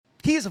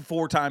He is a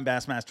 4-time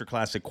Bassmaster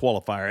Classic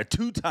qualifier, a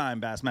 2-time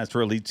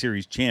Bassmaster Elite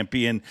Series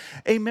champion,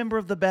 a member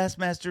of the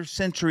Bassmaster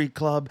Century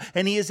Club,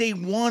 and he is a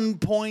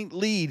 1-point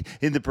lead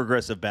in the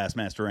Progressive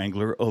Bassmaster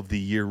Angler of the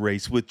Year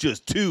race with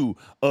just 2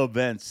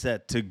 events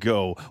set to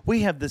go.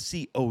 We have the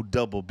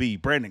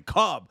COBB. Brandon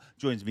Cobb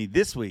joins me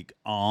this week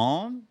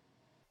on...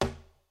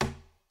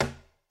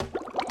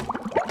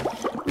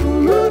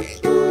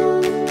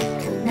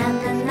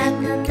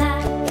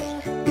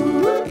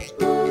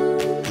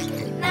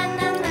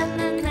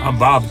 I'm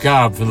Bob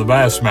Cobb from the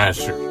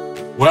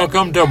Bassmaster.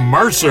 Welcome to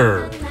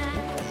Mercer.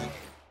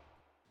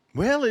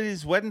 Well, it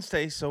is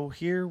Wednesday, so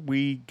here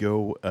we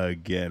go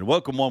again.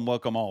 Welcome one,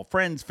 welcome all.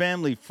 Friends,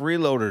 family,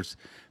 freeloaders,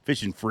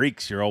 fishing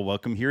freaks, you're all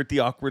welcome here at the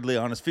Awkwardly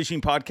Honest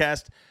Fishing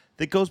Podcast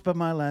that goes by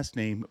my last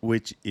name,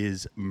 which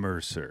is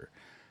Mercer.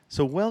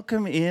 So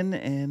welcome in,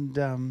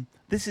 and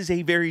this is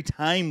a very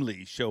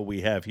timely show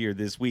we have here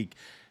this week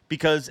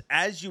because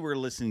as you are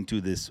listening to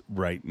this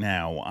right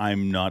now,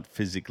 I'm not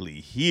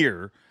physically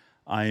here.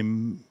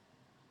 I'm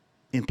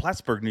in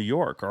Plattsburgh, New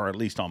York, or at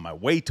least on my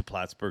way to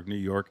Plattsburgh, New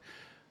York,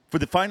 for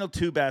the final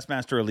 2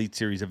 Bassmaster Elite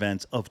Series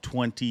events of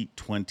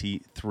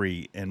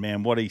 2023. And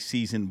man, what a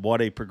season,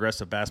 what a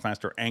Progressive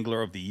Bassmaster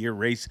Angler of the Year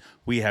race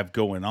we have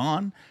going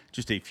on.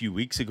 Just a few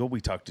weeks ago,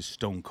 we talked to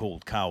Stone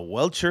Cold Kyle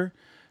Welcher,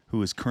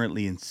 who is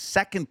currently in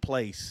second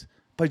place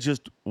by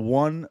just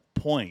 1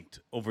 point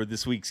over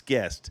this week's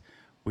guest,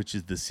 which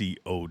is the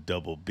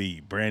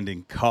COBB,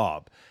 Brandon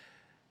Cobb.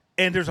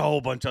 And there's a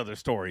whole bunch of other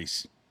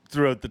stories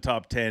throughout the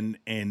top 10,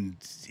 and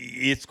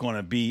it's going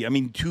to be, I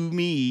mean, to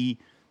me,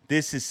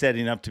 this is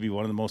setting up to be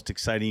one of the most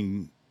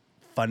exciting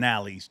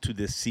finales to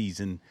this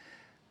season,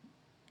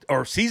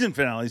 or season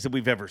finales that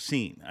we've ever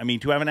seen. I mean,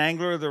 to have an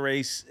Angler of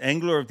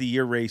the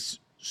Year race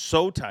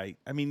so tight,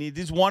 I mean, it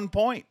is 1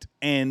 point,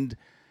 and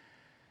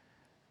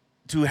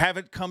to have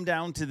it come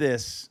down to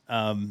this,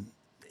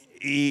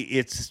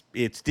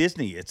 it's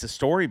Disney. It's a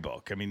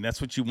storybook. I mean, that's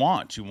what you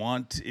want. You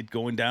want it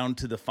going down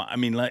to the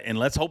and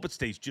let's hope it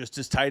stays just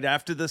as tight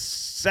after the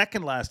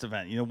second last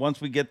event. You know,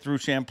 once we get through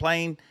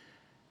Champlain,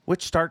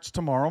 which starts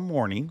tomorrow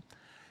morning,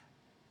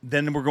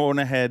 then we're going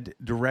ahead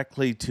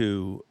directly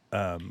to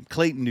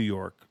Clayton, New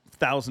York,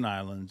 Thousand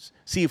Islands,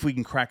 see if we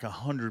can crack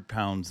 100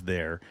 pounds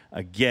there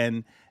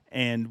again.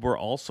 And we're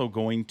also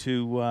going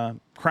to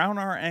crown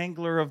our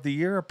Angler of the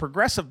Year, a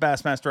Progressive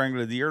Bassmaster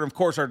Angler of the Year, and, of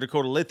course, our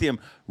Dakota Lithium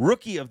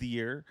Rookie of the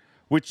Year,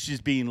 which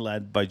is being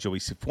led by Joey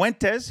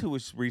Cifuentes, who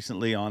was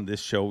recently on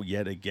this show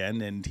yet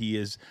again, and he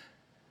is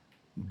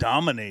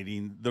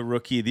dominating the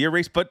Rookie of the Year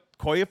race. But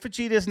Koya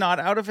Fujita is not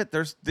out of it.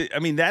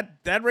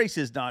 That race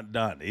is not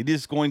done. It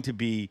is going to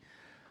be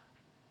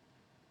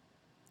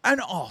an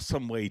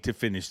awesome way to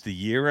finish the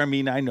year. I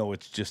mean, I know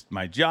it's just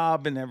my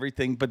job and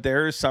everything, but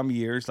there are some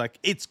years, like,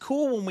 it's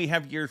cool when we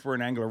have years where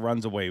an angler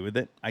runs away with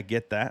it. I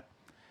get that.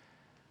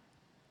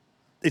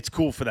 It's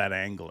cool for that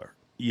angler,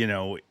 you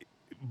know,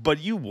 but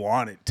you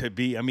want it to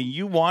be, I mean,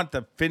 you want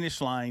the finish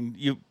line.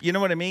 You know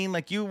what I mean?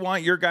 Like, you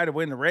want your guy to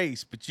win the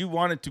race, but you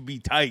want it to be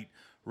tight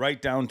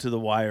right down to the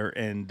wire.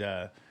 And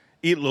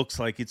it looks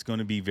like it's going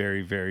to be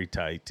very, very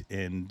tight.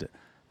 And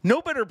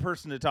no better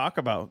person to talk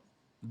about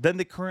than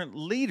the current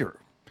leader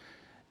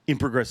in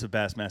Progressive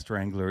Bassmaster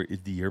Angler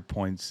of the Year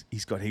points.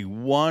 He's got a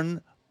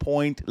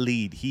 1-point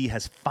lead. He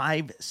has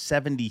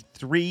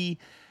 573,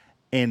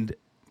 and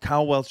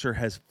Kyle Welcher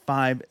has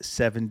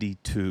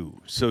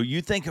 572. So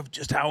you think of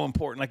just how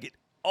important,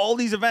 all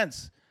these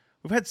events.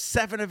 We've had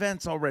 7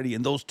 events already,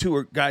 and those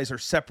 2 guys are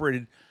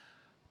separated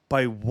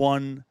by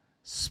 1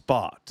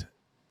 spot.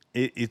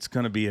 It's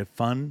going to be a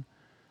fun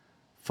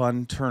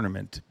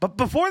tournament. But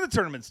before the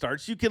tournament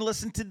starts, you can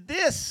listen to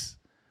this.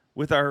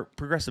 With our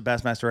Progressive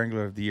Bassmaster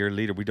Angler of the Year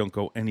leader, we don't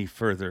go any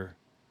further.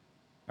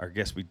 I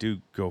guess we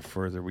do go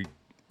further.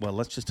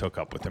 Let's just hook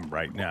up with him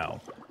right now.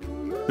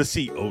 The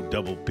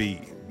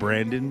COBB,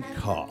 Brandon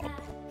Cobb.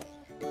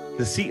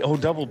 The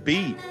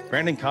COBB,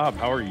 Brandon Cobb,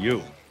 how are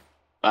you?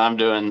 I'm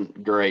doing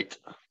great.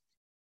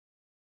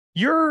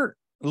 You're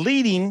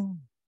leading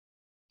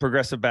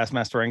Progressive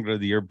Bassmaster Angler of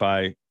the Year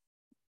by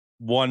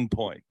 1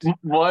 point.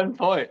 1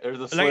 point. There's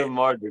a slim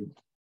margin.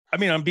 I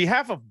mean, on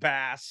behalf of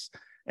Bass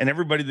and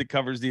everybody that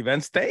covers the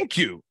events, thank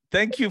you.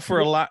 Thank you for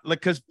a lot.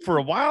 Because for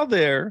a while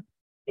there,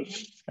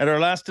 at our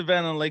last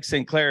event on Lake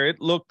St. Clair, it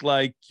looked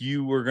like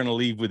you were going to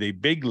leave with a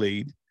big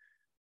lead,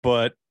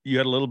 but you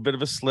had a little bit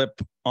of a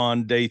slip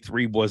on day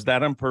 3. Was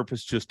that on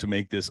purpose just to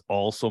make this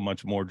all so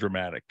much more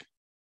dramatic?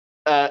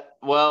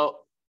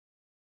 Well,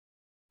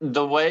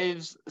 the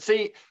waves,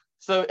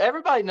 so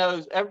everybody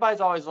knows,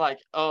 everybody's always like,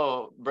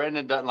 oh,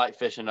 Brandon doesn't like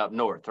fishing up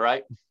north,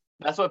 right?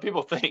 That's what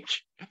people think.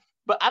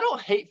 But I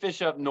don't hate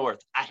fishing up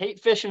north. I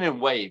hate fishing in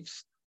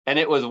waves. And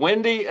it was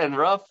windy and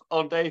rough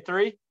on day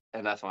 3,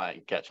 and that's why I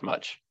didn't catch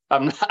much.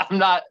 I'm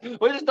not,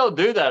 we just don't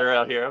do that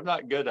around here. I'm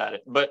not good at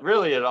it. But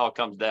really, it all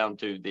comes down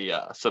to the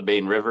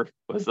Sabine River.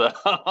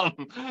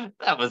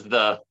 That was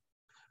the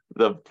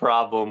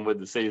problem with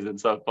the season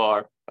so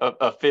far.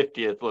 A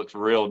 50th looks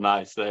real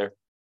nice there.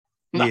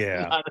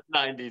 Yeah. not a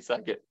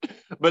 90-second.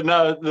 But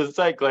no, the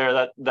St.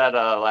 Clair, that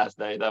last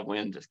day, that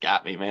wind just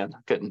got me, man. I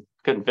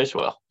couldn't fish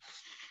well.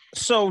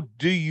 So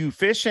do you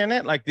fish in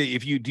it? Like do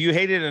you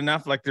hate it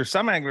enough? Like there's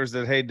some anglers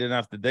that hate it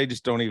enough that they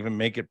just don't even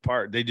make it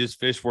part. They just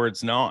fish where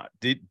it's not.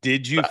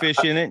 Did you fish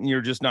in it and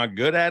you're just not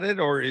good at it?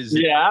 Or is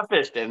it? Yeah, I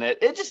fished in it.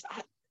 It just,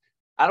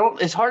 I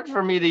don't, it's hard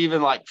for me to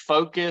even like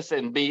focus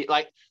and be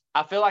like,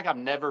 I feel like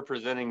I'm never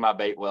presenting my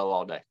bait well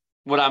all day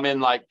when I'm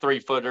in like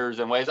 3-footers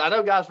and waves. I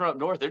know guys from up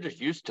north, they're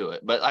just used to it,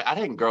 but like, I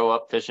didn't grow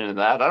up fishing in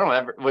that. I don't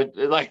ever,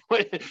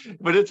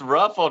 but it's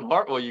rough on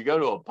Hartwell. You go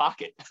to a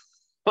pocket.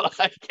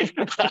 Like,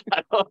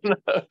 I don't know.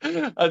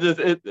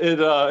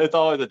 It's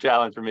always a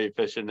challenge for me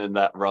fishing in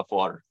that rough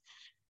water.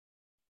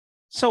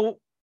 So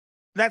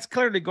that's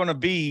clearly going to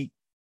be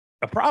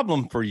a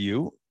problem for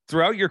you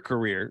throughout your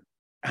career.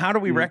 How do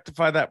we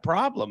rectify that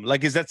problem?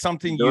 Like, is that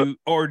something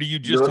or do you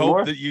just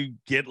hope that you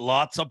get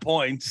lots of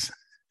points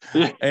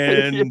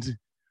and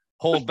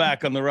hold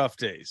back on the rough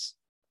days?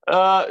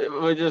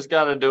 We just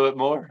got to do it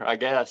more, I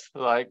guess.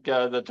 Like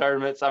the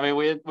tournaments. I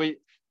mean,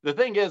 the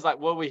thing is, like,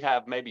 we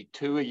have maybe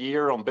 2 a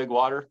year on big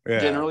water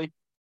generally.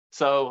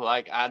 So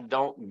like, I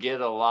don't get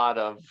a lot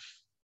of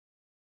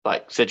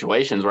like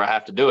situations where I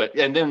have to do it.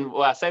 And then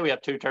I say we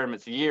have 2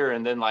 tournaments a year,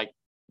 and then like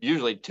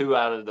usually 2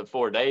 out of the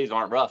 4 days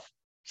aren't rough.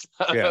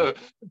 So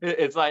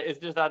it's like, it's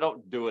just, I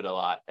don't do it a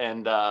lot.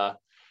 And I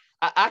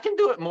can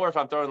do it more if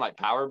I'm throwing like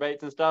power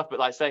baits and stuff, but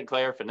like St.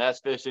 Clair,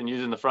 finesse fishing,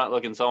 using the front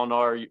looking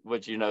sonar,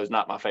 which, is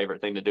not my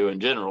favorite thing to do in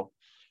general.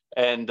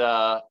 And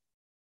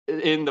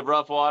in the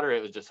rough water,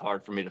 it was just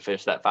hard for me to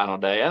fish that final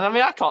day. And I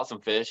mean, I caught some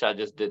fish. I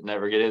just didn't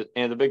ever get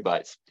into the big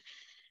bites.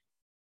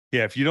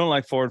 Yeah, if you don't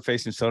like forward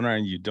facing sonar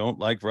and you don't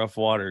like rough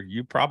water,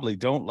 you probably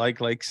don't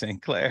like Lake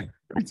St. Clair.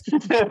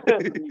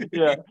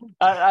 Yeah,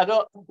 I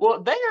don't.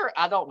 Well,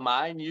 I don't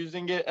mind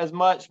using it as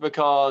much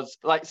because,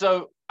 like,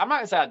 so I'm not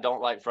gonna say I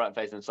don't like front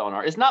facing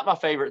sonar. It's not my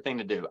favorite thing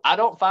to do. I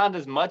don't find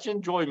as much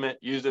enjoyment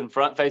using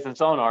front facing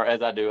sonar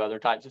as I do other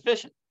types of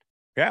fishing.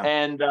 Yeah.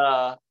 And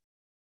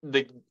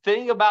the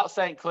thing about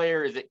St.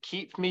 Clair is it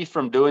keeps me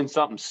from doing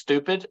something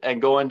stupid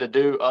and going to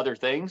do other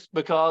things,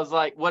 because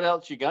like, what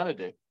else you gonna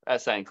do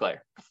at St.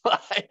 Clair?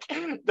 Like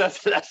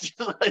that's just,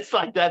 it's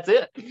like, that's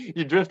it.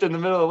 You drift in the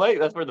middle of the lake.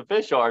 That's where the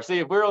fish are. See,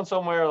 if we're on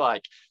somewhere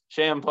like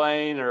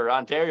Champlain or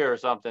Ontario or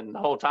something, the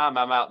whole time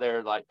I'm out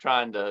there like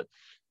trying to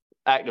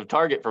active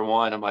target for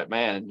one. I'm like,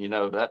 man,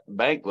 that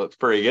bank looks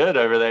pretty good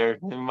over there.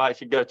 You might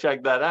should go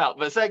check that out.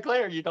 But St.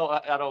 Clair, I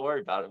don't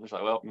worry about it. I'm just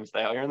like, well, I'm gonna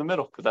stay out here in the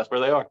middle because that's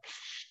where they are.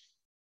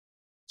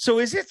 So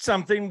is it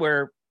something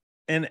where,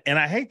 and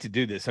I hate to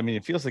do this, I mean,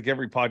 it feels like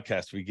every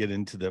podcast we get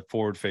into the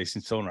forward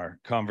facing sonar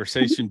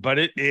conversation, but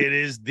it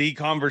is the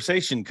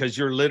conversation, because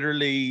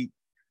you're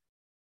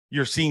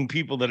seeing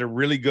people that are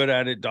really good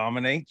at it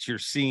dominate. You're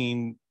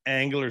seeing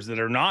anglers that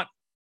are not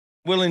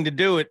willing to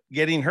do it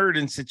getting hurt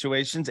in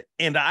situations.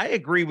 And I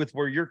agree with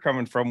where you're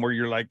coming from, where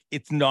you're like,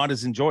 it's not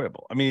as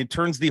enjoyable. I mean, it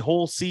turns the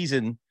whole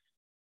season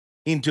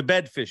into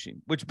bed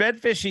fishing, which bed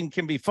fishing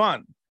can be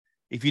fun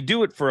if you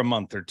do it for a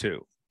month or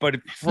two.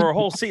 But for a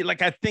whole season,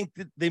 like, I think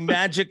that the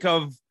magic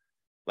of,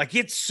 like,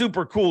 it's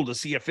super cool to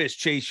see a fish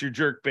chase your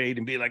jerk bait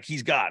and be like,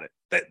 he's got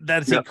it.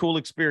 That's a cool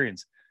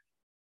experience.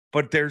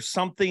 But there's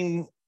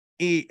something,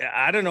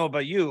 I don't know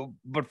about you,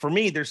 but for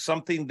me, there's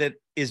something that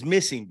is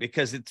missing,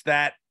 because it's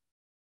that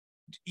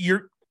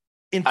you're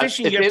in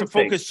fishing, you have to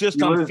focus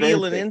just on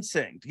feel and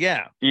instinct.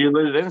 Yeah. You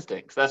lose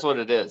instincts. That's what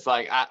it is.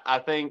 Like, I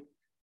think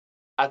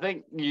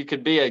you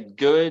could be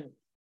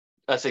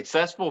a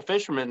successful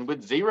fisherman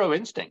with zero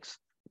instincts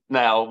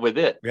now with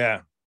it.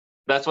 Yeah.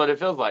 That's what it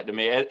feels like to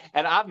me.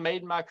 And I've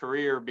made my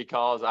career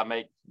because I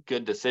make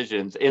good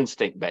decisions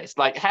instinct based.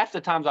 Like, half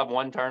the times I've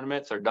won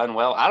tournaments or done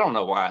well, I don't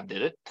know why I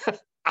did it.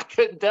 I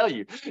couldn't tell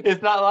you.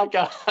 It's not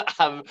like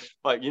I'm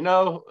like,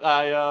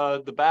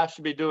 the bass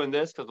should be doing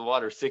this because the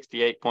water's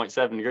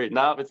 68.7 degrees.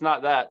 No, it's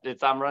not that.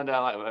 It's I'm running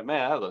down like,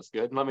 man, that looks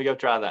good. Let me go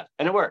try that.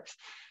 And it works.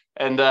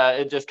 And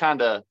it just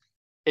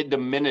it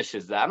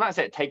diminishes that. I'm not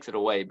saying it takes it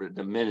away, but it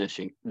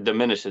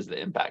diminishes the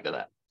impact of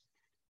that.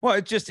 Well,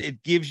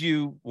 it gives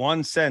you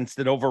one sense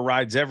that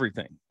overrides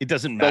everything. It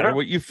doesn't matter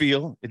what you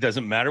feel. It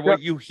doesn't matter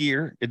what you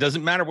hear. It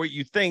doesn't matter what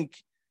you think,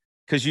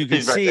 because you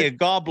can see a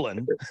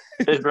goblin.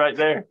 It's right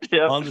there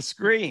on the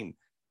screen.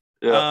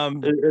 Yeah,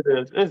 it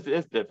is.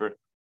 It's different.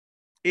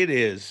 It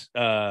is.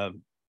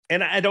 And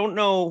I don't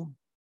know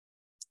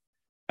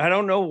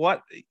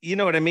what, you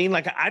know what I mean?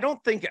 Like, I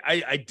don't think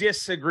I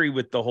disagree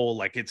with the whole,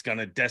 like, it's going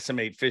to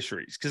decimate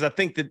fisheries, because I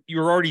think that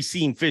you're already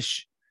seeing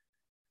fish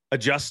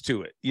adjust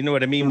to it. You know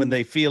what I mean? When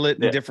they feel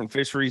it in different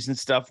fisheries and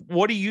stuff.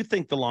 What do you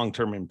think the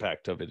long-term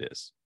impact of it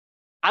is?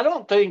 I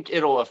don't think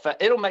it'll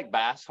make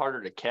bass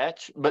harder to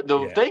catch, but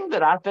the thing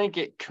that I think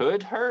it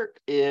could hurt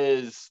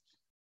is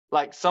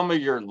like some of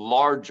your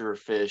larger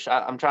fish.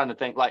 I'm trying to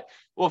think, like,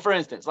 well, for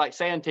instance, like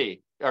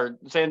Santee or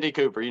Santee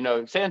Cooper,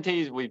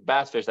 Santee's, we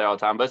bass fish there all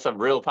the time, but it's a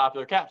real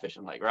popular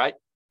catfishing lake, right?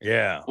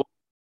 Yeah. Well,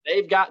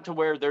 they've got to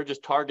where they're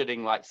just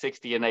targeting like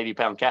 60 and 80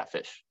 pound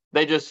catfish.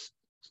 They just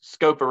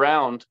scope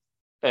around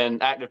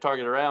and active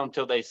target around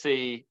until they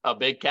see a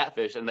big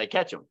catfish and they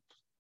catch them.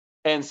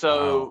 And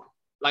so,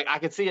 like, I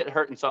could see it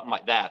hurting something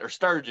like that, or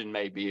sturgeon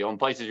maybe on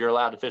places you're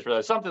allowed to fish for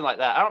those, something like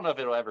that. I don't know if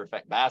it'll ever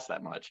affect bass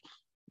that much,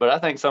 but I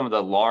think some of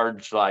the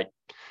large, like,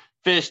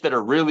 fish that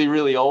are really,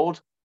 really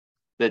old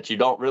that you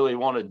don't really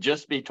want to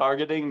just be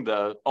targeting,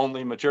 the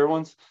only mature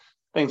ones,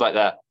 things like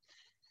that.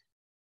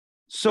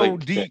 So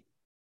Like,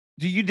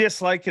 do you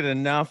dislike it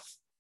enough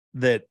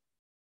that,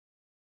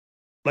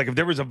 like, if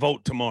there was a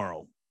vote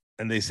tomorrow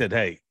and they said,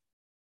 hey,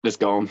 it's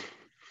gone.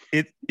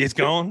 It's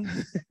gone?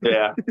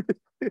 Yeah.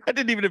 I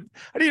didn't even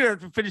have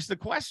to finish the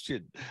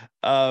question.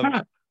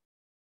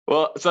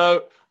 Well,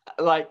 so,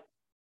 like,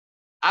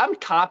 I'm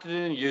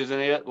confident in using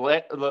it. The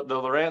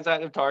Lowrance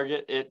active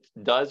target, it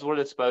does what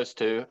it's supposed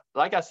to.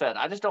 Like I said,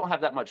 I just don't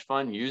have that much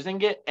fun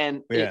using it,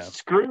 and it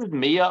screws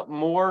me up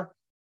more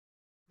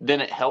than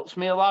it helps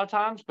me a lot of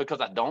times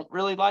because I don't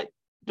really like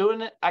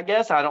doing it, I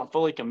guess. I don't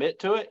fully commit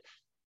to it.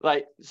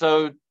 Like,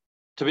 so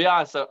to be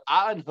honest, so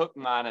I unhooked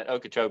mine at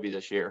Okeechobee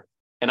this year,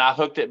 and I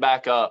hooked it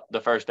back up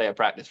the first day of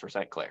practice for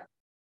St. Clair.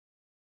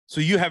 So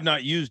you have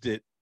not used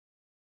it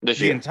this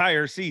the year.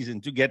 Entire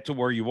season to get to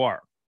where you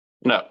are?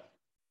 No.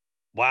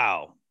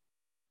 Wow.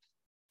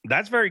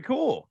 That's very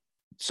cool.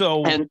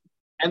 So, and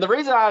the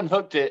reason I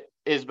unhooked it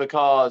is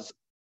because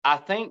I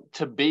think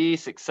to be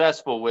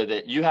successful with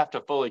it, you have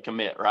to fully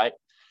commit, right?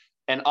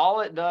 And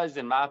all it does,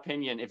 in my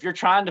opinion, if you're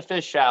trying to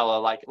fish shallow,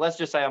 like, let's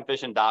just say I'm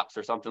fishing docks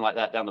or something like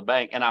that down the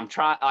bank, and I'm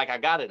trying, like, I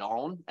got it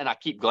on and I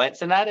keep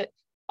glancing at it,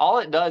 all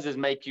it does is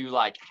make you,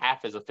 like,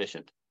 half as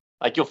efficient.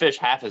 Like, you'll fish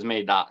half as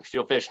many docks.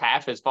 You'll fish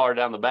half as far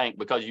down the bank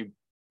because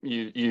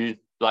you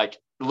like,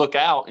 look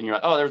out and you're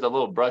like, oh, there's a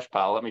little brush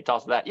pile. Let me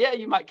toss that. Yeah,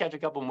 you might catch a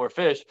couple more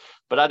fish,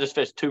 but I just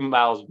fished 2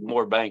 miles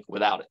more bank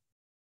without it.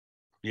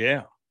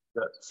 Yeah.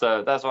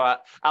 So that's why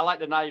I like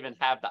to not even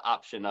have the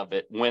option of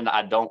it when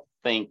I don't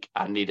think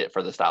I need it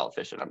for the style of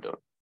fishing I'm doing.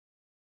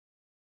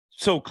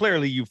 So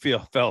clearly you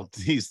felt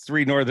these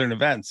 3 northern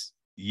events,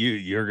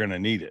 you're going to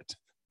need it.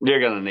 You're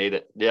going to need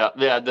it. Yeah.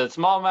 Yeah. The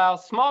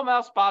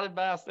smallmouth, spotted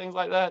bass, things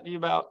like that. You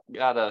about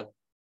gotta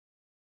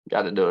do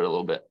it a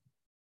little bit.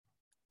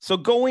 So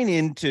going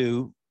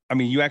into, I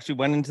mean, you actually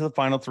went into the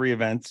final 3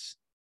 events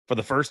for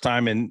the first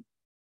time in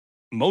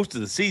most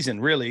of the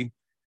season, really,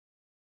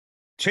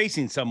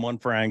 chasing someone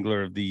for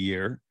Angler of the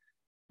Year.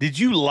 Did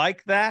you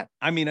like that?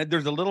 I mean,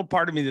 there's a little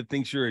part of me that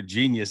thinks you're a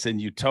genius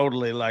and you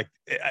totally, like,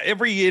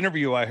 every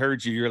interview I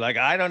heard you're like,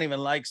 I don't even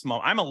like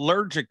small. I'm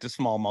allergic to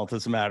smallmouth,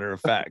 as a matter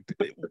of fact.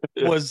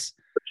 Was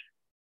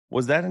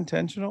that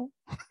intentional?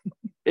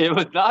 It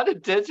was not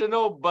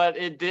intentional, but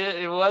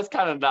it was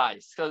kind of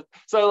nice.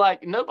 So,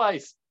 like,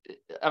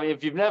 I mean,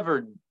 if you've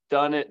never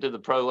done it to the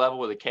pro level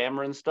with a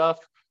camera and stuff,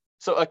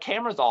 so a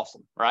camera's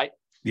awesome, right?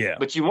 Yeah.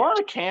 But you want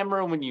a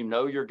camera when you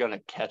know you're going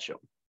to catch them,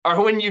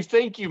 or when you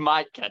think you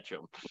might catch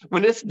them.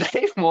 When it's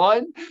day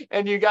 1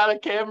 and you got a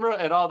camera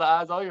and all the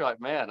eyes on you, you're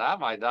like, man, I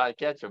might not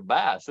catch a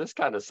bass. This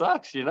kind of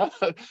sucks, you know?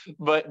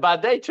 But by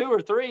day 2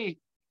 or 3,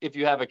 if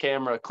you have a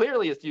camera,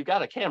 clearly you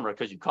got a camera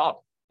because you caught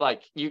them.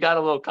 Like, you got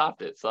a little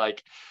confidence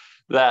like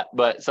that.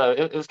 But so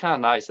it was kind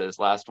of nice this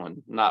last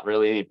one. Not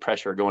really any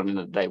pressure going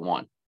into day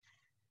 1.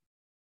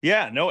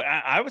 Yeah, no,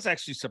 I was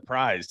actually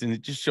surprised, and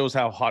it just shows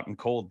how hot and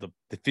cold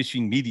the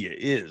fishing media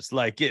is.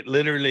 Like, it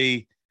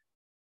literally,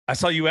 I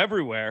saw you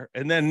everywhere,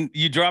 and then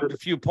you dropped a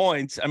few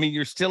points. I mean,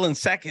 you're still in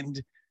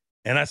second,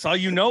 and I saw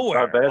you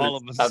nowhere all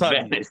of a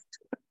sudden.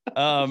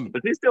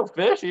 Does he still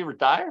fish? He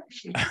retired?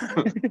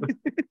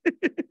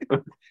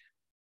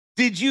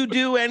 Did you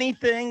do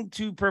anything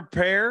to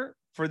prepare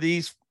for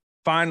these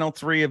final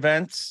 3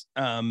 events?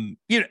 I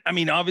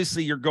mean,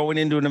 obviously you're going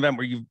into an event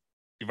where you've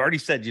already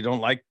said you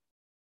don't like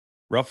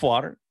rough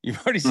water. You've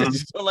already said you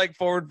don't like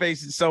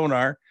forward-facing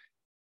sonar,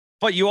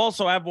 but you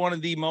also have one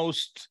of the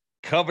most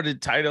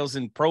coveted titles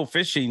in pro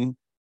fishing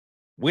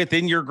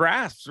within your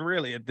grasp,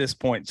 really, at this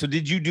point. So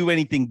did you do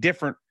anything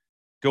different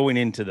going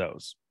into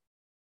those?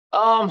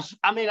 I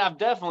mean, I've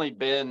definitely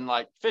been,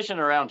 like, fishing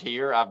around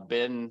here. I've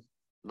been,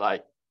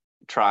 like,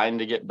 trying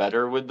to get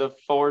better with the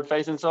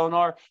forward-facing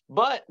sonar.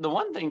 But the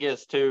one thing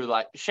is, too,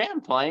 like,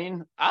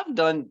 Champlain, I've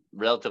done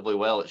relatively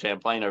well at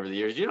Champlain over the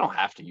years. You don't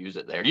have to use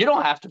it there. You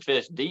don't have to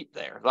fish deep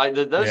there. Like,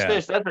 those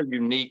fish, that's a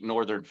unique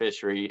northern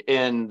fishery.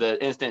 In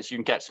the instance, you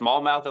can catch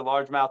smallmouth and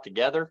largemouth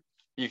together.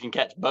 You can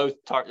catch both.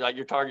 Like,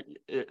 your target,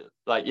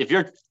 like, if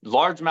you're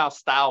largemouth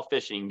style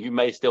fishing, you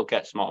may still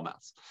catch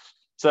smallmouths.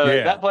 So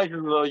that place is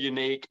a little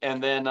unique.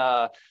 And then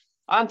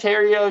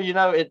Ontario, you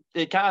know,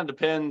 it kind of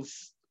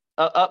depends.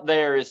 Up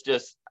there is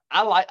just,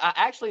 I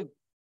actually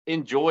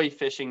enjoy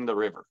fishing the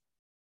river,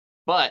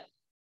 but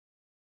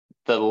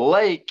the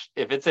lake,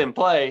 if it's in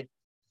play,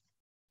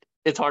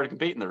 it's hard to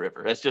compete in the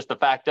river. It's just the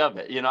fact of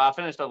it. You know, I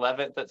finished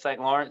 11th at St.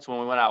 Lawrence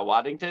when we went out of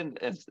Waddington,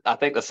 and I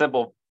think the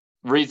simple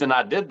reason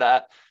I did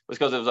that was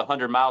because it was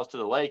 100 miles to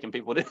the lake and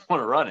people didn't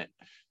want to run it.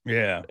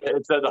 Yeah.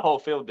 And so the whole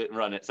field didn't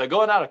run it. So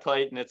going out of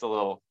Clayton, it's a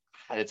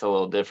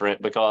little different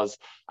because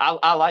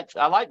I like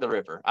the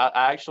river.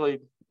 I actually,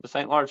 the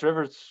St. Lawrence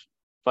River is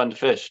fun to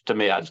fish to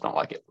me. I just don't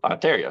like it,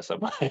 Ontario, so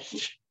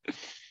much.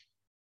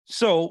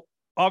 So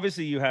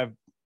obviously you have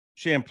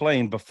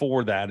Champlain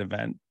before that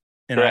event.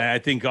 And I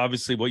think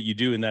obviously what you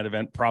do in that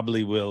event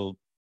probably will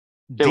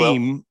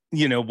deem,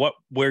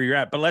 where you're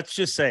at. But let's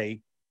just say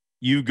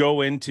you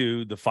go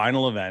into the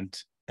final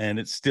event and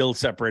it's still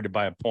separated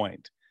by a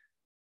point.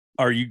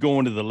 Are you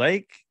going to the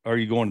lake? Are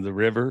you going to the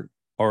river?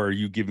 Or are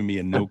you giving me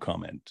a no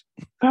comment?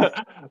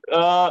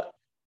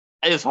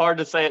 It's hard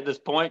to say at this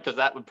point because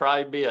that would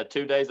probably be a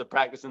 2 days of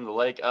practice in the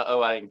lake.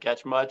 I didn't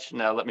catch much.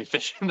 Now let me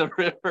fish in the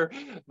river.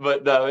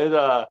 But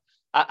no,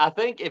 I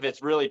think if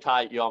it's really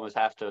tight, you almost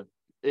have to.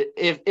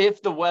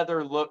 If the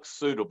weather looks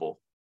suitable,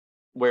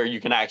 where you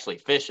can actually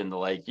fish in the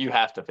lake, you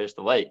have to fish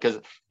the lake because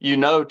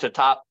to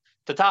top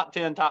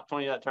 10, top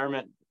 20 of that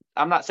tournament.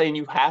 I'm not saying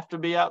you have to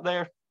be out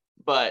there,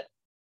 but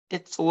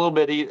it's a little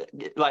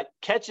bit like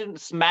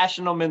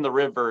smashing them in the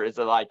river is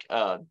like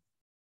a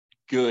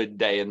good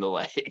day in the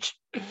lake.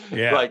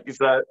 Yeah.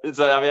 So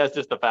I mean, that's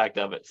just a fact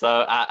of it.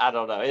 So I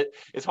don't know.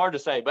 It's hard to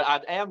say, but I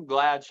am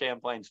glad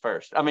Champlain's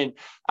first. I mean,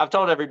 I've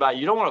told everybody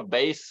you don't want to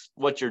base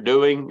what you're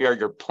doing or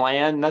your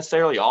plan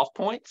necessarily off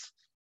points,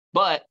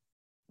 but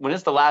when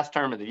it's the last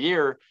term of the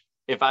year,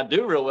 if I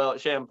do real well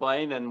at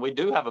Champlain and we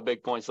do have a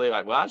big points lead,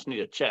 I just need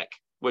a check,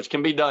 which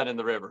can be done in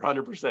the river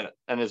 100%.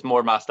 And it's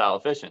more my style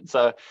of fishing.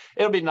 So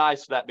it'll be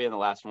nice that being the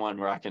last one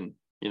where I can,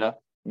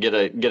 get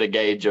a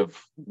gauge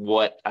of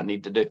what I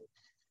need to do.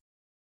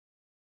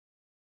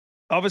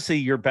 Obviously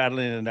you're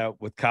battling it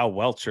out with Kyle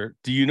Welcher.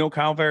 Do you know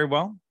Kyle very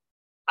well?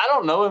 I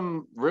don't know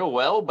him real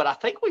well, but I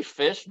think we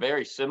fish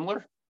very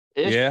similar.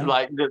 Yeah.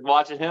 Like just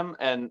watching him,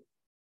 and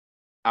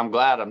I'm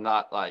glad I'm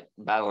not like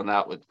battling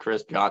out with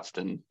Chris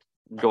Johnston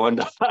going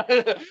to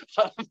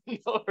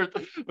north.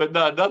 But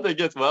no, nothing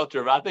against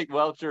Welcher. But I think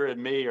Welcher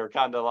and me are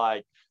kind of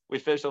like we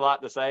fish a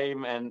lot the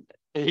same, and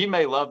he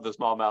may love the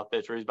smallmouth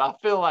fisheries, but I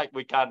feel like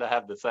we kind of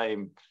have the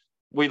same.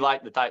 We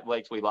like the type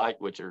lakes we like,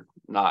 which are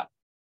not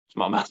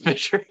smallmouth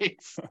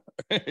fisheries.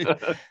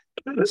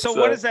 So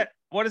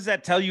what does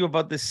that tell you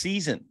about the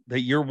season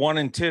that you're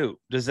 1-2?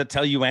 Does that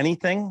tell you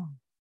anything?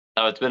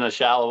 Oh, it's been a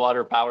shallow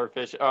water power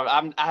fish. Or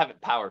I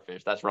haven't power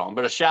fished. That's wrong.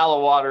 But a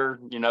shallow water,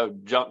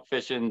 junk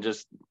fishing,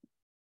 just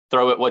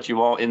throw it what you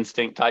want,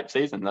 instinct type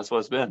season. That's what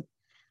it's been.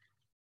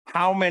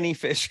 How many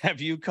fish have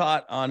you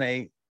caught on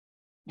a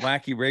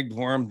wacky rigged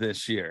worm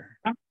this year?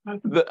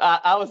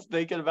 I was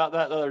thinking about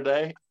that the other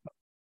day.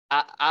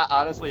 I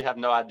honestly have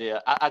no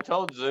idea. I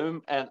told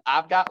Zoom, and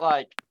I've got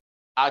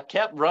I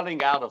kept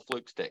running out of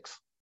fluke sticks.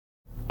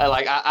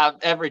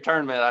 Every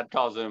tournament I'd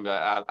call Zoom,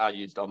 I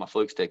used all my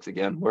fluke sticks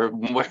again. We're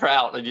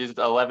out. I used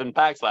 11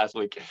 packs last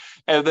week.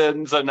 And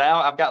then, so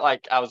now I've got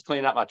I was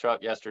cleaning out my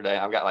truck yesterday.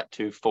 I've got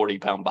 2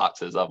 40-pound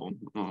boxes of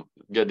them.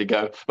 Good to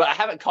go. But I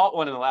haven't caught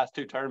one in the last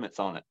 2 tournaments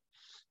on it.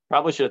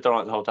 Probably should have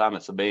thrown it the whole time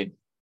at Sabine.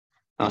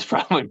 That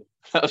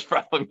was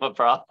probably my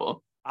problem.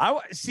 I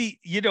see,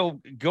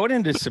 going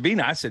into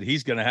Sabine, I said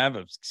he's going to have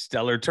a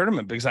stellar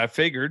tournament because I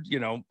figured,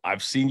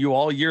 I've seen you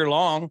all year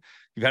long.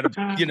 You've had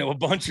a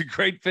bunch of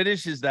great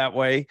finishes that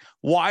way.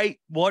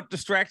 What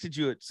distracted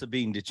you at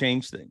Sabine to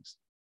change things?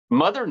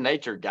 Mother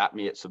Nature got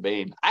me at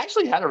Sabine. I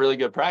actually had a really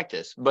good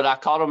practice, but I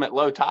caught them at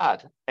low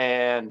tide.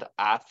 And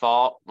I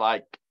thought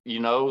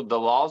the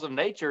laws of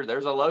nature,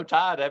 there's a low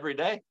tide every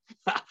day.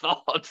 I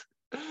thought.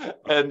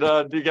 And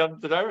to come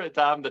to tournament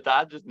time, the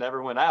tide just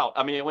never went out.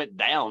 I mean, it went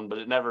down, but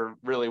it never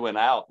really went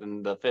out.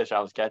 And the fish I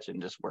was catching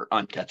just were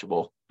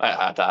uncatchable at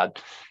high tide.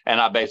 And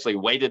I basically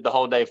waited the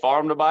whole day for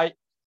them to bite.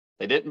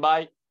 They didn't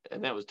bite,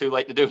 and then it was too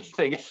late to do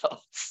anything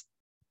else.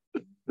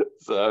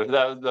 So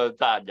that was the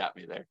tide got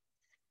me there.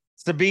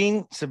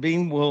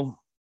 Sabine will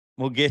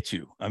get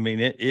you. I mean,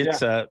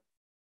 it's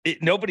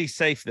nobody's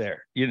safe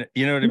there. You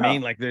know what I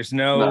mean? There's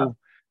no.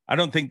 I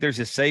don't think there's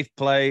a safe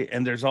play,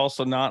 and there's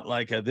also not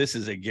this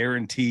is a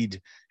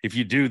guaranteed. If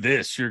you do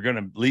this, you're going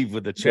to leave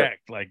with a check.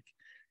 Yeah.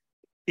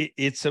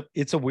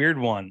 It's a weird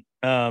one.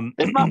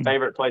 It's my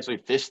favorite place we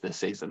fished this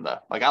season, though.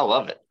 I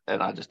love it,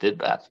 and I just did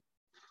that.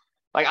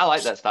 I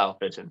like that style of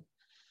fishing.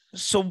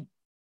 So,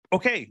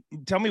 okay,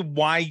 tell me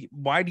why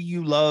do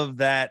you love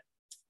that?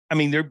 I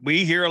mean,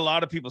 we hear a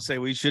lot of people say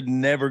we should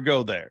never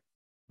go there,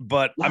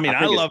 but I mean,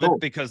 I love it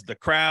because the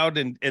crowd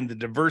and the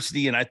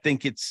diversity, and I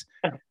think it's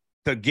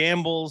the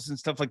gambles and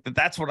stuff like that.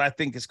 That's what I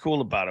think is cool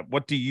about it.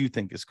 What do you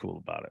think is cool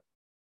about it?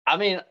 I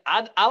mean,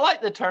 I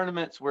like the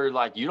tournaments where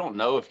you don't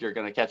know if you're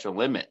going to catch a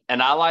limit.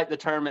 And I like the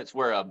tournaments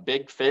where a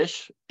big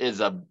fish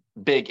is a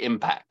big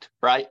impact,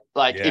 right?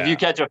 If you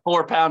catch a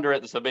 4-pounder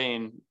at the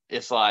Sabine,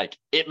 it's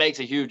it makes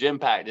a huge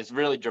impact. It's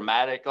really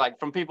dramatic.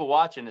 From people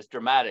watching, it's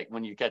dramatic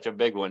when you catch a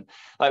big one.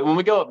 When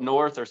we go up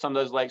north or some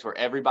of those lakes where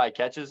everybody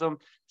catches them,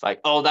 it's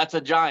oh, that's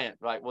a giant.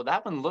 Well,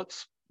 that one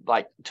looks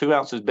 2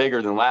 ounces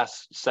bigger than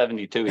last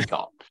 72 he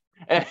caught.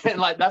 And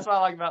that's what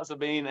I like about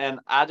Sabine. And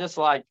I just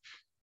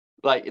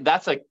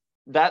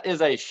that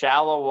is a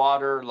shallow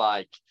water,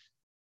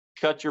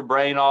 cut your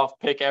brain off,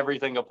 pick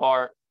everything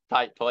apart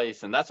type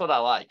place. And that's what I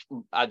like.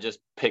 I just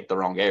picked the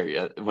wrong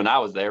area when I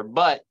was there,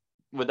 but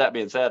with that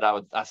being said,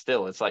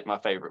 it's like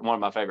one of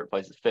my favorite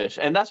places to fish.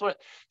 And that's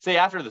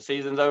after the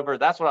season's over,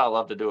 that's what I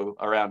love to do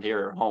around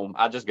here at home.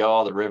 I just go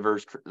all the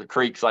rivers, the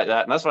creeks like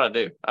that. And that's what I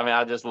do. I mean,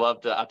 I just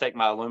I take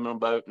my aluminum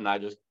boat and I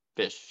just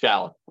fish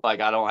shallow.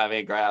 Like I don't have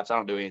any grabs. I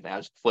don't do anything. I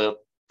just flip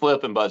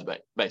and buzzbait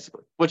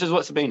basically, which is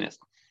what Sabine is.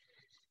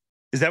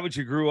 Is that what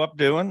you grew up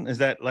doing? Is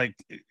that like?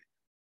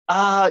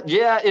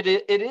 Yeah, it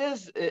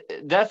is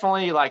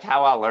definitely like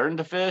how I learned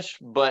to fish,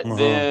 but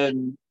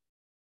then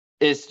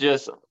it's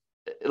just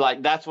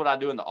like that's what I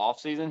do in the off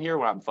season here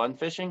when I'm fun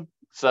fishing.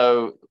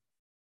 So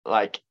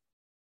like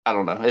I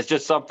don't know, it's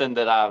just something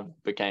that I've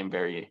became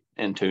very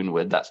in tune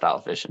with, that style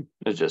of fishing.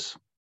 It's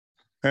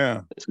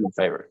my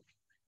favorite.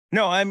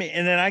 No, I mean,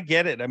 and then I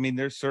get it. I mean,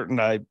 there's certain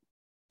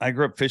I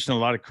grew up fishing a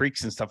lot of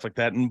creeks and stuff like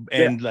that,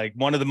 and like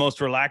one of the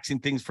most relaxing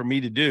things for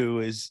me to do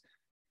is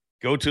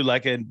go to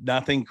like a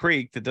nothing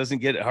creek that doesn't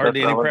get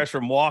hardly any pressure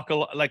and walk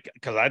like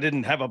because I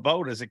didn't have a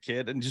boat as a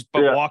kid and just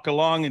walk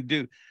along and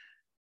do.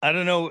 I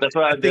don't know. That's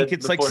what I think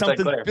it's like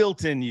something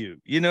built in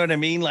you. You know what I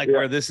mean? Like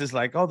where this is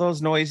like, oh,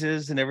 those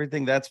noises and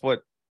everything. That's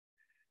what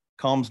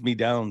calms me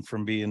down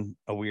from being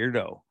a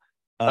weirdo.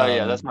 Oh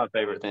yeah, that's my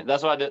favorite thing.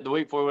 That's what I did the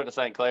week before we went to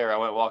St. Clair. I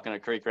went walking a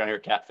creek around here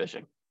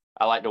catfishing.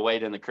 I like to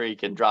wade in the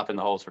creek and drop in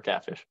the holes for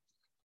catfish.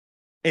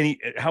 And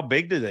how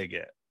big do they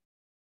get?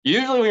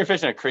 Usually when you're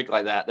fishing a creek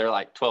like that, they're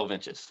like 12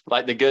 inches,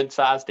 like the good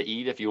size to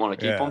eat if you want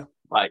to keep them,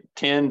 like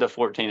 10 to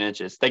 14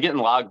 inches. They get in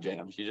log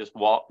jams. You just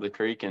walk the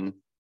creek and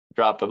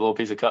drop a little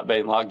piece of cut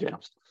bait in log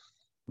jams.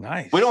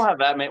 Nice. We don't have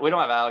that many. We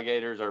don't have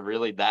alligators or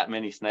really that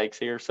many snakes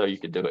here, so you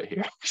could do it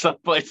here. Some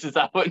places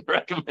I wouldn't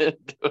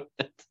recommend doing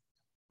it.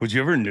 Would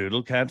you ever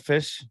noodle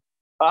catfish?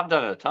 I've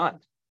done it a ton.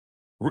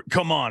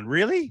 Come on,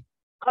 really?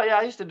 Oh yeah,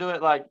 I used to do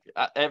it like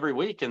every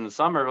week in the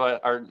summer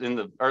or in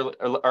the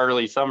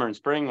early summer and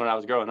spring when I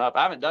was growing up.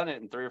 I haven't done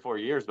it in 3 or 4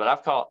 years, but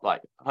I've caught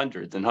like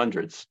hundreds and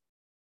hundreds.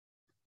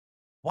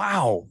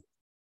 Wow.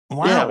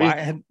 Yeah, I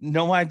had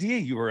no idea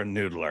you were a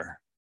noodler.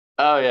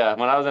 Oh yeah,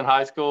 when I was in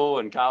high school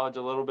and college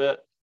a little bit,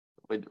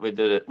 we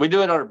did it. We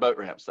do it under boat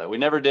ramps though. We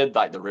never did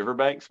like the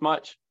riverbanks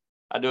much.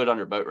 I do it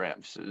under boat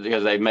ramps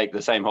because they make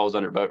the same holes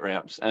under boat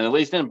ramps. And at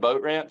least in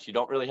boat ramps, you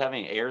don't really have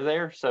any air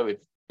there. So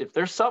if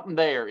there's something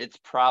there, it's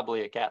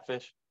probably a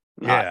catfish.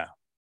 Not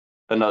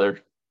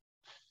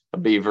a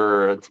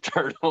beaver or a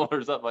turtle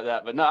or something like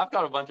that. But no, I've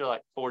got a bunch of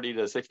like 40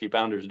 to 60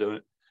 pounders doing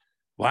it.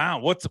 Wow.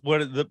 What's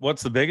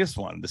the biggest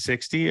one? The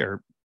 60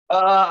 or?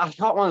 I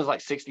caught one that was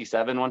like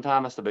 67 one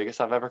time. That's the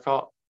biggest I've ever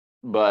caught.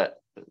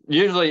 But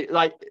usually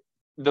like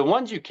the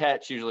ones you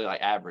catch usually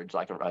like average,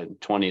 like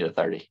around 20 to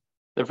 30.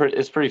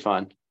 It's pretty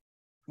fun.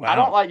 Wow. I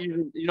don't like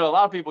using, a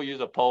lot of people use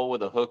a pole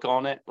with a hook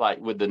on it, like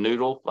with the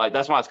noodle. Like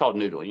that's why it's called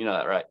noodling. You know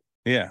that, right?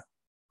 Yeah.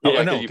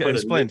 Oh, no.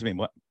 Explain to me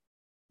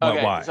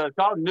why. So it's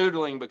called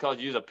noodling because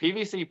you use a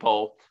PVC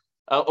pole.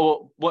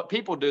 What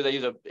people do,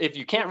 if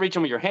you can't reach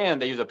them with your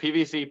hand, they use a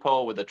PVC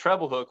pole with a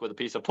treble hook with a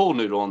piece of pool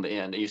noodle on the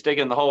end. You stick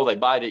it in the hole, they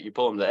bite it, you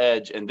pull them to the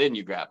edge, and then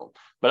you grab them.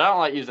 But I don't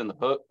like using the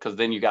hook because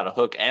then you got a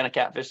hook and a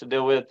catfish to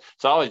deal with.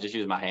 So I always just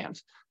use my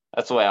hands.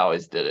 That's the way I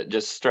always did it.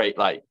 Just straight,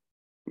 like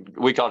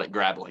we called it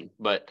grappling,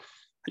 but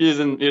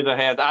using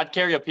hands. I'd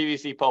carry a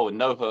PVC pole with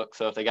no hook.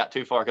 So if they got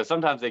too far, because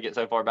sometimes they get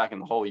so far back in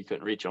the hole you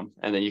couldn't reach them,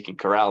 and then you can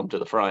corral them to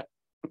the front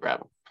and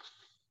grab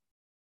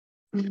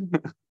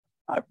them.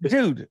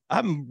 Dude,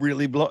 I'm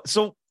really blown.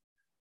 So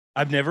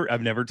I've never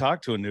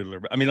talked to a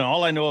noodler. I mean,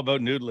 all I know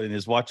about noodling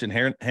is watching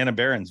Hannah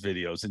Barron's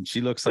videos, and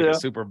she looks like a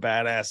super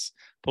badass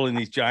pulling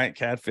these giant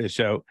catfish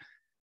out.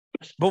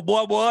 But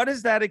what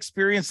is that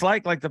experience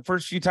like? Like the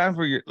first few times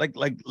where you're like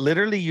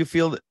literally you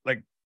feel that,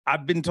 like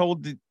I've been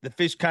told that the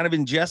fish kind of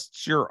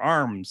ingests your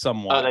arm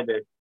somewhat. Oh,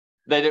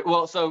 they do.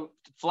 Well, so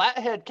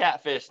flathead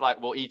catfish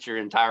will eat your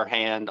entire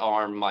hand,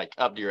 arm, like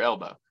up to your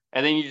elbow.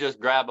 And then you just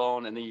grab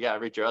on, and then you got to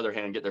reach your other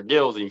hand and get their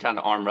gills, and you kind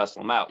of arm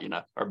wrestle them out,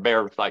 or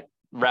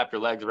wrap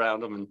your legs around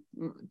them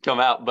and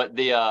come out. But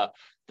the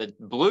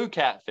blue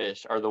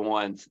catfish are the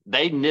ones,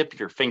 they nip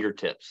your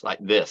fingertips like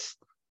this.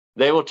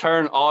 They will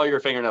turn all your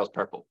fingernails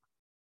purple.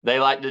 They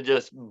like to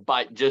just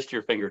bite just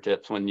your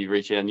fingertips when you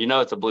reach in.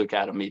 It's a blue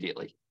cat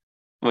immediately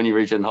when you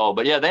reach in the hole.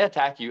 But yeah, they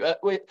attack you.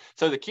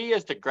 So the key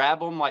is to grab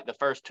them like the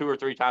first 2 or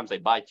 3 times they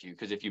bite you,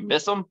 because if you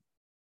miss them,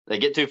 they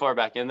get too far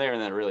back in there,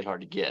 and then they're really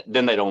hard to get.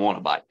 Then they don't want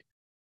to bite.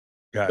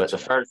 Gotcha.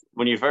 But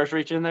when you first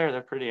reach in there,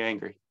 they're pretty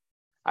angry.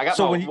 I got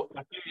a few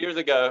years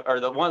ago, or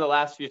one of the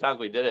last few times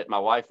we did it, my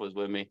wife was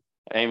with me,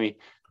 Amy,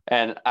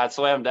 and I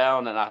swam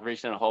down and I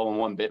reached in a hole and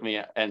one bit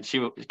me, and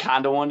she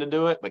kind of wanted to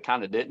do it, but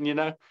kind of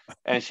didn't,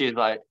 And she's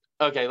like,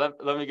 "Okay,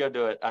 let me go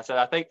do it." I said,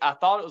 I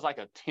thought it was like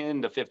a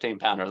 10 to 15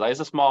 pounder. Like, it's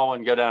a small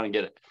one. Go down and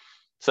get it.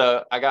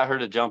 So I got her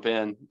to jump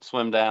in,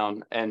 swim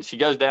down, and she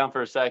goes down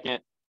for a second.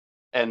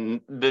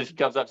 And then she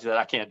comes up, she said,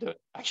 "I can't do it.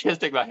 I can't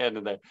stick my hand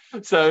in there."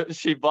 So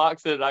she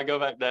blocks it, and I go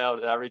back down,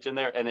 and I reach in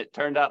there, and it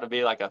turned out to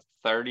be like a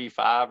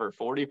 35 or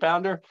 40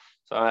 pounder.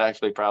 So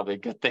actually probably a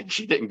good thing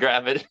she didn't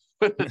grab it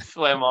and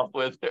swam off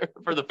with her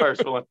for the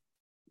first one.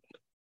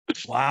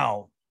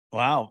 Wow.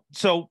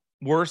 So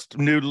worst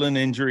noodling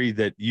injury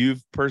that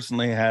you've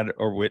personally had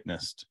or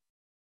witnessed?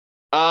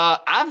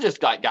 I've just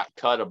got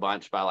cut a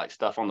bunch by like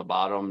stuff on the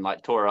bottom,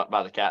 like tore up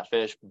by the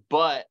catfish.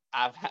 But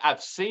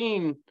I've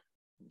seen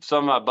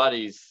some of my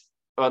buddies,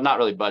 well, not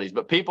really buddies,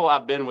 but people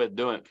I've been with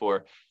doing it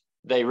for.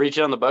 They reach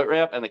in on the boat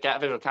ramp and the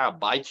catfish will kind of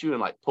bite you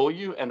and like pull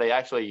you, and they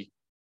actually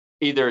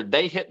either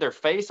they hit their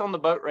face on the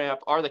boat ramp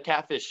or the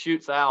catfish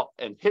shoots out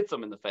and hits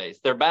them in the face.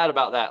 They're bad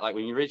about that. Like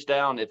when you reach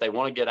down, if they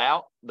want to get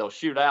out, they'll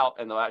shoot out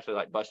and they'll actually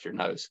like bust your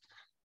nose,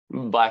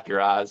 black your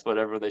eyes,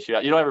 whatever they shoot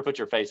out. You don't ever put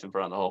your face in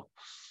front of the hole.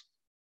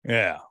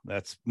 Yeah,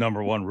 that's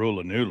number one rule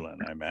of noodling,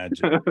 I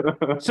imagine.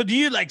 So do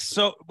you like,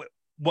 so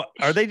what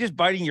are they just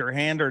biting your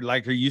hand, or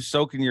like, are you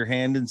soaking your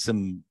hand in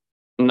some?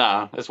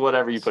 Nah, it's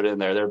whatever you put in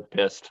there. They're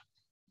pissed.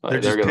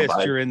 Like, they're just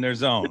pissed you're in their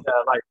zone. Yeah,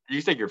 like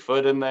you stick your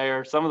foot in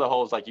there. Some of the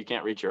holes, like you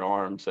can't reach your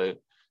arm, so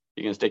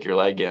you can stick your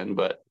leg in,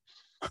 but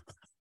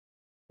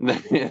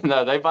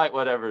no, they bite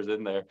whatever's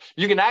in there.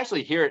 You can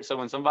actually hear it. So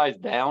when somebody's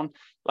down,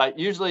 like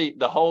usually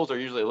the holes are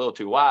usually a little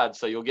too wide.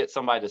 So you'll get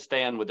somebody to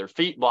stand with their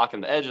feet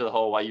blocking the edge of the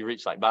hole while you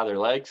reach like by their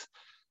legs.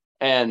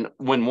 And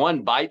when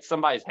one bites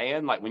somebody's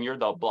hand, like when you're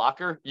the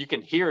blocker, you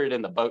can hear it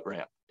in the boat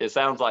ramp. It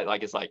sounds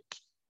like it's like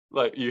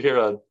you hear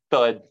a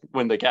thud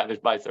when the catfish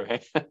bites their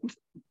hand.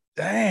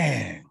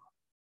 Dang.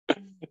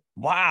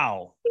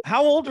 Wow.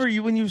 How old were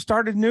you when you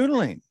started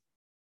noodling?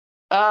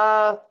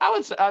 I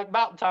would say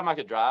about the time I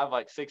could drive,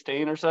 like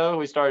 16 or so,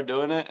 we started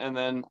doing it. And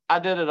then I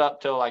did it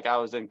up till like I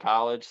was in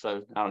college.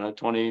 So I don't know,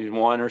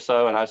 21 or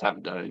so. And I just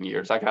haven't done it in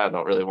years. I kind of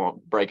don't really want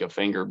to break a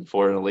finger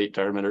before an elite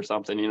tournament or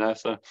something, you know?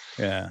 So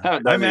yeah,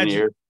 haven't done it in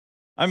years.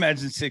 I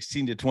imagine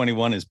 16 to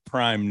 21 is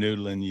prime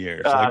noodling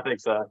years. I think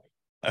so.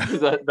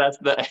 That's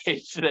the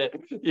age that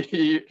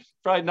you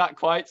probably not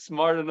quite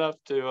smart enough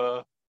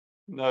to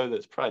know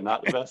that's probably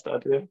not the best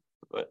idea.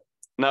 But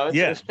no,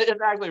 it's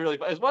actually really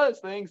fun. It's one of those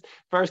things,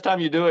 first time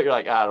you do it, you're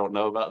like, I don't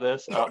know about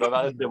this. I don't know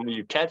about this. Then when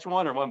you catch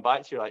one or one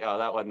bites, you're like, oh,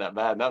 that wasn't that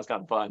bad. And that was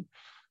kind of fun.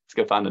 Let's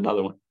go find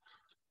another one.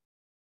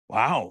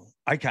 Wow.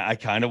 I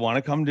kind of want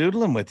to come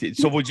noodling with you.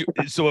 So would you,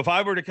 so if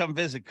I were to come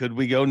visit, could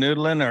we go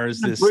noodling, or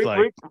is this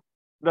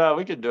no,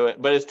 we could do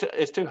it, but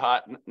it's too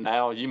hot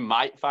now. You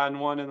might find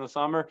one in the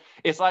summer.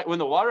 It's like when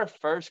the water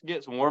first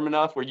gets warm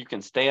enough where you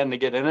can stand to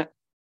get in it,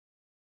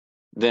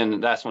 then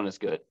that's when it's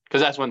good.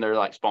 Because that's when they're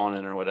like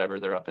spawning or whatever.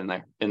 They're up in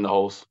there in the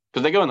holes.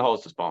 Because they go in the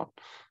holes to spawn.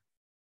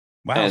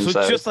 Wow. So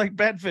it's just like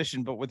bed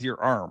fishing, but with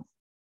your arm.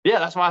 Yeah,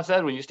 that's why I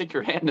said when you stick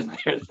your hand in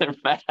there, they're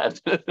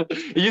mad.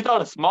 You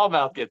thought a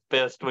smallmouth gets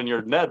pissed when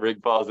your Ned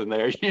rig falls in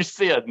there. You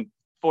see a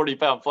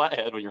 40-pound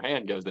flathead when your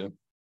hand goes in.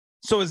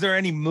 So is there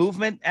any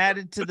movement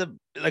added to the,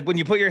 like when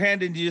you put your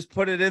hand in, you just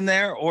put it in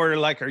there, or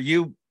like, are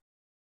you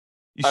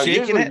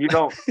shaking it? You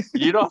don't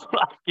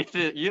like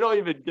it. You don't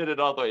even get it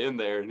all the way in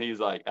there. And he's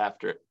like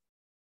after it.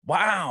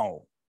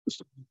 Wow.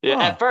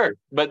 Yeah, at first.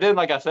 But then,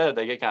 like I said,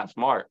 they get kind of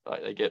smart.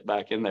 Like they get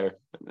back in there.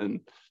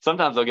 And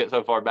sometimes they'll get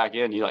so far back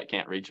in, you like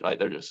can't reach. Like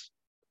they're just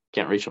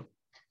can't reach them.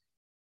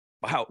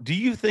 Wow. Do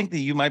you think that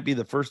you might be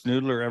the first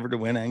noodler ever to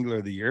win Angler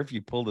of the Year if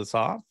you pull this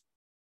off?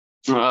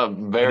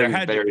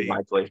 Very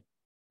likely.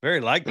 Very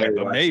likely,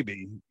 but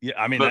maybe. Yeah,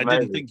 I mean, I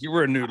didn't think you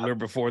were a noodler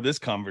before this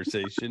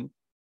conversation.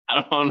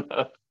 I don't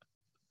know.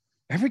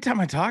 Every time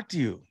I talk to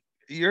you,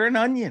 you're an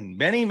onion,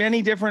 many,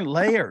 many different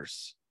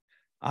layers.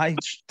 I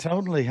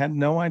totally had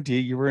no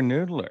idea you were a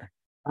noodler.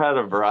 I had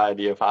a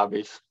variety of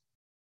hobbies.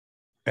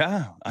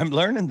 Yeah, I'm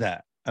learning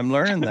that.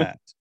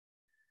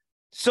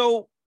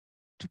 So,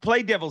 to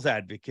play devil's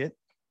advocate,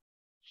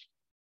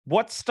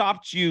 what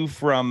stopped you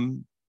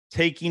from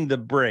taking the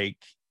break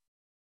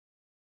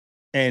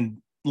and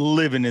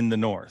living in the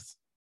North,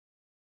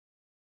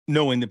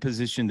 knowing the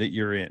position that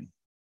you're in?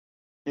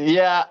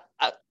 Yeah.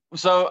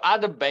 So I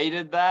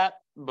debated that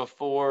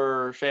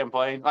before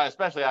Champlain,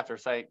 especially after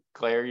St.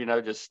 Clair,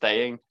 just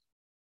staying.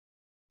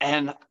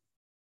 And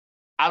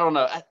I don't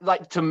know,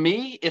 like to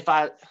me, if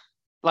I,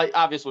 like,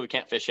 obviously we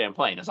can't fish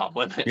Champlain, it's off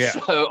limits. Yeah.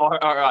 So,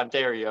 or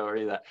Ontario or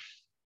any of that.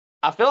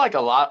 I feel like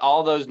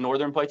all those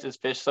northern places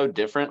fish so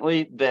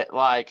differently that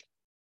like,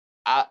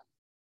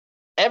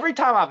 every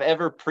time I've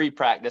ever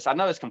pre-practiced, I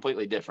know it's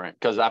completely different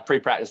because I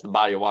pre-practiced the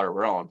body of water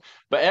we're on,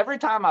 but every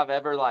time I've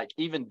ever like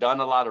even done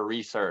a lot of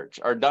research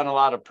or done a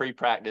lot of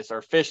pre-practice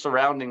or fished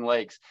surrounding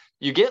lakes,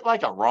 you get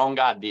like a wrong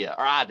idea,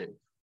 or I do.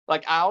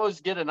 Like I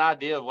always get an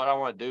idea of what I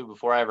want to do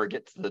before I ever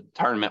get to the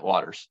tournament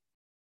waters.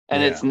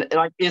 And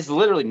it's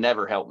literally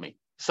never helped me.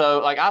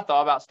 So like I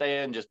thought about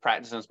staying, just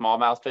practicing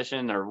smallmouth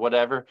fishing or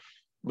whatever.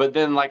 But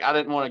then, like, I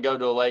didn't want to go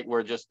to a lake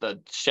where just the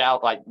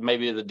like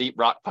maybe the deep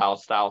rock pile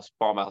style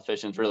smallmouth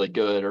fishing is really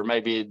good, or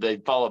maybe they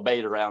follow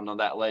bait around on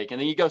that lake.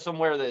 And then you go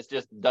somewhere that's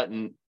just they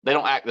don't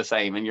act the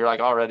same. And you're like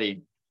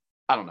already,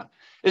 I don't know.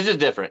 It's just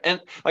different. And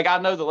like, I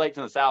know the lakes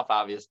in the South,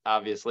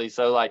 obviously.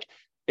 So like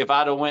if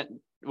I'd have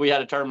we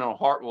had a tournament on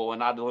Hartwell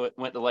and I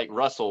went to Lake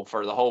Russell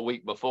for the whole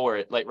week before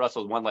it. Lake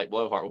Russell is one lake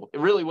below Hartwell. It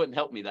really wouldn't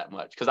help me that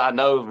much because I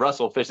know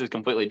Russell fishes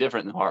completely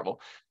different than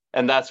Hartwell.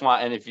 And that's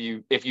why, and if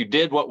you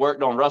did what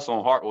worked on Russell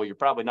and Hartwell, you're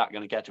probably not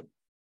going to catch them.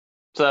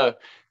 So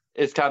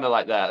it's kind of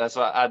like that. That's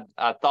why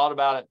I thought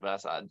about it,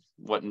 but I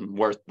wasn't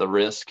worth the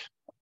risk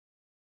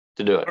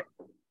to do it.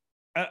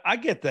 I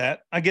get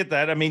that. I get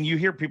that. I mean, you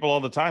hear people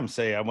all the time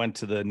say, I went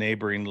to the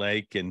neighboring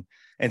lake, and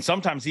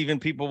sometimes even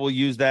people will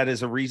use that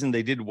as a reason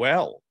they did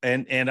well.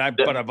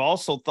 But I've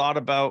also thought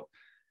about,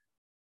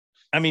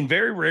 I mean,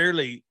 very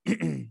rarely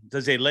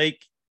does a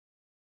lake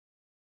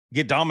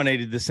get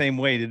dominated the same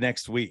way the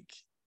next week.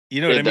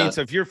 You know what I mean?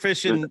 So if you're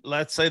fishing,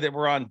 let's say that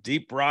we're on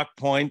deep rock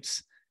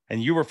points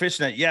and you were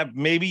fishing it, yeah,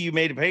 maybe you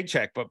made a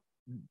paycheck, but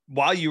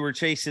while you were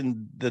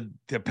chasing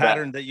the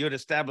pattern that you had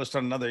established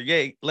on another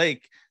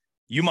lake,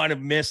 you might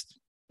have missed,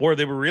 or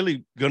they were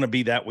really going to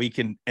be that week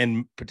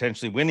and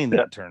potentially winning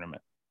that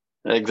tournament.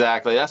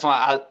 Exactly. That's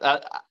why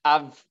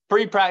I've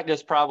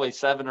pre-practiced probably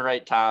 7 or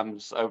 8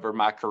 times over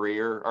my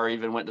career, or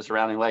even went to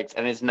surrounding lakes,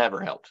 and it's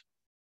never helped.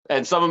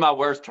 And some of my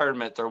worst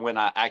tournaments are when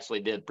I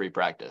actually did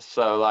pre-practice.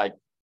 So like,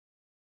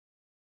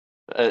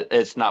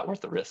 it's not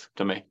worth the risk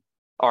to me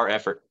or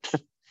effort.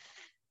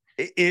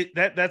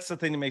 That's the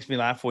thing that makes me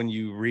laugh when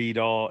you read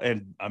all,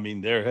 and I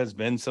mean, there has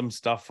been some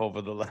stuff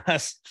over the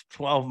last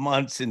 12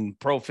 months in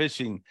pro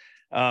fishing.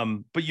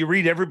 But you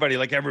read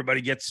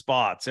everybody gets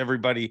spots.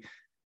 Everybody,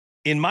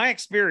 in my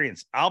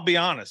experience, I'll be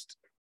honest,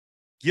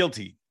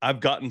 guilty.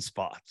 I've gotten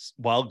spots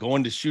while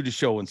going to shoot a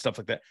show and stuff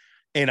like that.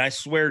 And I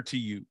swear to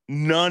you,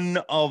 none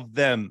of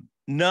them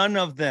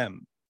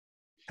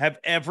have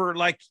ever,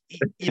 like,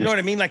 you know what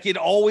I mean? Like, it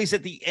always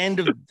at the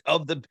end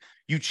of the,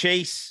 you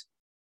chase.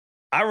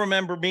 I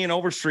remember me and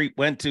Overstreet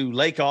went to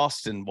Lake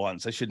Austin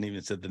once. I shouldn't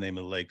even said the name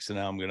of the lake. So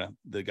now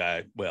the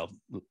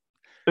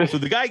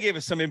guy gave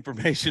us some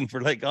information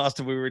for Lake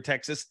Austin. We were in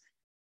Texas,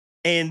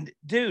 and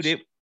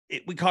dude,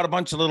 we caught a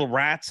bunch of little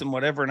rats and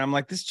whatever. And I'm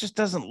like, this just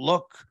doesn't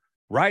look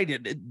right.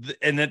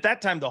 And at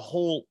that time, the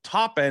whole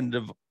top end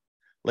of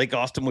Lake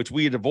Austin, which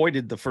we had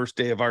avoided the first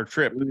day of our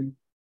trip,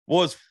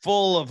 was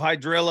full of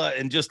hydrilla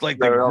and just like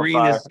the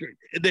greenest.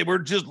 They were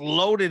just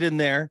loaded in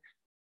there.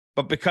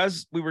 But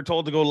because we were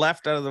told to go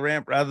left out of the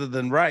ramp rather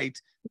than right,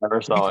 we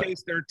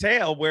chased their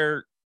tail.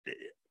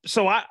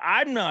 So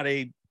I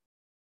think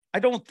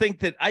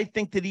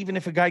that even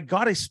if a guy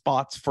got his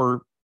spots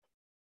for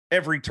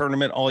every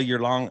tournament all year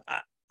long,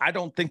 I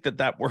don't think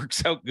that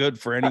works out good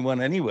for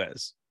anyone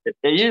anyways.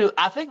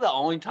 I think the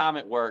only time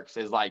it works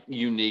is like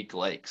unique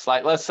lakes.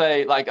 Like, let's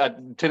say like a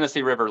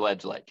Tennessee River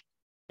ledge lake.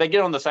 They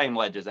get on the same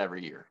ledges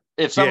every year.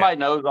 If somebody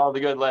knows all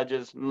the good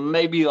ledges,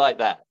 maybe like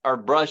that. Or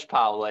brush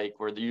pile lake,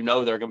 where they're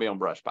going to be on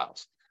brush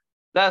piles.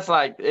 That's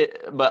like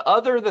it. But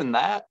other than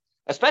that,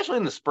 especially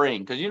in the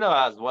spring, because you know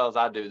as well as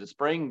I do, the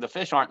spring, the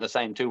fish aren't the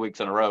same 2 weeks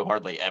in a row,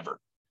 hardly ever.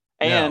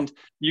 And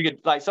you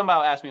could, like, somebody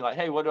will ask me like,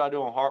 hey, what do I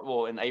do on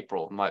Hartwell in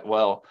April? I'm like,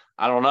 well,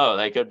 I don't know.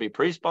 They could be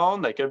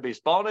pre-spawn, they could be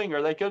spawning,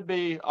 or they could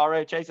be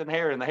already chasing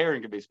herring, and the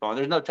herring could be spawning.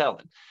 There's no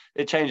telling.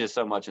 It changes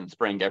so much in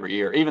spring every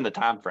year. Even the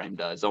time frame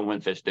does on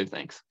when fish do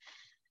things.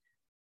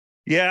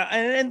 Yeah,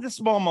 and the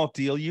smallmouth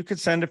deal, you could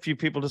send a few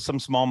people to some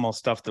smallmouth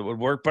stuff that would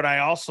work, but I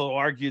also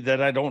argue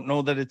that I don't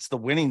know that it's the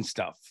winning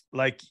stuff.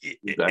 Like,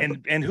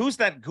 exactly. and who's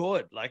that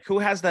good? Like, who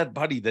has that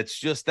buddy that's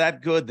just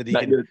that good that he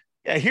can? Good.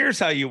 Yeah, here's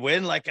how you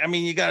win. Like, I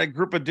mean, you got a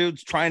group of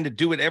dudes trying to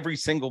do it every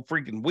single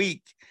freaking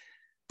week,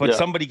 but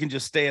somebody can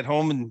just stay at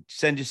home and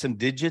send you some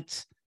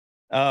digits.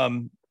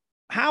 How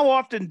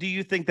often do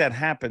you think that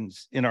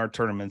happens in our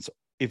tournaments,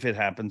 if it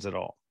happens at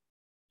all?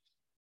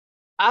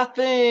 I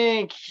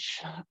think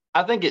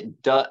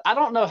it does. I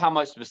don't know how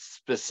much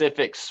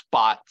specific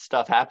spot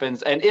stuff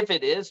happens. And if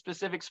it is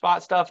specific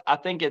spot stuff, I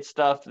think it's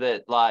stuff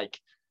that, like,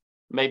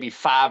 maybe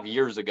 5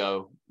 years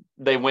ago,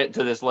 they went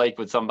to this lake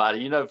with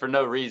somebody, for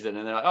no reason.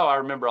 And they're like, oh, I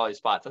remember all these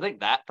spots. I think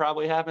that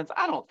probably happens.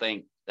 I don't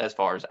think, as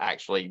far as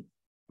actually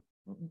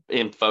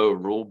info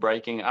rule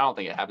breaking, I don't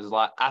think it happens a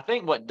lot. I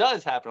think what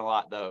does happen a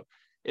lot, though,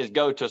 is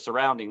go to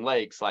surrounding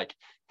lakes. Like,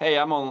 hey,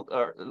 I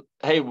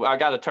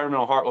got a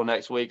tournament on Hartwell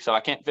next week, so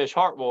I can't fish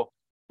Hartwell,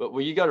 but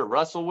will you go to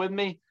Russell with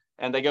me?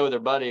 And they go with their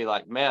buddy,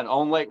 like, man,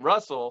 on Lake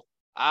Russell,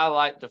 I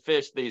like to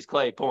fish these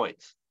clay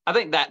points. I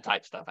think that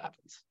type stuff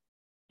happens,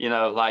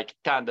 like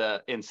kind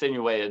of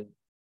insinuated,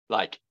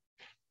 like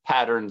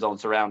patterns on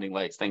surrounding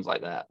lakes, things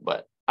like that.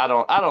 But I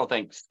don't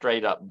think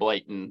straight up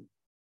blatant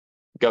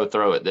go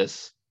throw at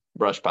this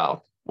brush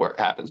pile where it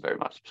happens very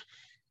much.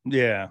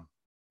 Yeah.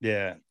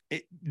 Yeah.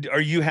 Are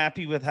you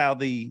happy with how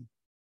the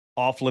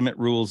off-limit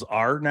rules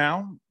are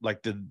now?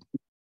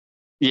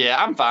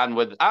 Yeah, I'm fine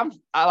with.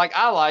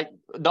 I like.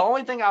 The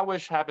only thing I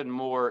wish happened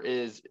more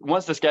is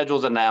once the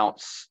schedule's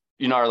announced,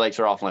 our lakes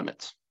are off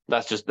limits.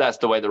 That's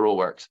the way the rule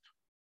works.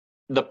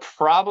 The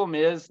problem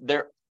is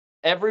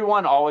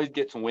everyone always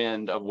gets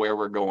wind of where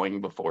we're going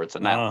before it's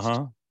announced.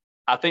 Uh-huh.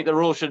 I think the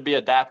rule should be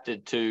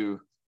adapted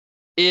to,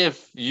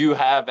 if you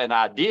have an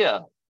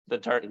idea the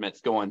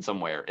tournament's going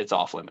somewhere, it's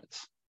off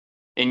limits.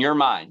 In your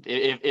mind,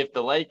 if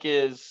the lake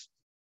is,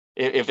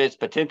 if it's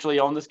potentially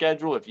on the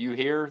schedule, if you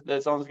hear that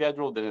it's on the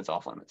schedule, then it's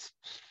off limits.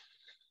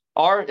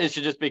 Or it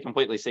should just be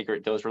completely secret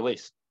until it's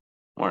released,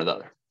 one or the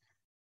other.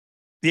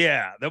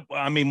 Yeah,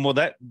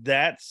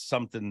 that's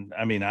something.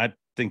 I mean, I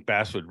think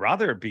Bass would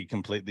rather it be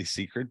completely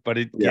secret, but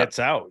it gets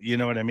out. You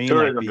know what I mean?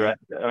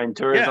 Tourism.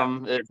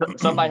 Tourism.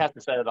 Somebody has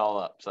to set it all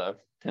up. So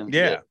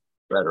right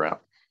around.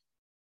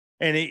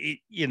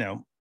 And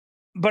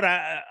but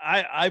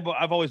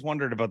I've always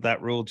wondered about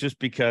that rule, just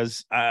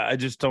because I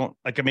just don't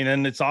like. I mean,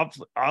 and it's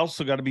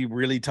also got to be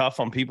really tough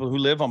on people who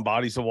live on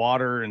bodies of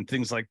water and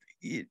things like,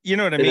 you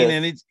know what I mean?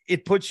 And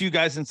it puts you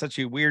guys in such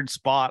a weird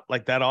spot,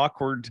 like that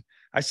awkward.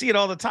 I see it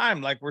all the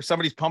time, like where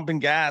somebody's pumping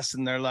gas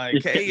and they're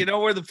like, "Hey, you know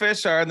where the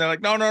fish are?" And they're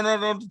like, "No,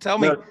 don't tell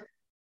me." No.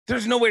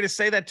 There's no way to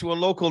say that to a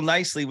local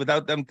nicely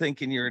without them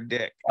thinking you're a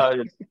dick.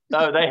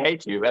 No, they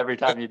hate you every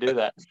time you do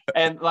that.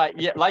 And like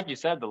you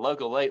said, the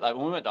local lake, like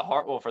when we went to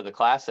Hartwell for the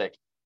classic,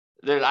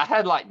 dude, I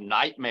had like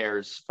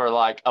nightmares for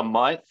like a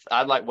month.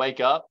 I'd like wake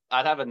up,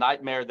 I'd have a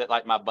nightmare that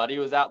like my buddy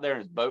was out there and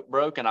his boat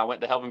broke and I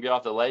went to help him get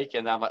off the lake,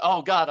 and I'm like,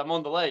 oh God, I'm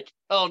on the lake.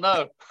 Oh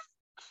no.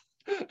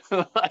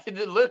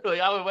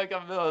 Literally, I would wake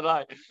up in the middle of the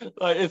night.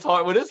 Like, it's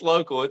hard when it's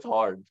local. It's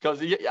hard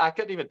because I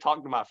couldn't even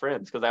talk to my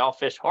friends because they all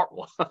fish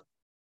Hartwell.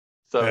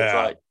 So It's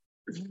like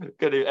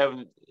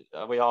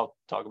we all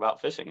talk about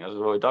fishing. That's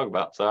what we talk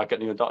about. So I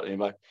couldn't even talk to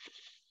anybody.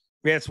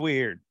 Yeah, it's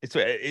weird. It's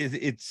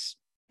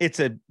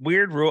a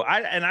weird rule.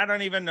 I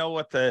don't even know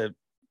what I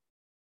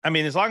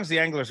mean, as long as the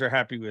anglers are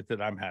happy with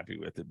it, I'm happy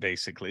with it.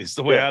 Basically, it's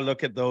the way I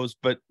look at those.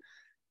 But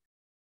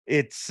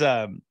it's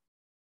I'm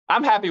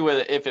happy with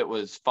it if it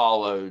was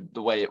followed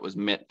the way it was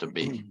meant to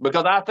be,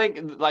 because I think,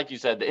 like you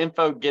said, the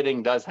info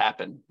getting does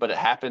happen, but it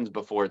happens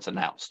before it's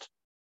announced.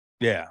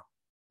 Yeah.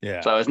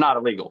 So it's not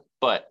illegal,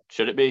 but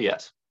should it be?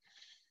 Yes.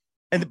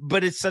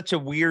 But it's such a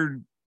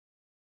weird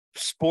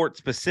sport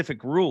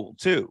specific rule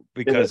too,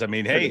 because I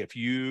mean, hey, if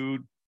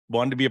you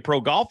wanted to be a pro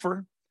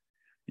golfer,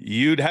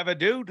 you'd have a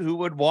dude who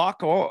would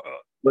walk or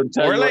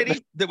a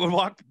lady that would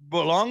walk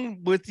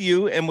along with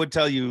you and would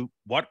tell you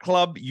what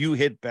club you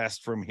hit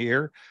best from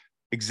here,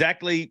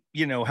 exactly,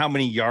 how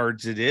many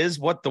yards it is,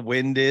 what the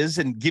wind is,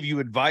 and give you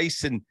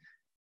advice, and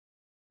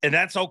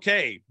that's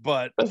okay.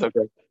 But that's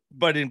okay.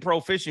 But in pro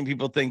fishing,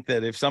 people think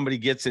that if somebody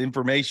gets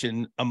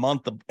information a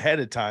month ahead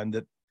of time,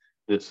 that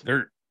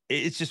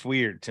it's just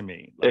weird to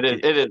me. Like,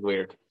 it is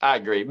weird. I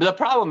agree. But the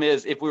problem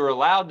is, if we were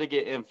allowed to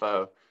get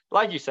info,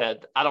 like you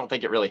said, I don't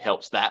think it really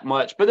helps that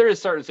much, but there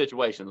is certain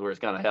situations where it's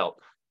going to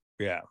help.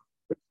 Yeah.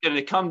 It's going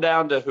to come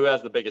down to who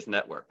has the biggest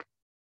network.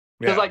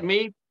 Because like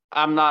me,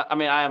 I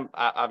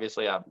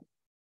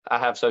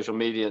have social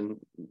media and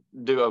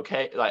do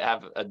okay, like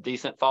have a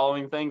decent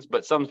following things,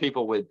 but some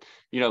people with,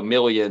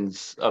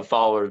 millions of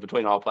followers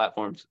between all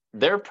platforms,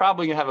 they're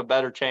probably gonna have a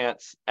better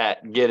chance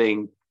at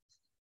getting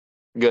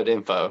good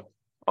info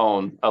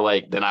on a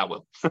lake than I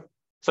will.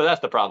 So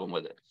that's the problem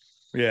with it.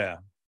 Yeah.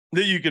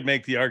 You could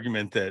make the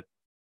argument that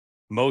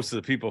most of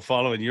the people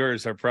following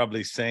yours are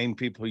probably sane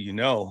people,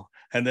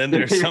 and then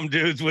there's some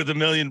dudes with 1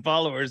 million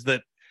followers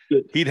that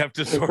he'd have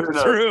to sort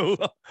through.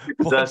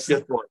 That's a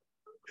good point.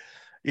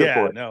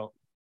 Yeah, no.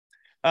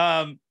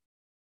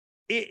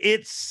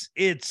 It's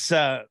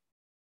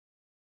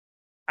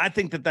I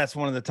think that's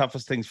one of the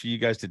toughest things for you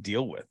guys to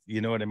deal with.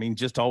 You know what I mean?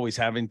 Just always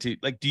having to,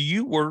 like, do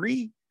you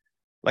worry?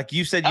 Like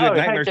you said, you had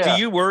nightmares. Yeah.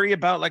 Do you worry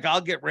about, like, I'll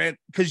get rent?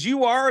 Because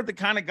you are the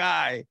kind of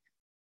guy,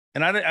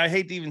 and I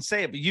hate to even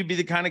say it, but you'd be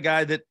the kind of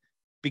guy that,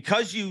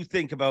 because you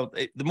think about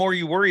it, the more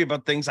you worry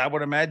about things, I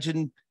would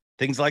imagine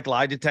things like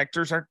lie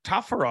detectors are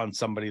tougher on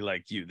somebody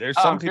like you.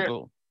 There's some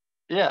people.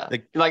 Yeah.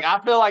 Like I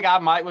feel like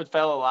I would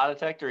fail a lie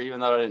detector even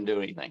though I didn't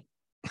do anything.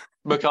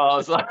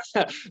 Because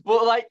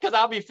because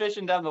I'll be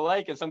fishing down the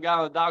lake and some guy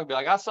on the dock will be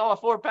like, I saw a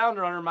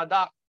 4-pounder under my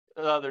dock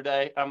the other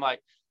day. I'm like,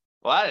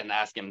 well, I didn't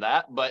ask him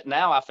that, but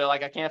now I feel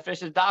like I can't fish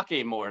his dock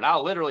anymore. And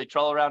I'll literally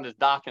troll around his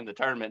dock in the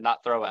tournament and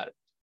not throw at it.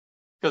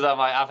 Because I'm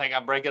like, I think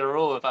I'm breaking a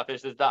rule if I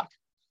fish this dock.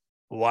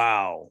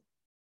 Wow.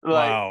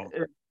 I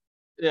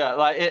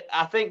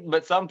think,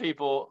 but some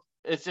people,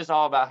 it's just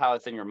all about how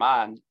it's in your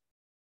mind.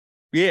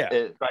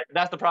 Yeah.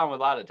 That's the problem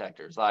with lie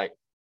detectors. Like,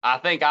 I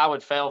think I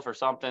would fail for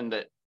something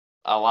that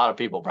a lot of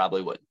people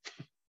probably wouldn't.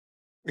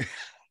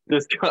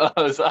 Just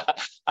because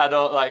I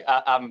don't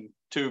I'm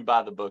too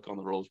by the book on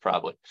the rules,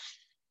 probably.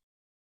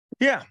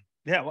 Yeah.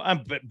 Yeah.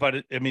 Well,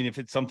 but I mean, if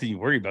it's something you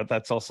worry about,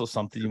 that's also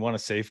something you want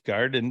to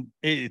safeguard. And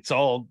it's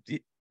all,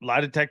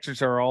 lie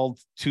detectors are all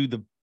to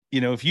the,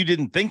 if you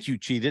didn't think you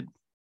cheated,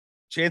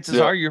 chances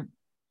are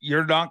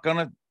you're not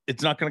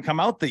it's not gonna come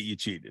out that you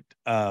cheated.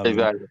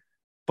 Exactly.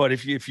 But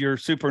if you're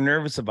super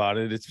nervous about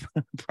it, it's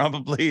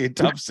probably a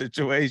tough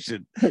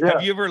situation. Yeah.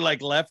 Have you ever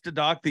left a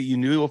dock that you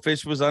knew a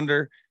fish was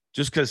under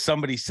just because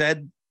somebody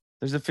said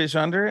there's a fish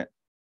under it?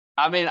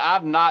 I mean,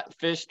 I've not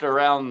fished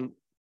around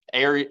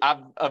area.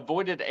 I've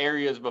avoided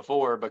areas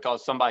before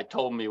because somebody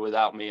told me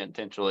without me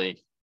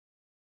intentionally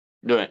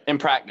doing it in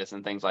practice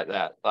and things like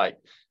that. Like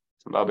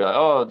somebody will be like,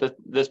 oh,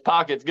 this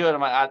pocket's good.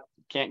 I'm like, I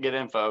can't get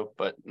info,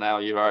 but now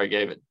you've already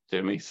gave it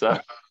to me. So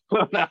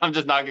now I'm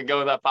just not going to go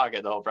with that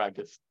pocket the whole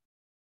practice.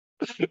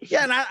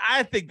 Yeah, and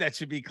I think that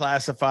should be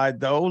classified,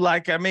 though.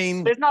 Like, I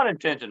mean, it's not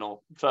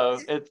intentional, so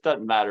it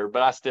doesn't matter.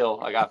 But I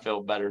still, I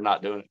feel better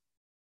not doing it.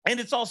 And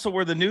it's also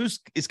where the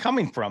news is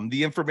coming from,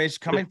 the information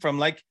coming from.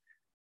 Like,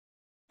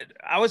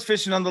 I was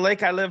fishing on the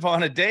lake I live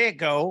on a day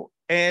ago,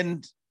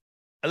 and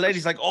a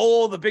lady's like,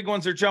 "Oh, the big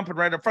ones are jumping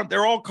right up front.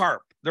 They're all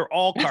carp. They're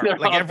all carp.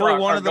 Like every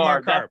one of them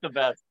are carp." That's the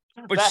best.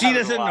 But That she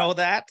happens a doesn't lot. know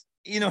that.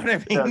 You know what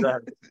I Yeah, mean?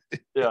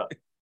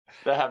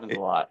 that happens a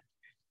lot.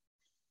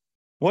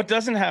 What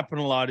doesn't happen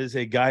a lot is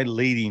a guy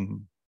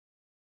leading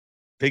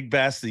Big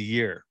Bass of the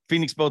Year.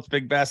 Phoenix Boats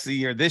Big Bass of the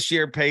Year this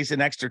year pays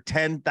an extra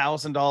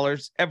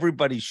 $10,000.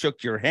 Everybody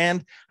shook your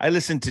hand. I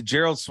listened to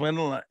Gerald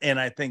Swindle and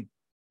I think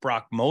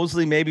Brock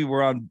Mosley maybe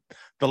were on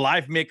the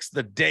live mix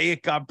the day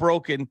it got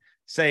broken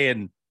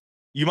saying,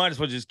 you might as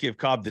well just give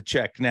Cobb the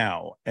check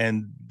now.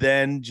 And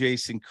then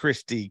Jason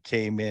Christie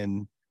came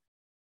in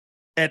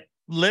at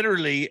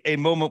literally a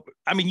moment.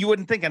 I mean, you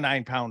wouldn't think a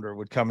 9-pounder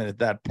would come in at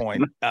that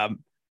point.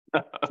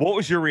 What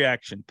was your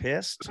reaction?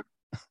 Pissed?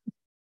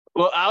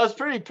 Well, I was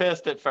pretty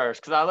pissed at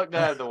first because I looked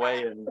at the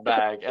weigh-in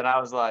bag and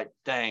I was like,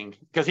 dang,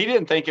 because he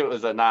didn't think it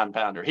was a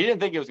 9-pounder. He didn't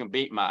think it was going to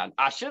beat mine.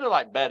 I should have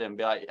like bet him,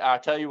 be like, I'll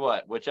tell you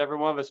what, whichever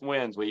one of us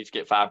wins, we each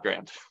get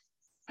 $5,000,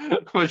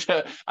 which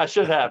I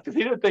should have because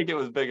he didn't think it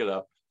was big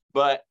enough.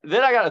 But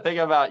then I got to think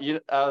about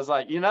you. I was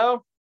like,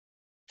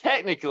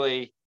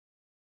 technically,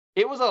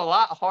 it was a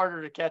lot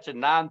harder to catch a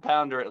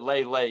 9-pounder at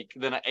Lay Lake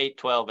than an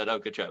 812 at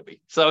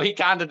Okeechobee. So he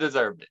kind of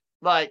deserved it.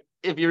 Like,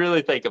 if you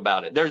really think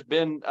about it, there's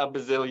been a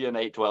bazillion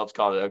 812s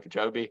caught at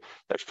Okeechobee.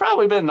 There's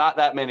probably been not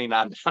that many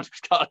 9-pounders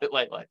caught at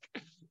Lay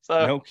Lake.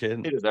 So no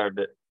kidding. He deserved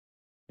it.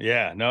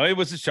 Yeah, no, it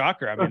was a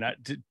shocker. I mean,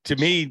 to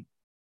me,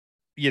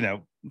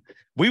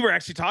 we were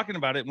actually talking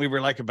about it and we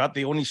were like, about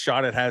the only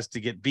shot it has to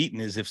get beaten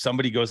is if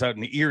somebody goes out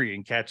in the Erie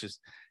and catches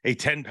a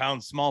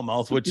 10-pound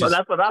smallmouth, which is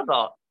that's what I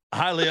thought.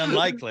 Highly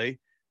unlikely.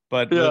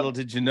 But little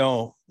did you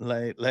know,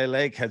 Lay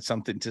Lake had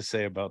something to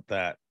say about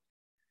that.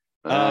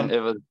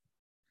 It was,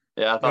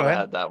 I thought I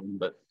had that one,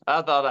 but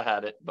I thought I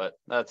had it, but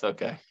that's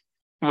okay.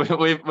 We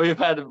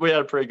had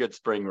a pretty good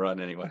spring run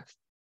anyway.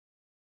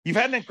 You've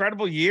had an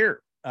incredible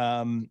year.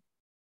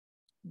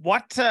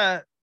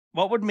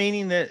 What would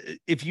meaning that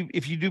if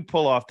you do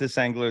pull off this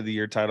Angler of the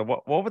Year title,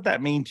 what would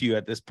that mean to you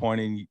at this point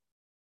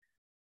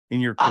in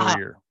your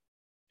career?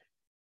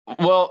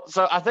 Well,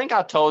 so I think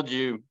I told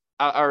you,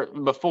 or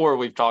before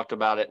we've talked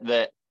about it,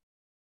 that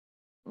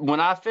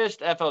when I fished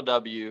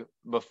FLW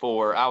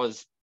before,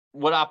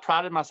 what I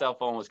prided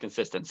myself on was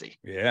consistency.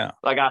 Yeah.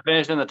 Like I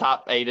finished in the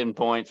top 8 in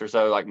points or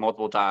so, like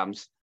multiple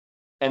times.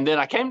 And then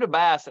I came to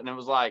Bass and it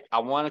was like, I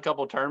won a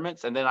couple of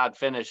tournaments and then I'd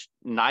finish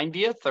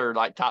 90th or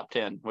like top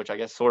 10, which I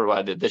guess sort of what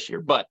I did this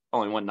year, but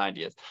only won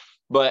 90th.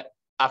 But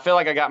I feel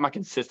like I got my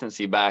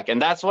consistency back.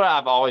 And that's what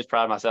I've always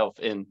prided myself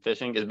in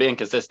fishing, is being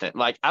consistent.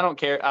 Like, I don't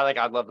care.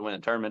 I'd love to win a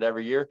tournament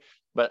every year,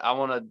 but I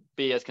want to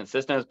be as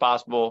consistent as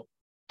possible.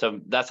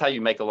 That's how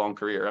you make a long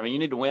career. I mean, you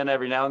need to win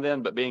every now and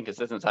then, but being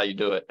consistent is how you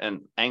do it.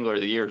 And Angler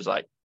of the Year is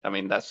like, I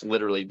mean, that's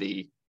literally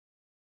the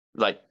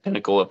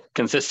pinnacle of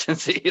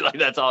consistency. Like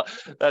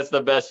that's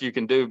the best you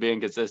can do, being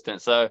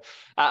consistent. So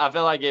I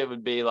feel like it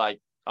would be like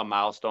a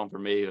milestone for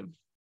me of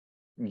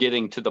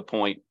getting to the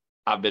point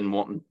I've been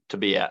wanting to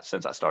be at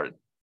since I started.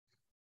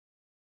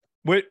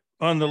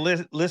 On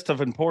the list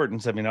of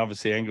importance, I mean,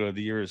 obviously Angler of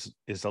the Year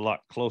is a lot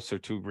closer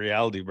to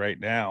reality right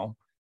now.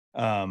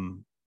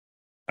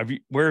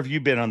 Where have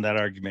you been on that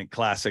argument?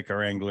 Classic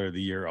or Angler of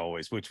the Year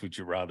always? Which would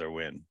you rather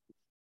win?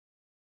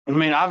 I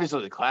mean,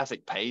 obviously the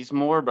Classic pays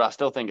more, but I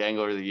still think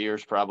Angler of the Year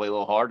is probably a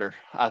little harder.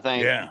 I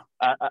think,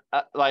 I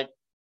like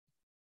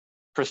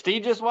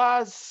prestigious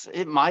wise,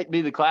 it might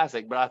be the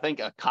Classic, but I think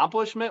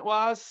accomplishment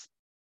wise,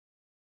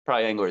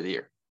 probably Angler of the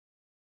Year.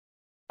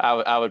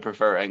 I would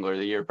prefer Angler of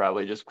the Year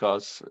probably just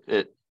because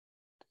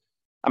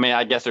I mean,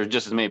 I guess there's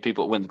just as many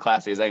people that win the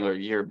Classic as Angler of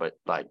the Year, but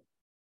like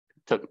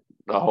took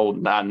a whole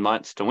 9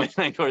 months to win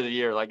Angler of the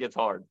Year. Like, it's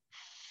hard.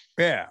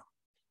 Yeah.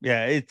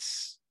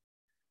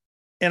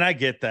 And I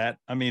get that.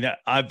 I mean,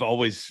 I've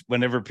always,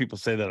 whenever people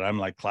say that, I'm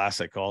like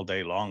Classic all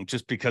day long,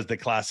 just because the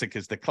Classic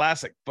is the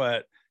Classic.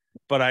 But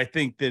I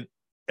think that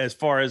as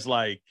far as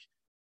like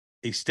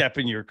a step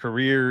in your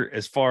career,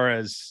 as far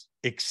as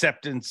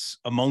acceptance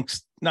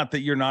amongst, not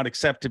that you're not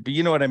accepted, but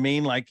you know what I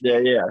mean? Like,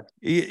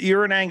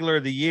 you're an Angler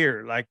of the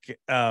Year. Like,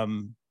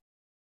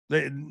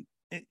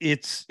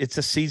 it's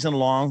a season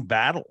long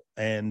battle.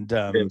 And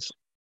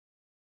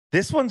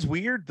this one's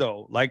weird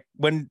though. Like,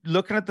 when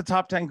looking at the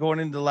top 10 going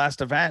into the last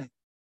event,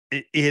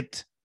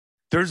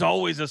 there's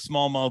always a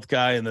smallmouth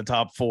guy in the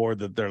top 4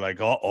 that they're like,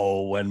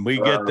 when we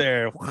get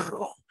there.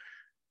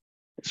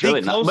 It's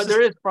really not, but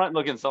there is front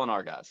looking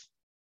sonar guys.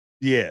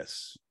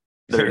 Yes,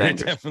 there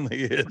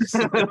definitely is.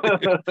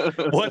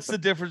 What's the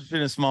difference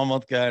between a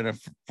smallmouth guy and a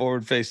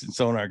forward facing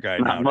sonar guy?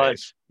 Not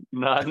much.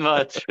 Not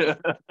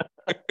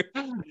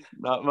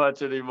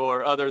much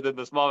anymore, other than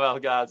the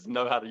smallmouth guys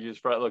know how to use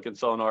front looking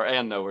sonar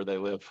and know where they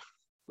live.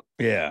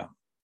 Yeah.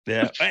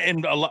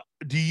 And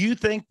do you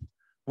think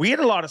we had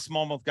a lot of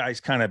smallmouth guys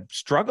kind of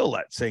struggle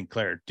at St.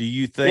 Clair? Do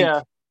you think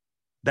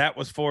that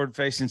was forward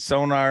facing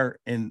sonar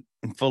in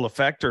full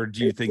effect, or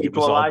do you think it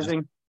was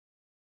equalizing?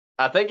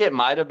 I think it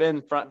might have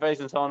been front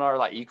facing sonar,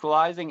 like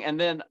equalizing. And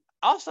then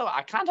also,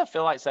 I kind of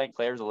feel like St.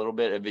 Clair's a little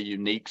bit of a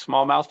unique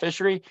smallmouth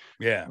fishery.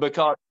 Yeah.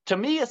 Because to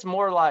me, it's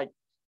more like,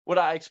 would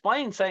I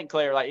explain St.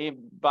 Clair, like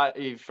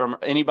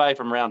anybody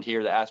from around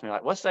here that asked me,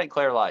 like, what's St.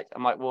 Clair like?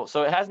 I'm like, well,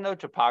 so it has no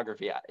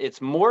topography.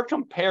 It's more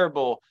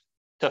comparable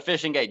to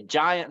fishing a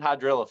giant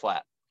hydrilla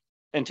flat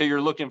until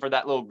you're looking for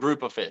that little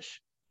group of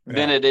fish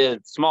than Yeah. it is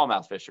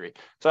smallmouth fishery.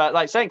 So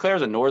like St. Clair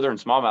is a northern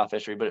smallmouth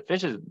fishery, but it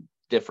fishes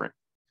different.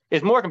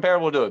 It's more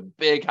comparable to a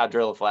big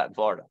hydrilla flat in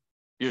Florida.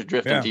 You just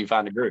drift until you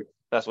find a group.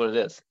 That's what it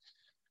is.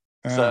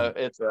 So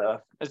it's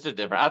just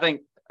different.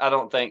 I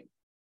don't think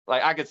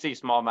like I could see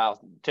smallmouth,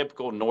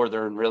 typical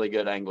northern, really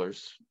good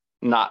anglers.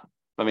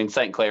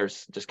 St.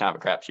 Clair's just kind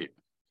of a crapshoot.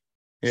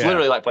 It's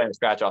literally like playing a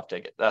scratch off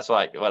ticket. That's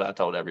like what I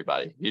told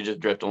everybody. You just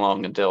drift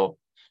along until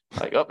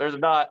like, oh, there's a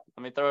dot.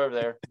 Let me throw over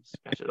there.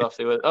 Scratch it off.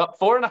 See what? Oh,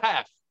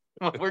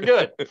 4.5. We're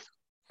good.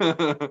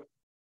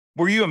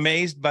 Were you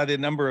amazed by the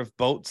number of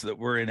boats that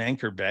were in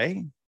Anchor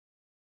Bay?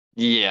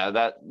 Yeah,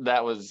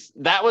 that was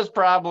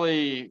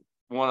probably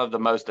one of the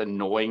most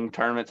annoying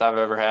tournaments I've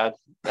ever had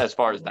as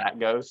far as that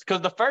goes.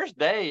 Because the first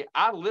day,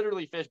 I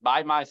literally fished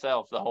by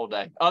myself the whole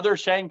day.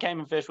 Shane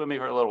came and fished with me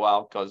for a little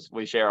while because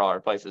we share all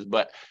our places.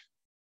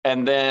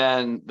 And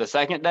then the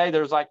second day,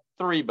 there was like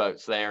 3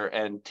 boats there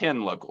and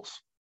 10 locals.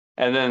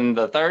 And then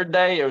the third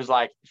day, it was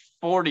like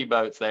 40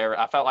 boats there.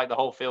 I felt like the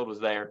whole field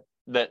was there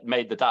that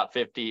made the top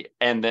 50,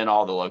 and then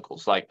all the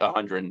locals, like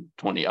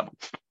 120 of them.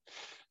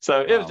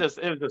 So it was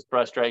just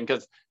frustrating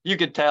because you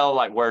could tell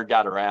like word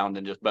got around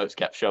and just boats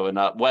kept showing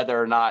up,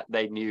 whether or not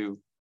they knew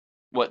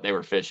what they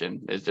were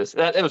fishing. It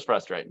was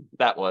frustrating.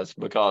 That was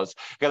because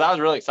I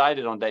was really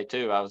excited on day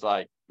 2. I was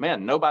like,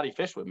 man, nobody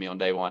fished with me on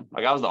day 1.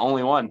 Like I was the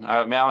only one. I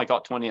only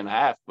caught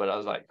 20.5, but I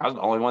was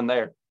the only one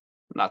there.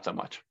 Not so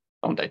much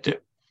on day 2.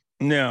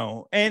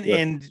 No.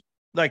 And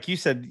like you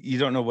said, you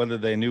don't know whether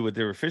they knew what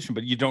they were fishing,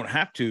 but you don't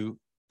have to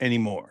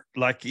anymore.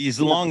 Like as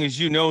long as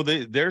you know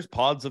that there's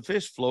pods of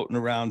fish floating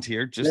around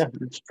here, just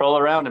troll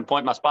around and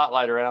point my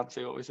spotlight around,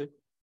 see what we see.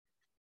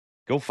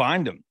 Go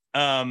find them.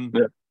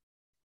 That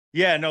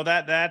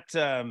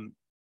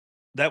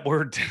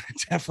word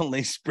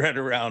definitely spread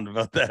around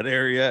about that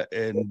area,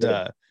 and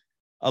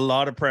a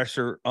lot of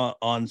pressure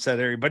on said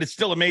area. But it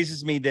still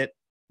amazes me that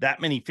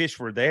many fish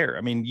were there.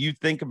 I mean, you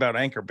think about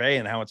Anchor Bay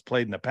and how it's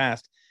played in the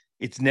past.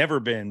 It's never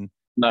been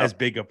as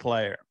big a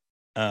player.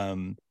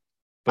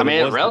 But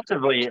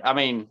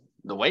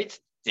the weights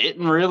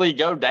didn't really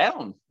go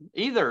down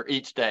either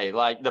each day.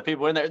 Like the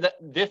people in there,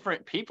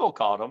 different people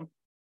caught them,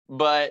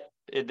 but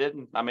it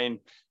didn't. I mean,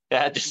 it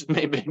had just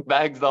made big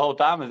bags the whole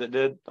time as it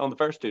did on the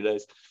first 2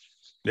 days.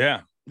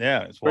 Yeah.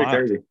 It's pretty wild.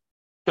 crazy.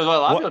 Because what a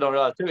lot of people don't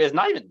realize too, it's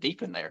not even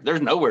deep in there.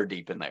 There's nowhere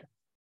deep in there.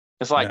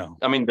 It's like,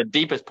 the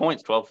deepest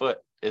point's 12 foot.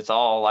 It's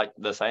all like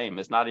the same.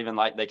 It's not even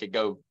like they could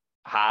go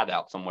hide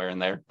out somewhere in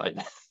there. Like,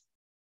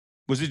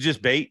 was it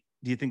just bait?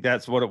 Do you think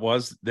that's what it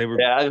was? They were.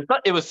 Yeah,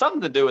 it was something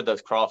to do with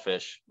those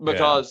crawfish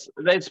because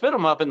they'd spit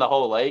them up in the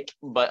whole lake,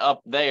 but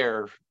up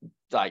there,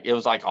 like it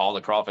was like all the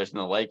crawfish in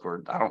the lake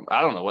were.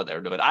 I don't know what they were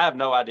doing. I have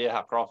no idea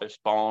how crawfish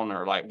spawn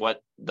or like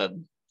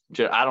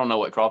I don't know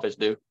what crawfish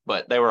do,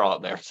 but they were all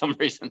up there for some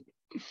reason.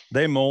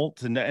 They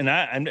molt, and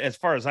as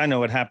far as I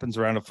know, it happens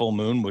around a full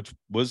moon, which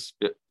was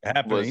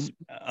happening,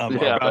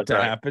 about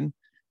to happen.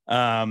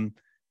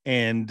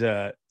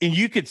 And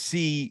you could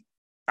see.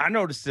 I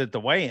noticed it at the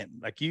weigh-in.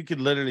 Like you could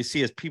literally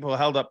see as people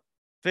held up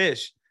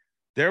fish,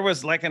 there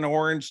was like an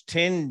orange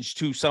tinge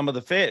to some of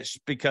the fish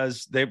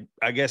because they,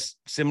 I guess,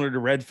 similar to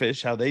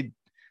redfish, how they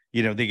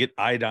get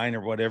iodine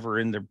or whatever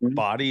in their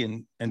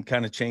body and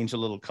kind of change a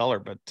little color.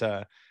 But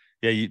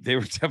they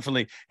were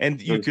definitely,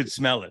 and you could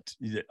smell it.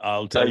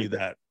 I'll tell you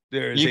that.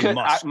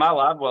 My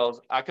live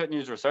wells, I couldn't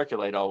use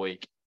recirculate all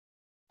week.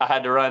 I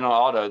had to run on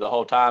auto the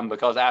whole time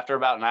because after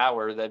about an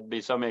hour, there'd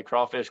be so many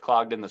crawfish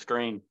clogged in the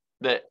screen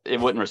that it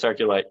wouldn't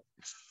recirculate.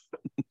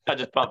 I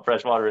just pumped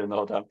fresh water in the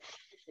whole time.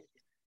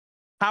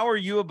 How are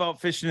you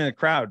about fishing in a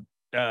crowd?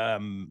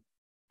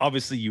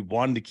 Obviously you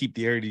wanted to keep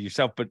the area to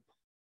yourself, but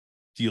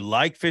do you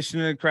like fishing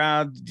in a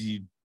crowd? Do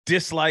you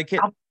dislike it?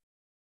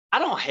 I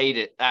don't hate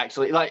it,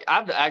 actually. Like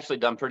I've actually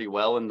done pretty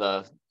well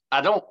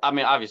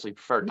obviously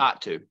prefer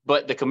not to,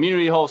 but the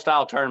community hole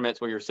style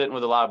tournaments where you're sitting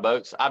with a lot of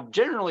boats, I've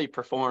generally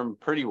performed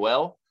pretty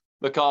well.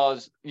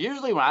 Because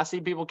usually when I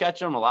see people catch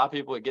them, a lot of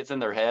people, it gets in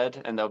their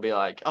head and they'll be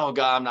like, oh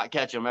God, I'm not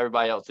catching them.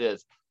 Everybody else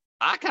is.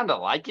 I kind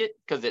of like it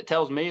because it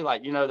tells me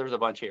like, there's a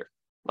bunch here.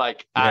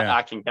 Like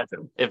I can catch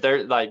them. If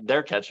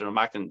they're catching them,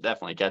 I can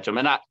definitely catch them.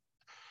 And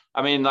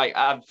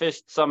I've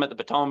fished some at the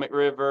Potomac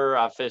River.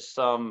 I've fished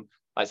some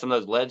of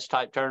those ledge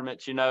type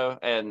tournaments,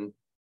 and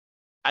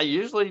I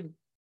usually,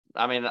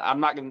 I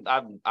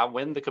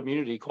win the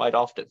community quite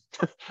often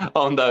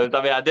on those.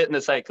 I didn't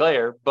at St.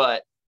 Clair,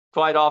 but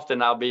quite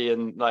often I'll be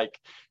in, like,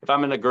 if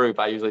I'm in a group,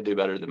 I usually do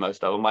better than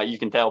most of them. Like you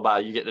can tell by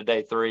you get to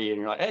day 3 and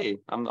you're like, hey,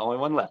 I'm the only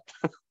one left.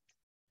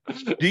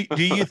 do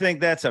you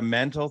think that's a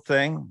mental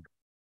thing?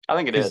 I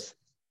think it is.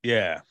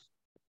 Yeah.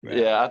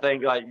 I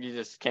think like you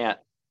just can't.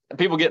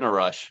 People get in a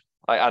rush.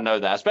 Like I know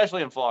that,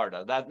 especially in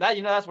Florida.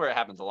 That's where it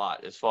happens a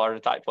lot. Is Florida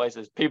type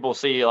places. People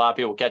see a lot of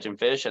people catching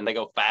fish and they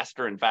go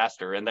faster and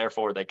faster, and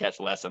therefore they catch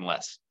less and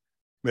less.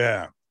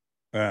 Yeah.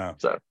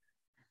 So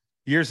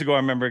years ago, I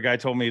remember a guy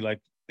told me,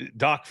 like,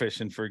 dock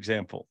fishing, for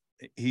example,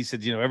 he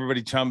said,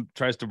 everybody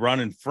tries to run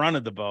in front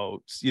of the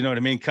boats, you know what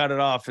I mean? Cut it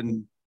off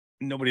and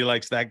nobody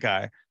likes that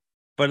guy.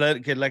 But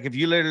like if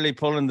you literally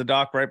pull in the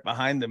dock right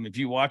behind them, if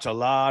you watch a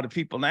lot of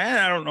people,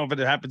 now I don't know if it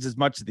happens as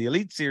much at the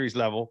Elite Series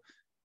level,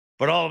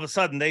 but all of a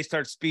sudden they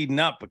start speeding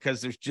up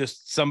because there's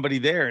just somebody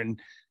there. And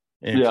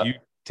if you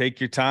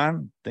take your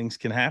time, things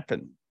can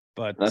happen.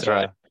 But that's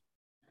right.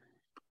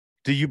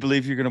 Do you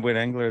believe you're going to win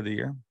Angler of the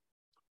Year?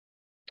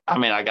 I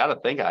mean, I got to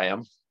think I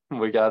am.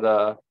 We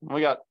got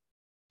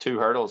 2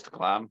 hurdles to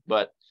climb,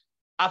 but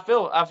I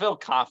feel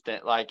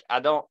confident. Like I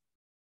don't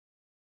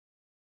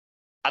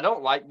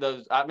like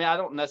those. I mean, I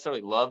don't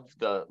necessarily love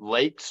the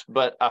lakes,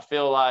 but I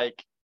feel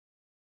like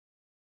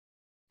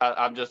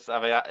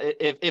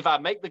if I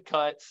make the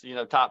cuts,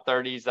 top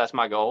 30s, that's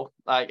my goal.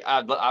 Like,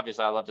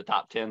 obviously I love the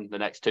top 10, the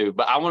next 2,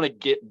 but I want to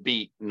get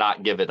beat,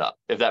 not give it up,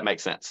 if that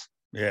makes sense.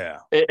 Yeah.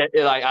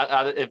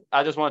 If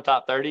I just want a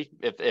top 30,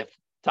 if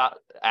top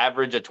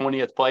average a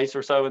 20th place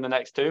or so in the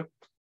next 2,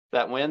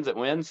 that wins, it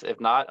wins. If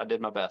not, I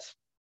did my best.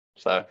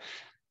 So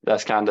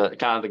that's kind of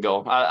the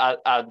goal.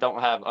 I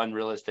don't have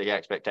unrealistic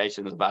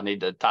expectations if I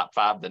need to top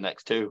 5 the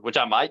next 2, which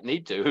I might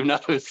need to, who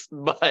knows,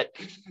 but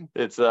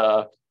it's,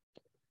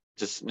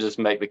 just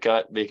make the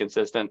cut, be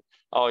consistent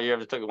all year. I've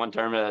just took it one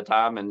tournament at a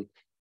time. And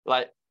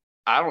like,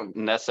 I don't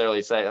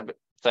necessarily say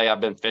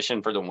I've been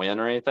fishing for the win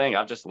or anything.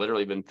 I've just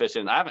literally been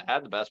fishing. I haven't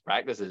had the best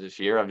practices this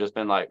year. I've just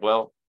been like,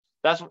 well,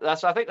 I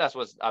think that's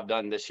what I've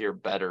done this year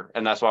better.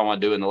 And that's what I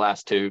want to do in the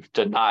last 2,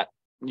 to not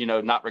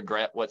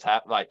regret what's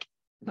happened, like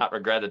not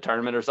regret a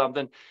tournament or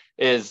something.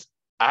 Is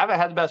I haven't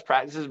had the best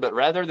practices, but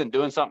rather than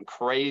doing something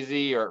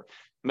crazy, or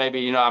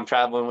maybe, I'm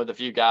traveling with a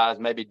few guys,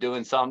 maybe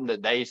doing something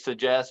that they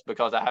suggest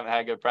because I haven't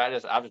had good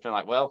practice, I've just been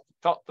like, well,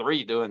 caught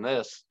 3 doing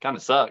this, kind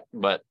of sucked,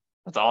 but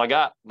that's all I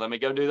got. Let me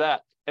go do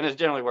that. And it's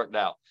generally worked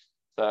out.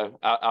 So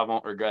I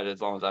won't regret it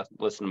as long as I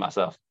listen to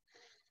myself.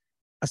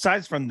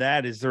 Aside from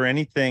that, is there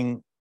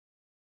anything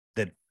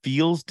that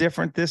feels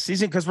different this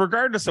season? Because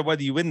regardless of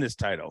whether you win this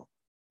title,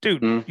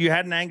 dude, you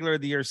had an Angler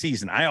of the Year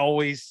season.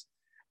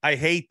 I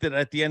hate that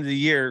at the end of the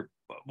year,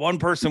 one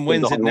person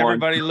wins it and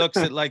everybody looks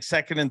at like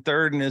second and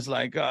third and is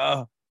like,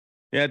 oh,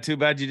 yeah, too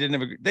bad you didn't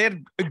have they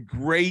had a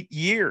great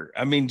year.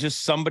 I mean,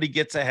 just somebody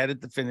gets ahead at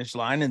the finish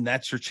line and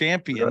that's your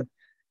champion.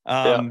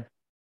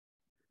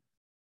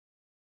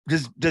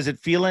 Does it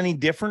feel any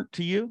different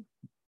to you?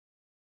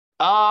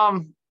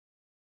 What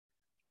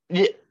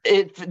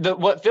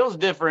feels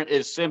different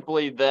is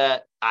simply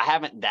that I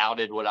haven't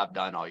doubted what I've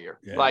done all year.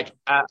 Yeah. Like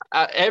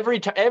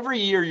every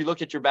year you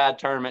look at your bad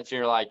tournaments and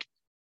you're like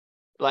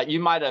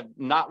you might have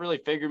not really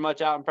figured much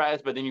out in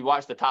practice, but then you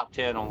watch the top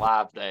 10 on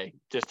live day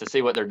just to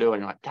see what they're doing.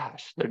 You're like,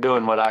 gosh, they're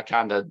doing what I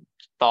kind of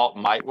thought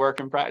might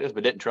work in practice,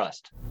 but didn't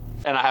trust.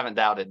 And I haven't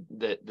doubted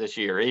that this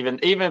year, even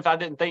if I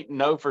didn't think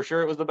for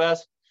sure it was the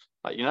best,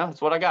 like,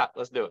 it's what I got.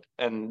 Let's do it.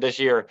 And this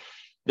year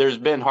there's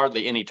been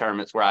hardly any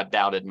tournaments where I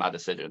doubted my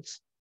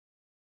decisions.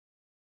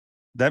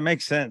 That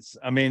makes sense.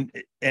 I mean,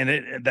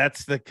 and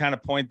that's the kind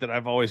of point that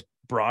I've always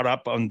brought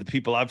up on the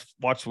people I've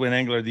watched win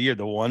Angler of the Year,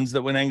 the ones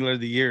that win Angler of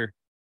the Year.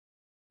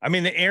 I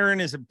mean,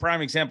 Aaron is a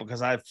prime example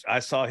because I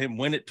saw him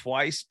win it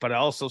twice, but I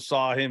also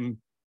saw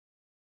him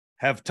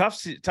have tough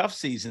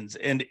seasons.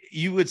 And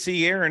you would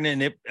see Aaron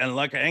in it, and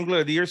like Angler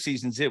of the Year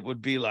seasons, it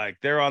would be like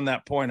they're on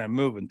that point, I'm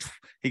moving.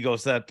 He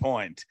goes to that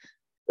point.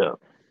 Yeah.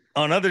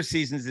 On other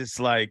seasons, it's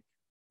like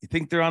you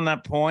think they're on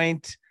that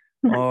point,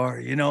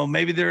 or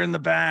maybe they're in the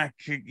back.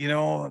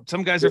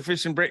 Some guys are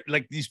fishing break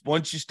like these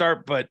once you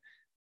start. But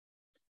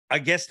I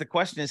guess the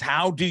question is,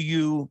 how do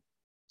you?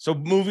 So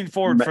moving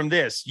forward from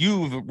this,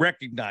 you've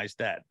recognized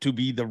that to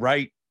be the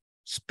right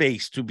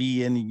space to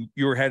be in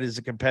your head as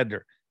a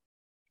competitor.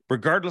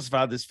 Regardless of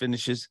how this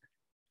finishes,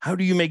 how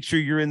do you make sure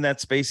you're in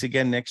that space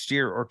again next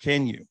year, or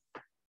can you?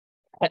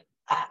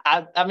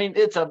 I mean,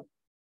 it's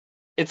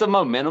a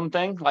momentum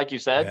thing, like you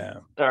said,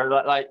 or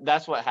like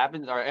that's what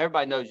happens. Or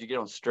everybody knows you get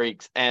on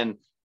streaks, and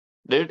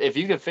dude, if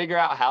you could figure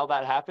out how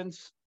that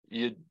happens,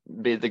 you'd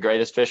be the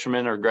greatest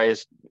fisherman or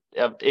greatest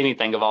of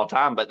anything of all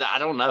time. But I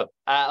don't know.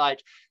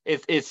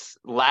 It's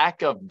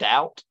lack of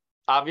doubt,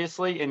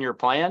 obviously, in your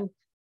plan.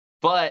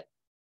 But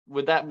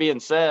with that being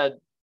said,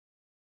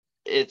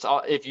 it's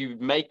all, if you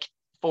make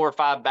 4 or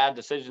 5 bad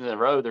decisions in a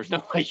row, there's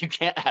no way you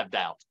can't have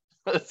doubt.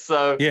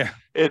 So yeah,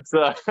 it's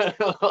like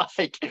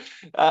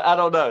I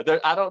don't know.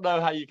 I don't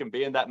know how you can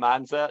be in that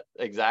mindset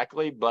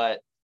exactly,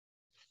 but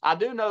I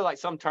do know like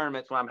some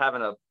tournaments when I'm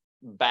having a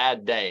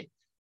bad day,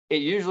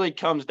 it usually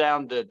comes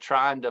down to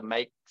trying to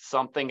make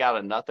something out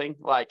of nothing.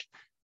 Like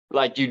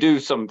you do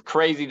some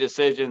crazy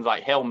decisions,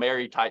 like Hail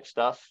Mary type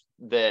stuff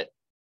that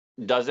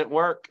doesn't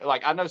work.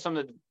 Like I know some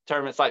of the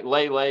tournaments, like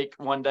Lay Lake,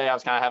 one day I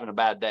was kind of having a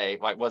bad day,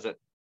 like wasn't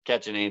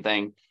catching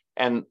anything,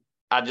 and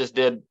I just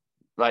did.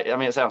 Like, I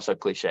mean, it sounds so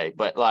cliche,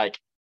 but like,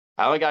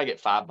 I only got to get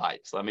 5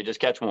 bites. Let me just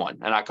catch one.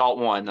 And I caught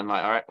one. I'm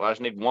like, all right, well, I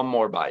just need one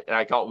more bite. And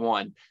I caught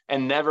one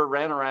and never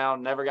ran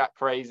around, never got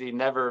crazy,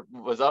 never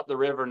was up the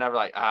river, never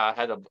like, I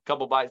had a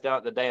couple bites down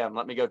at the dam.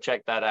 Let me go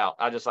check that out.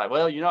 I just like,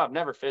 well, I've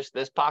never fished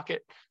this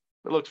pocket.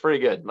 It looks pretty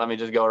good. Let me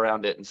just go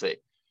around it and see.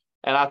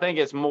 And I think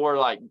it's more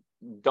like,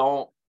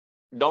 don't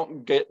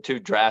get too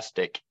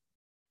drastic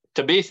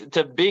to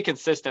be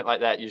consistent like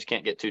that, you just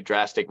can't get too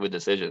drastic with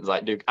decisions.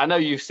 Like, dude, I know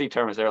you see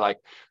tournaments, they're like,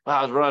 well,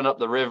 I was running up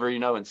the river,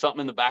 and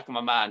something in the back of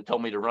my mind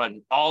told me to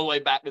run all the way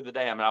back to the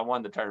dam, and I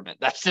won the tournament.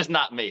 That's just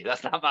not me.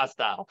 That's not my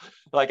style.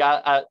 Like,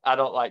 I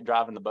don't like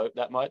driving the boat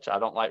that much. I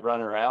don't like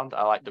running around.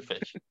 I like to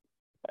fish.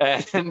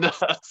 And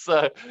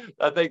so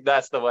I think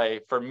that's the way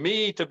for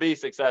me to be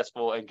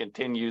successful and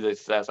continue the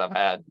success I've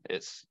had.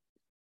 It's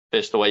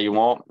fish the way you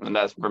want. And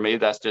that's, for me,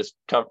 that's just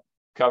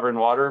covering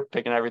water,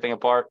 picking everything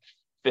apart,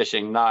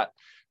 fishing, not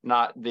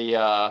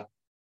the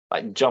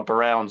like jump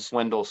around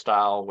swindle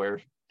style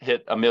where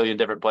hit a million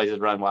different places,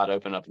 run wide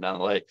open up and down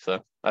the lake.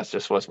 So that's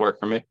just what's worked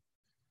for me.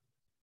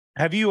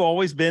 Have you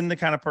always been the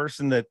kind of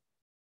person that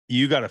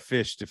you got to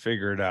fish to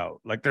figure it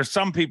out? Like, there's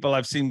some people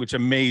I've seen which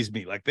amaze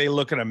me. Like, they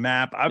look at a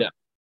map.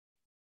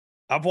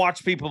 I've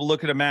watched people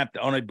look at a map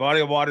on a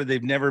body of water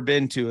they've never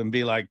been to and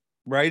be like,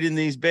 right in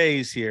these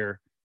bays here,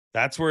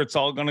 that's where it's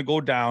all going to go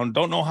down.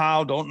 Don't know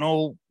how, don't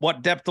know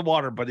what depth of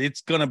water, but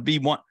it's going to be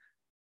one.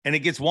 And it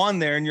gets one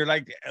there, and you're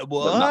like,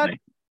 what?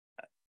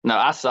 No,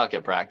 I suck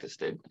at practice,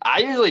 dude. I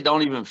usually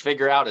don't even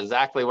figure out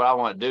exactly what I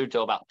want to do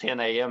till about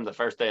 10 a.m. the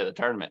first day of the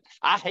tournament.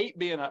 I hate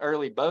being an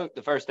early boat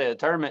the first day of the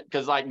tournament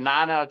because like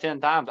 9 out of 10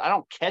 times I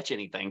don't catch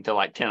anything till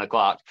like 10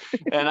 o'clock.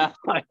 And I'm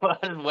like, well,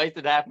 I just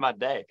wasted half my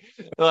day.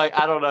 Like,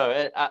 I don't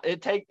know.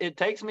 It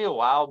takes me a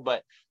while,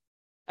 but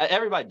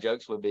everybody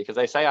jokes with me because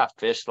they say I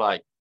fish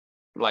like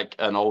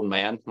an old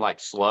man,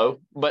 like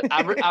slow. But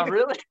I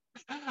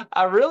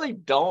really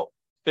don't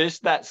fish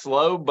that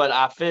slow, but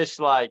I fish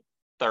like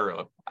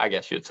thorough, I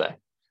guess you'd say.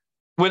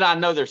 When I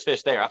know there's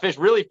fish there, I fish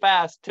really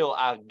fast till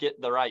I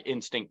get the right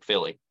instinct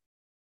feeling,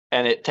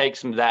 and it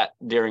takes me that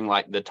during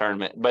like the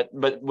tournament. But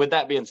with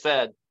that being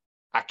said,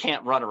 I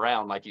can't run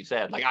around like you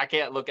said. Like, I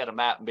can't look at a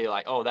map and be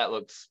like, oh, that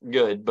looks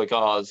good,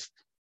 because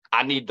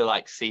I need to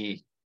like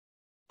see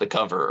the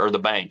cover or the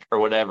bank or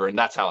whatever, and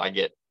that's how I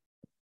get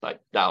like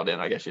dialed in,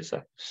 I guess you'd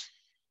say.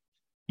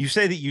 You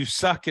say that you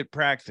suck at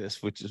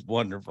practice, which is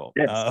wonderful.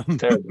 Yes,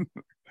 terrible.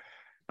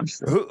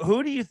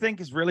 Who do you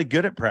think is really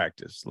good at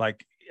practice?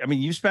 Like, I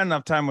mean, you spend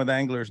enough time with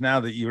anglers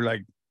now that you're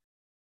like,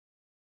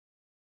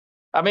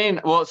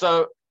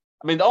 the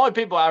only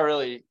people I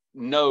really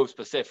know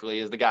specifically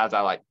is the guys I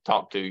like to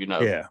talk to,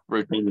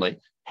 routinely.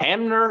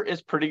 Hamner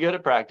is pretty good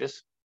at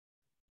practice.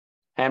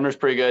 Hamner's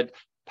pretty good.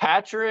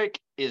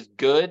 Patrick is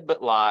good,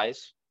 but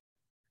lies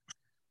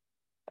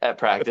at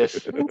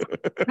practice.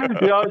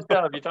 You always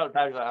tell him, you talk to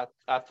Patrick,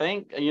 I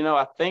think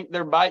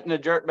they're biting the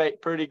jerkbait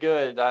pretty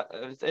good.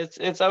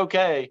 It's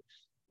okay.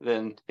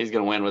 Then he's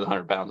going to win with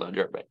 100 pounds on a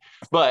jerkbait.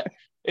 But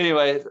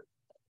anyways,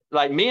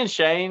 like me and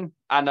Shane,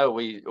 I know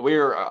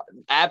we're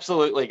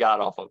absolutely god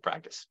awful at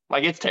practice.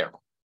 Like, it's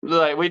terrible.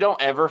 Like, we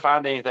don't ever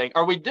find anything,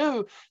 or we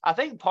do. I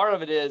think part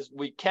of it is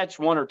we catch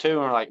one or two and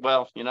we're like,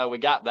 well, we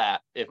got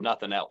that, if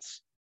nothing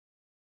else.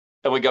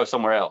 And we go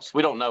somewhere else.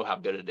 We don't know how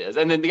good it is.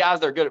 And then the guys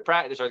that are good at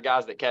practice are the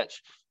guys that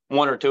catch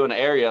one or two in the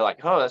area,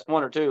 like, oh, that's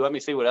one or two. Let me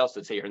see what else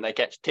is here. And they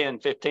catch 10,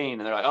 15,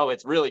 and they're like, oh,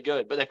 it's really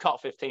good. But they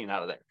caught 15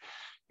 out of there.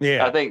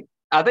 Yeah. I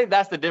think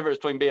that's the difference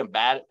between being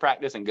bad at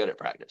practice and good at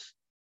practice.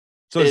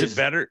 So is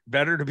it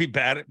better to be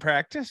bad at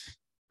practice?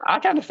 I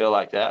kind of feel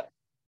like that.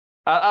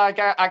 I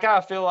kind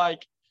of feel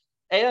like,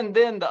 and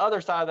then the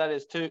other side of that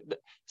is too,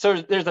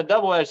 so there's a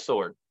double-edged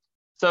sword.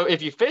 So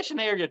if you fish an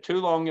area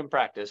too long in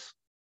practice,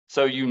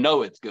 so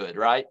it's good,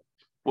 right?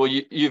 Well,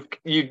 you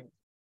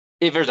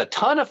if there's a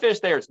ton of fish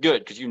there, it's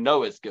good because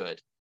it's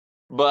good.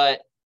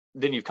 But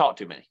then you've caught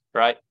too many,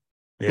 right?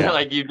 Yeah.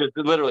 Like, you just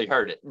literally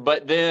heard it.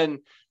 But then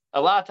a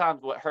lot of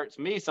times what hurts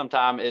me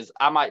sometimes is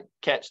I might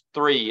catch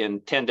 3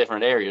 in 10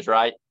 different areas,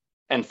 right?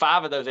 And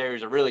 5 of those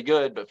areas are really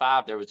good, but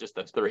 5, there was just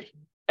those 3.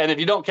 And if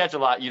you don't catch a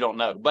lot, you don't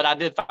know. But I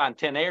did find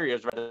 10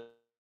 areas.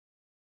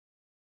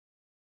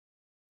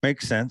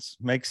 Makes sense.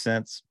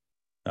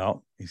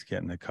 Oh, he's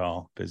getting a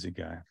call. Busy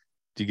guy.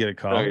 Did you get a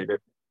call?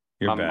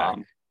 You're back.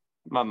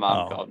 My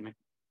mom called me.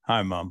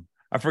 Hi, Mom.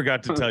 I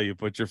forgot to tell you,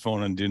 put your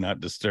phone on Do Not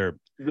Disturb.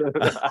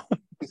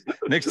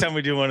 Next time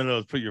we do one of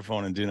those, put your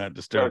phone on Do Not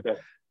Disturb. Okay.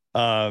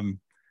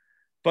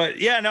 But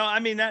yeah, no, I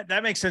mean,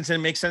 that makes sense. And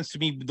it makes sense to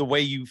me the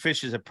way you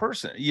fish as a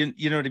person.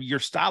 Your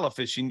style of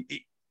fishing.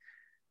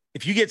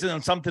 If you get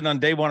to something on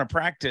day one of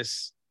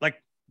practice,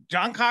 like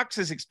John Cox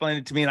has explained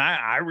it to me, and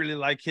I really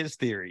like his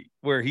theory,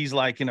 where he's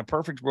like, in a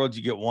perfect world,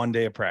 you get one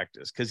day of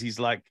practice, because he's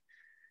like,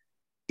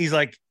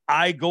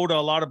 I go to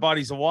a lot of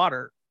bodies of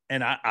water,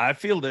 and I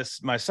feel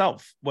this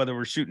myself, whether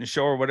we're shooting a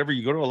show or whatever,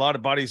 you go to a lot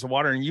of bodies of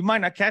water and you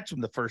might not catch them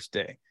the first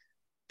day,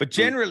 but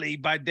generally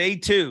by day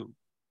 2,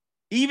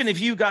 even if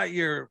you got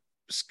your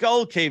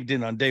skull caved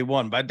in on day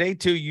 1, by day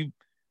 2, you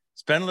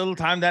spend a little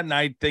time that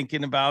night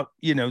thinking about,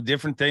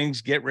 different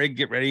things, get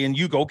ready, and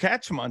you go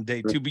catch them on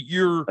day 2, but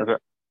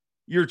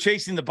you're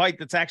chasing the bite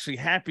that's actually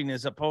happening,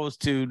 as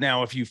opposed to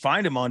now, if you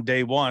find them on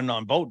day 1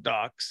 on boat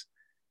docks,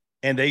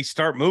 and they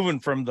start moving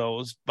from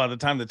those, by the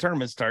time the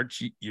tournament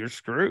starts, you're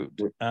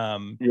screwed.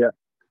 Yeah.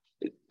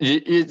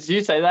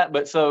 You say that,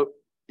 but so,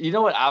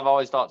 what I've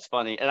always thought is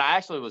funny, and I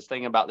actually was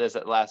thinking about this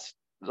a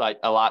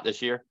lot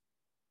this year.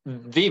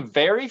 The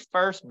very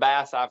first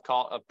bass I've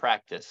caught of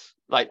practice,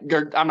 like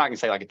I'm not gonna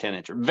say like a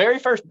 10-incher, very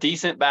first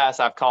decent bass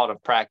I've caught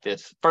of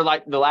practice for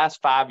like the last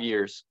 5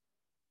 years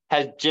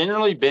has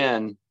generally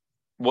been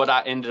what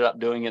I ended up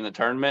doing in the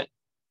tournament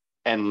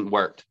and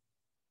worked.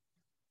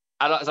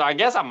 So I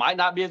guess I might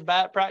not be as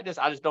bad at practice.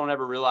 I just don't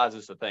ever realize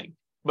it's a thing.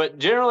 But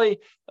generally,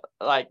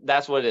 like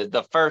that's what it is.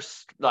 The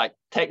first like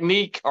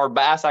technique or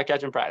bass I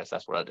catch in practice,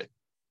 that's what I do.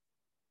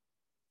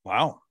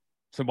 Wow.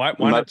 So why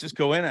not just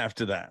go in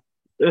after that?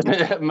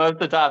 Most of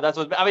the time, that's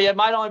what I mean. It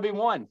might only be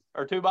 1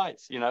 or 2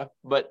 bites,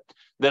 but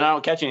then I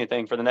don't catch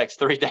anything for the next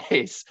 3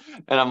 days.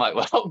 And I'm like,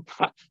 well,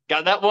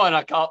 got that one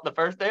I caught the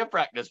first day of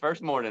practice,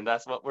 first morning.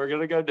 That's what we're going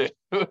to go do.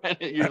 And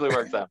it usually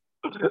works out.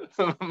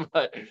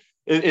 But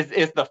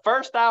it's the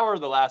first hour or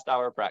the last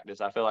hour of practice,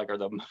 I feel like, are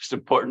the most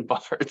important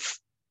parts.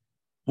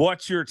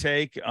 What's your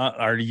take?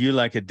 Are you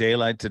like a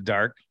daylight to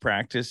dark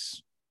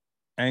practice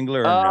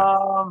angler?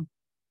 Or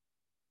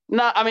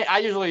no, I mean,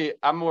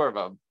 I'm more of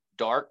a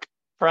dark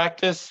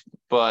practice,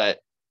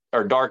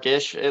 or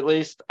darkish at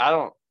least. I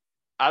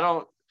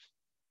don't,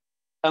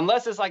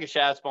 unless it's like a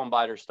shad spawn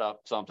bite or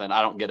something,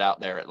 I don't get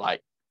out there at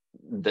like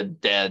the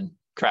dead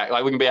crack.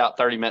 Like we can be out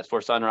 30 minutes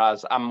before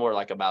sunrise. I'm more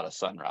like about a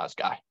sunrise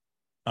guy.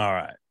 All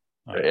right.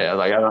 Yeah,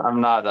 like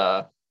I'm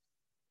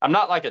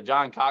not like a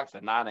John Cox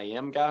at 9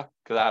 a.m. guy,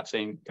 because I've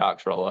seen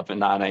Cox roll up at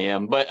 9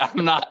 a.m. But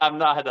I'm not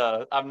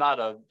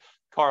a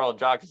Carl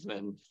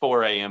Jockson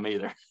 4 a.m.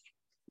 either.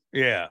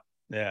 Yeah.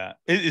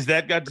 Is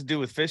that got to do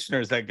with fishing, or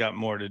has that got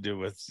more to do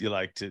with you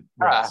like to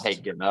rest? I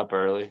hate getting up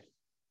early.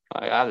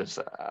 Like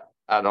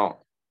I don't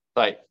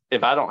like,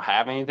 if I don't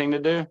have anything to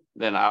do,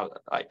 then I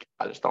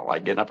just don't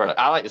like getting up early.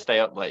 I like to stay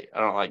up late. I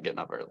don't like getting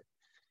up early.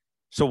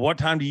 So what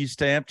time do you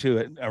stay up to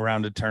it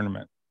around a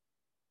tournament?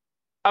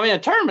 I mean, a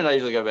tournament, I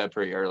usually go to bed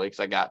pretty early because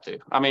I got to.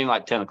 I mean,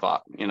 like 10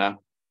 o'clock,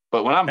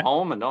 But when I'm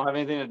home and don't have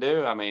anything to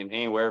do, I mean,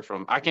 anywhere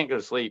from, I can't go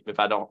to sleep if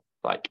I don't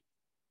like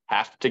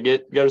have to go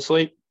to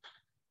sleep,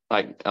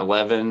 like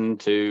 11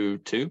 to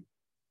 2.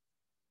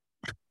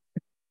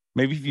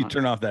 Maybe if you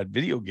turn off that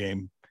video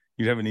game,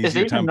 you'd have an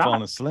easier time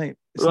falling asleep.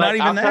 It's like,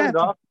 not even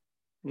that.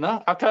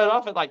 No, I'll cut it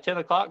off at like 10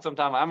 o'clock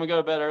sometime. I'm going to go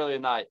to bed early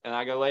at night, and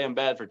I go lay in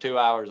bed for 2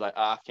 hours. Like,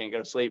 I can't go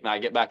to sleep. And I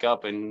get back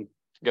up and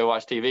go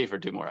watch TV for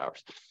 2 more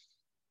hours.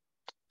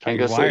 Can't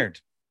go wired.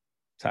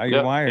 That's how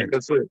you're wired.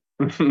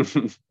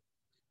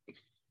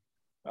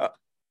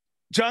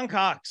 John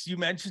Cox, you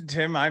mentioned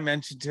him. I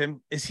mentioned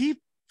him. Is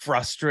he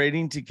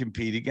frustrating to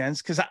compete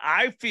against? Because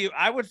I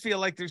would feel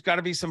like there's got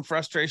to be some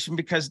frustration,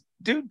 because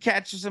dude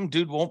catches him.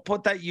 Dude won't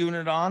put that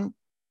unit on.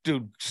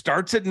 Dude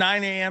starts at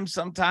 9 a.m.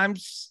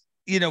 sometimes,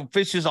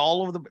 fishes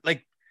all over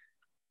like,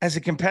 as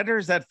a competitor,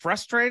 is that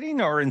frustrating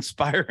or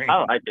inspiring?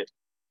 I like it.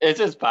 It's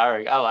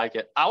inspiring. I like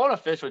it. I want to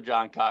fish with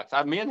John Cox.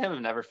 Me and him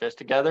have never fished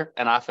together,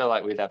 and I feel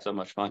like we'd have so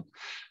much fun.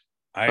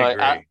 I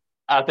agree.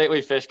 I think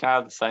we fish kind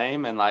of the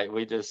same, and like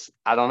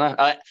I don't know.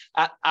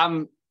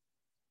 I'm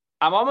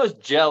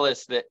almost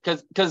jealous that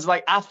because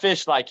like I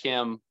fish like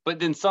him, but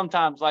then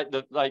sometimes I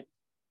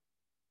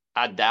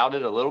doubt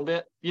it a little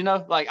bit.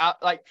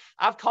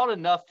 I've caught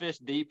enough fish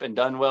deep and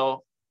done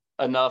well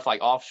enough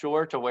like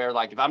offshore to where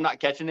like if I'm not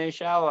catching any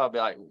shallow, I'll be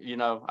like,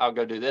 I'll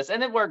go do this,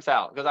 and it works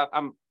out because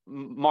I'm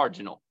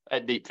marginal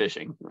at deep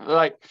fishing.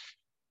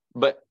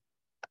 But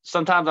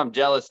sometimes I'm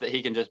jealous that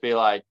he can just be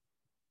like,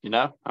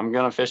 I'm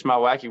gonna fish my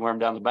wacky worm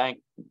down the bank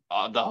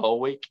the whole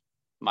week.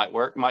 Might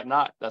work, might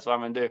not. That's what I'm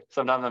gonna do.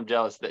 Sometimes I'm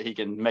jealous that he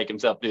can make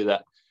himself do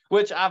that,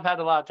 which I've had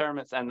a lot of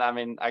tournaments, and I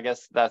mean, I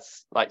guess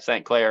that's like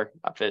St. Clair.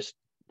 I fished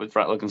with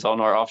front looking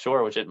sonar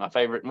offshore, which is my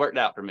favorite, and worked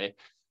out for me.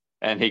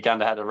 And he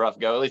kind of had a rough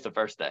go, at least the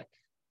first day.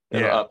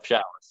 Up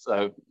shallow.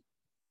 So,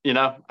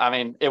 I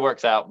mean, it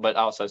works out, but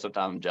also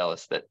sometimes I'm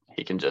jealous that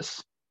he can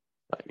just,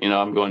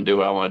 I'm going to do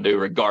what I want to do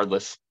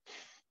regardless.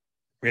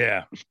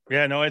 Yeah.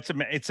 No,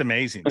 it's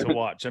amazing to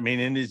watch. I mean,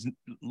 in his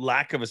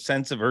lack of a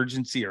sense of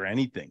urgency or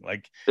anything,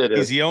 like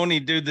he's the only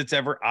dude that's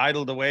ever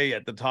idled away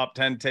at the top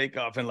 10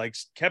 takeoff and like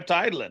kept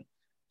idling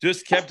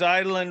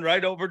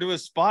right over to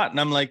his spot. And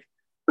I'm like,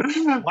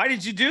 why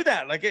did you do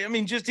that? Like, I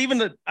mean, just even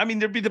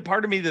there'd be the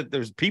part of me that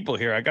there's people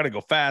here. I got to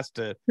go fast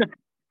to,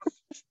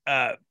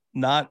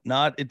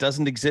 it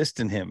doesn't exist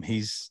in him.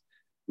 He's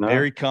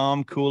very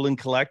calm, cool, and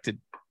collected.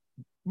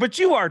 But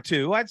you are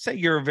too. I'd say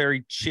you're a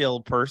very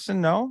chill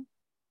person. No?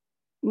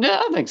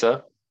 Yeah, I think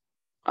so.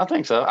 I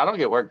don't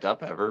get worked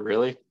up ever,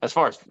 really. As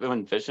far as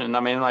when fishing, I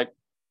mean, like,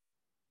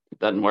 it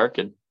doesn't work.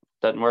 It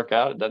doesn't work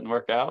out. It doesn't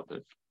work out.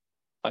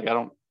 Like, I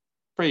don't,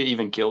 pretty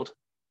even killed.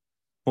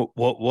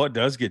 What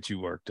does get you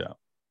worked up?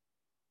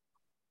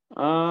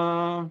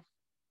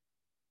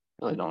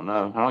 Really don't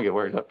know. I don't get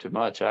worked up too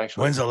much,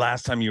 actually. When's the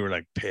last time you were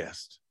like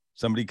pissed?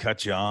 Somebody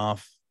cut you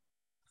off?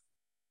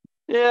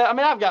 Yeah, I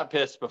mean, I've got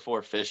pissed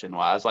before fishing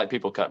wise. Like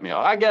people cut me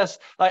off. I guess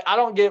like I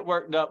don't get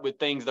worked up with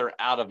things that are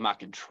out of my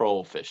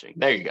control fishing.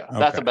 There you go. Okay.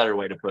 That's a better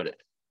way to put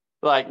it.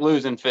 Like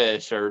losing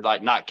fish or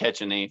like not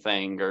catching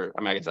anything, or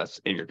I mean, I guess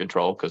that's in your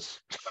control because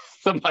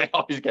somebody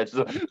always catches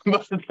them.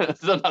 But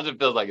sometimes it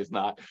feels like it's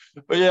not.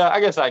 But yeah, I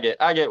guess I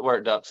get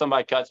worked up.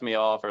 Somebody cuts me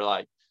off, or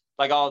like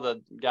like all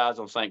the guys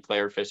on St.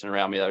 Clair fishing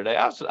around me the other day.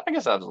 I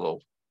guess I was a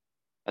little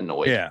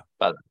annoyed. Yeah.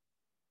 But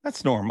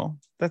That's normal.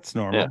 That's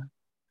normal. Yeah.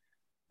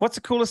 What's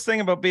the coolest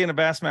thing about being a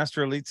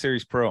Bassmaster Elite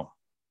Series Pro?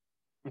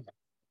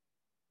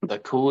 the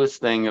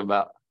coolest thing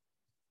about,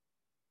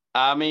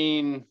 I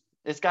mean,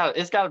 it's got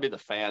to be the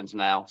fans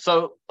now.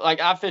 So like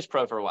I've fished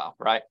pro for a while,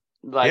 right?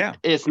 Like Yeah.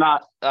 it's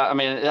not. I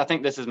mean, I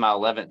think this is my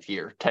 11th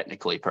year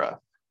technically pro,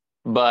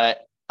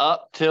 but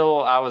up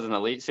till I was an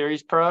Elite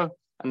Series pro,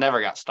 I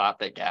never got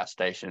stopped at gas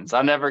stations.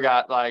 I never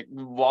got like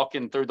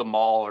walking through the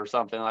mall or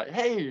something like,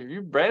 "Hey,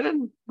 you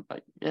Brandon?"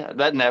 Like, yeah,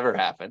 that never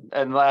happened.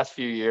 And the last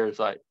few years,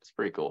 like, it's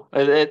pretty cool.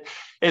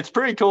 It's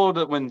pretty cool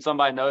that when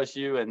somebody knows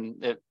you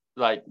and it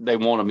like they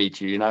want to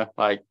meet you, you know,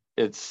 like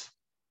it's,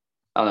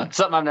 I don't know,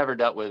 something I've never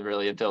dealt with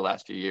really until the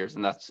last few years,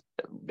 and that's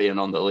being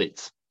on the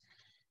Elites.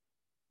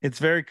 It's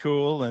very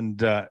cool. And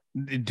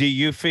do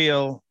you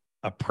feel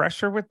a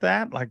pressure with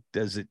that? Like,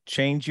 does it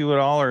change you at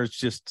all, or it's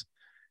just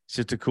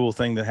a cool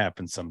thing that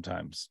happens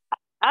sometimes?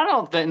 I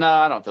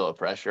don't feel a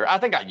pressure. I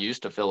think I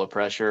used to feel a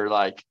pressure,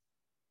 like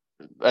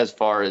as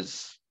far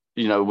as,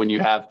 you know, when you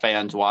have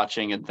fans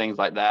watching and things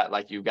like that,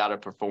 like you got to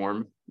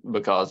perform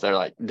because they're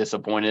like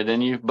disappointed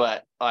in you.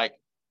 But like,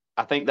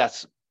 I think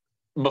that's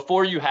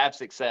before you have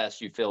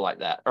success, you feel like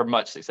that, or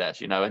much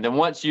success, you know, and then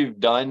once you've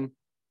done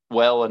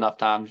well enough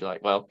times, you're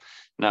like, well,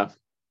 no,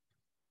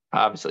 I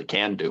obviously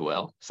can do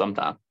well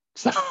sometime.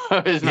 So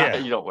it's not, Yeah.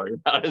 you don't worry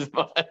about it as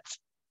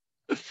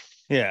much.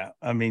 Yeah,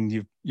 I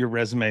mean, your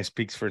resume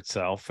speaks for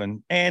itself,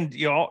 and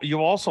you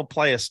also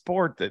play a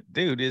sport that,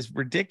 dude, is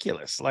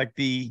ridiculous. Like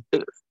the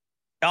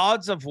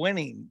odds of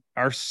winning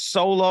are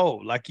so low.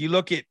 Like you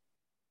look at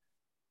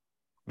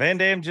Van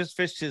Dam just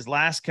fished his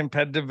last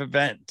competitive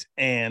event,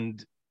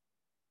 and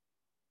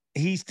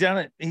he's done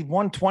it. He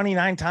won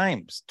 29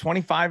 times,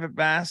 25 at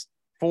Bass,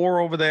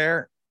 4 over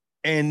there,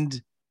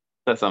 and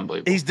that's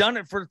unbelievable. He's done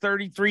it for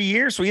 33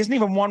 years, so he hasn't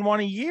even won one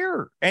a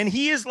year, and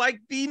he is like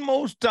the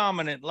most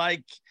dominant.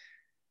 Like,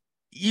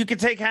 you could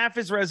take half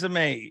his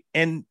resume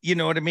and you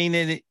know what I mean?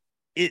 And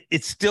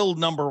it's still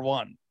number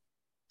one.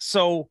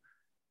 So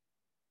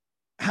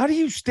how do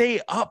you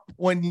stay up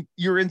when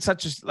you're in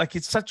such a, like,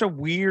 it's such a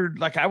weird,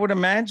 like, I would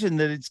imagine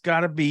that it's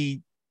gotta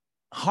be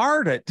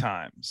hard at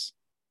times.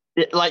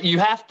 Like you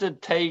have to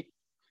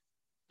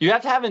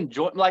have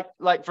enjoy,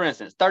 like for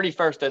instance,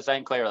 31st at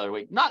St. Clair the other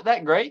week, not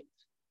that great,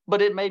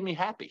 but it made me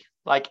happy.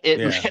 Like it,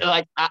 Yeah.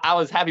 like I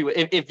was happy with,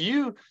 if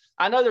you,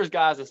 I know there's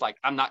guys that's like,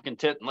 I'm not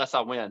content unless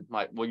I win.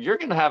 Like, well, you're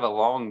going to have a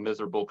long,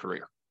 miserable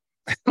career.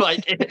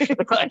 like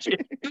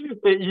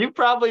you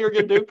probably are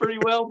going to do pretty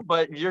well,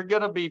 but you're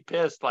going to be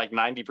pissed like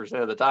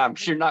 90% of the time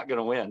because you're not going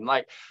to win.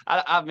 Like,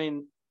 I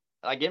mean,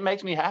 like it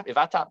makes me happy. If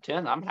I top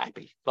 10, I'm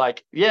happy.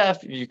 Like, yeah,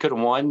 if you could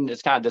have won,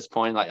 it's kind of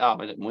disappointing. Like, oh,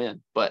 I didn't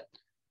win. But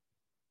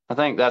I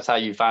think that's how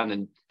you find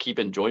and keep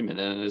enjoyment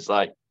in it. Is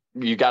like,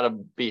 you got to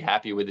be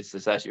happy with the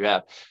success you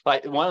have.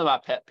 Like one of my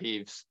pet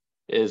peeves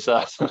is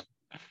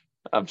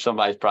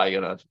somebody's probably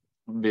going to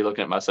be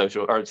looking at my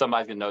social, or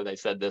somebody's going to know they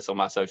said this on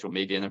my social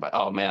media and they're like,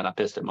 oh man, I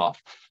pissed him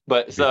off.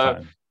 But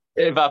so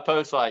if I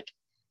post like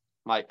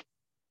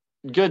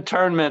good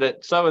tournament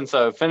at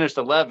so-and-so, finished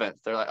 11th,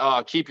 they're like,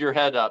 oh, keep your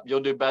head up. You'll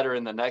do better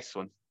in the next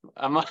one.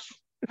 I'm like,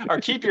 or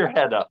keep your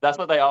head up. That's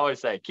what they always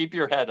say. Keep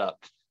your head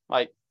up.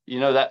 Like, you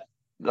know, that,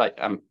 like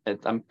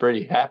I'm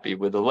pretty happy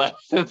with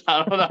 11th.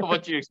 I don't know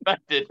what you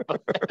expected,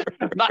 but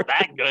not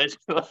that good.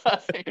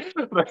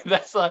 But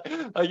that's like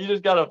you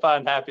just gotta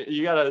find happy.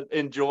 You gotta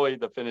enjoy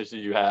the finish that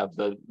you have.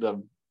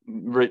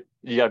 You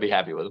gotta be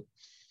happy with them.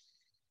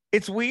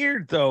 It's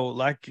weird though,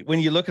 like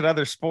when you look at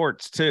other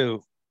sports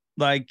too,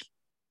 like,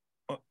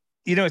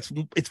 you know,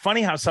 it's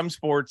funny how some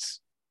sports,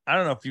 I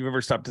don't know if you've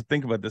ever stopped to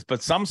think about this,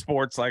 but some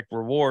sports like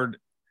reward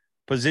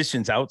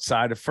positions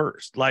outside of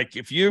first. Like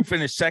if you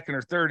finish second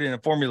or third in a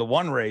Formula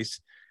One race,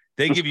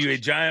 they give you a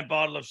giant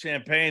bottle of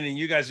champagne and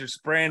you guys are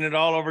spraying it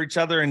all over each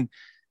other. And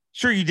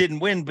sure, you didn't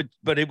win,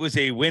 but it was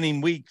a winning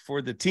week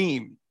for the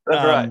team.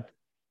 That's right.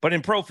 But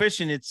in pro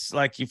fishing, it's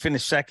like you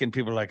finish second,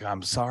 people are like,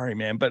 I'm sorry,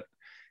 man. But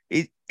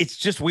it's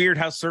just weird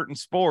how certain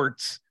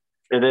sports,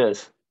 it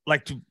is.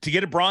 Like to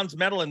get a bronze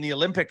medal in the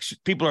Olympics,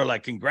 people are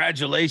like,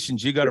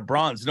 congratulations, you got a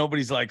bronze.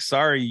 Nobody's like,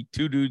 sorry,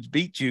 2 dudes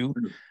beat you.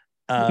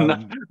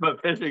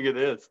 But fishing, it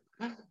is.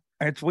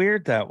 It's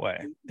weird that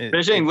way.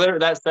 Fishing, literally,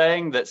 that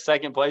saying that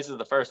second place is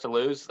the first to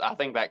lose, I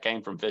think that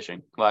came from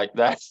fishing. Like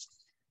that's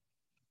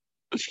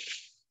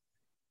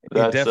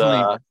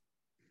definitely,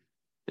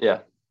 yeah.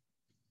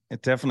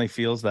 It definitely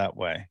feels that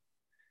way.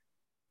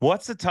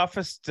 What's the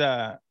toughest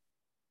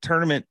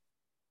tournament?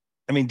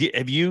 I mean,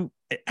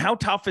 how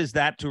tough is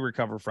that to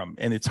recover from?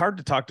 And it's hard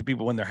to talk to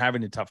people when they're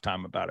having a tough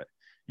time about it.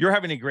 You're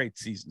having a great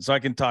season, so I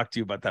can talk to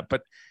you about that.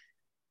 But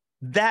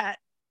that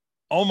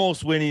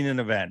almost winning an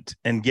event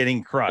and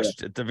getting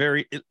crushed at the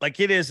very, like,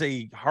 it is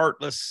a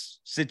heartless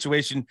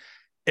situation.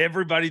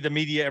 Everybody, the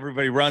media,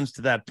 everybody runs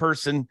to that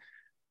person.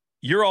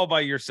 You're all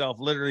by yourself,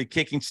 literally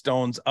kicking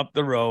stones up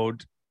the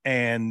road.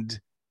 And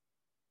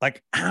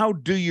like, how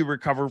do you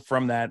recover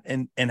from that?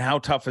 And how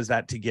tough is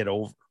that to get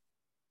over?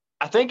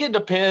 I think it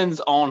depends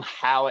on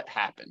how it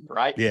happened,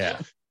 right? Yeah.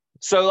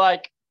 So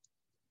like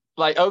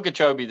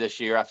Okeechobee this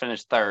year, I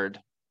finished third,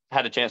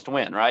 had a chance to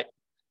win, right?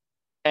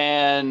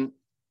 And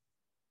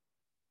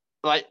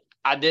like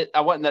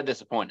I wasn't that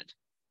disappointed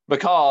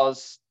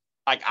because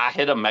like I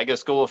hit a mega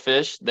school of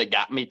fish that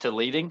got me to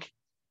leading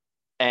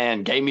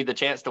and gave me the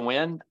chance to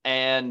win,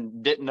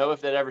 and didn't know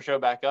if they'd ever show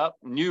back up.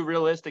 Knew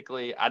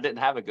realistically I didn't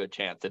have a good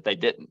chance if they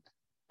didn't.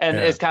 And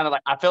Yeah. it's kind of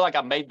like I feel like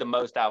I made the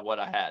most out of what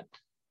I had.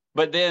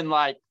 But then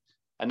like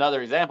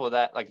another example of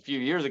that, like a few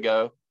years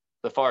ago,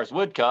 the Forest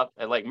Wood Cup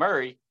at Lake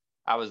Murray,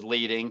 I was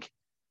leading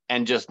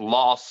and just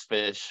lost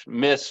fish,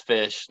 missed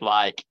fish,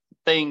 like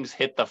things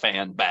hit the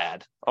fan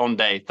bad on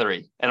day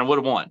 3, and I would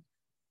have won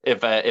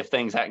if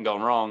things hadn't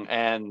gone wrong,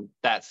 and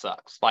that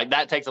sucks. Like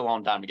that takes a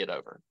long time to get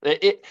over.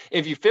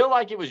 If you feel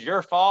like it was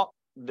your fault,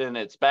 then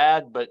it's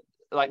bad. But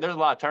like there's a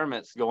lot of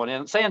tournaments going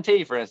in.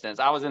 Santee, for instance,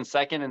 I was in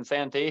second in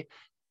Santee,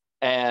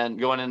 and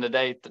going into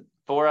day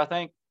 4, I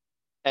think,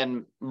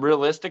 and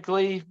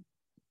realistically,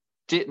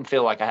 didn't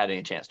feel like I had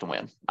any chance to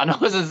win. I know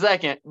it was a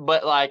second,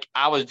 but like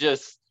I was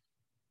just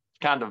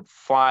kind of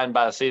flying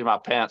by the seat of my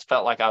pants.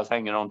 Felt like I was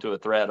hanging on to a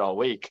thread all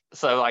week.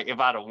 So like if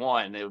I'd have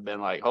won, it would have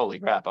been like, holy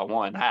crap, I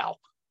won. How?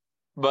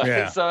 But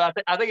Yeah. so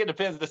I think it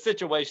depends. The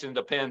situation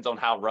depends on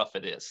how rough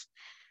it is.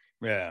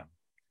 Yeah.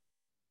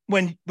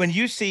 When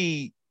you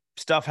see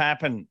stuff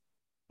happen,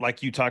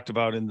 like you talked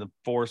about in the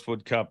Forest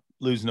Wood Cup,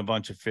 losing a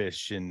bunch of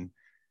fish, and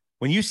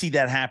when you see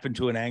that happen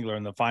to an angler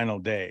in the final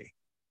day,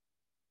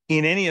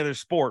 in any other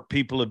sport,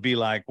 people would be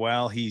like,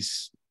 well,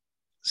 he's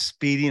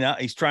speeding up.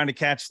 He's trying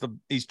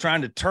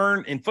to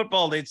turn. In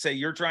football, they'd say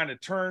you're trying to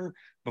turn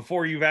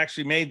before you've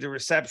actually made the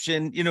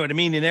reception. You know what I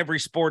mean? In every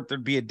sport,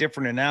 there'd be a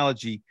different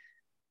analogy.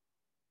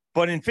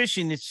 But in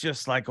fishing, it's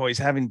just like always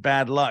having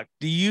bad luck.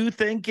 Do you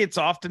think it's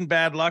often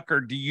bad luck, or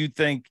do you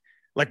think,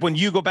 like when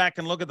you go back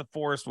and look at the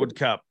Forest Wood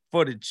Cup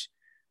footage,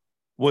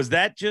 was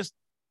that just,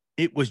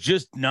 it was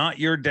just not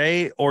your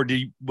day? Or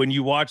when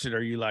you watch it,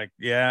 are you like,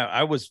 yeah,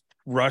 I was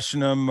rushing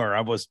them, or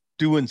I was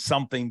doing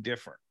something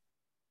different?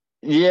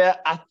 Yeah,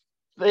 I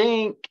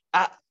think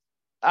I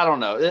don't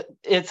know.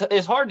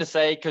 It's hard to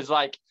say because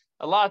like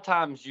a lot of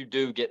times you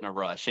do get in a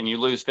rush and you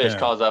lose fish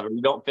because of it.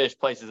 You don't fish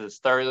places as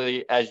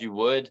thoroughly as you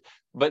would.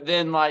 But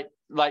then like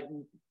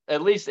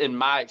at least in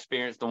my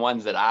experience, the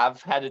ones that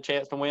I've had a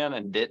chance to win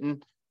and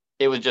didn't,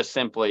 it was just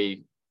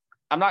simply,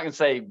 I'm not gonna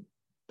say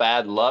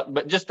bad luck,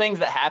 but just things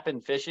that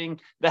happen fishing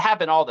that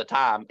happen all the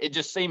time. It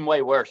just seemed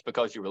way worse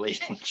because you were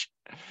leading.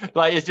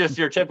 Like it's just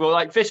your typical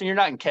like fishing. You're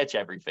not gonna catch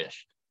every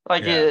fish.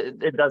 Like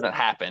it doesn't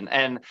happen.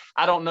 And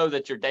I don't know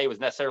that your day was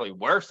necessarily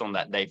worse on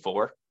that day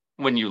 4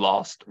 when you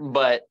lost,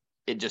 but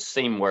it just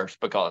seemed worse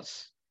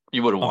because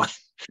you would have won.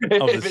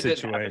 Of the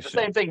situation. The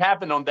same thing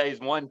happened on days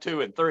 1,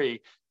 2, and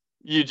 3.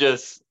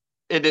 It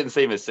didn't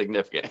seem as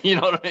significant. You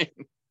know what I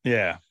mean?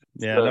 Yeah.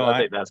 Yeah. So No, I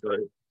think that's what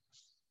it is.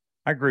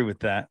 I agree with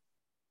that.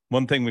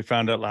 One thing we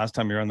found out last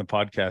time you were on the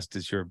podcast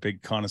is you're a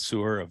big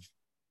connoisseur of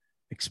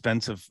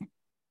expensive,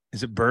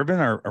 is it bourbon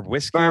or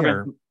whiskey?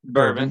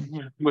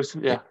 Bourbon.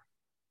 Yeah.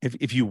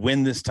 If you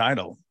win this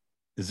title,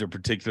 is there a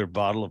particular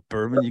bottle of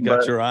bourbon you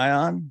got your eye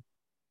on?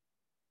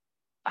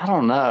 I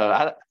don't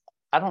know.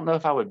 I don't know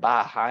if I would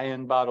buy a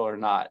high-end bottle or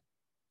not.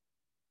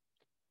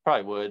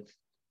 Probably would.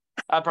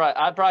 I'd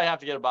probably have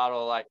to get a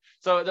bottle of like,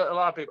 so a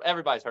lot of people,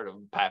 everybody's heard of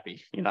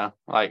Pappy, you know,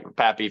 like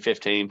Pappy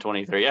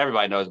 1523.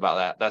 Everybody knows about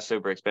that. That's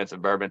super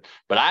expensive bourbon.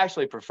 But I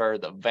actually prefer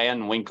the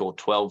Van Winkle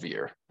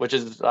 12-year, which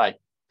is like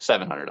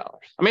 $700.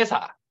 I mean, it's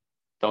high.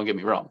 Don't get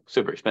me wrong.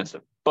 Super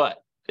expensive,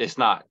 but it's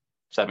not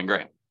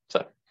 $7,000.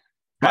 So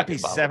Pappy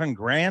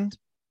 $7,000?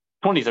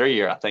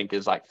 23-year, I think,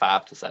 is like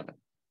 5 to 7.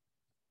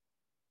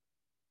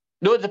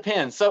 No, it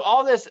depends. So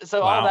all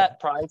that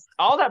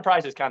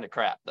price is kind of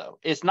crap though.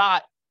 It's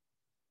not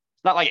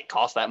like it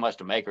costs that much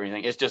to make or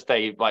anything. It's just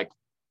they like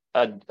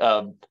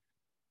anywhere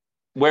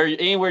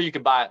you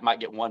could buy it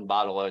might get one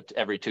bottle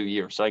every 2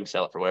 years, so they can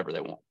sell it for whatever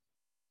they want.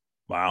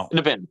 Wow. It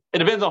depends. It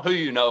depends on who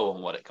you know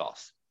and what it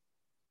costs.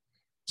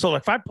 So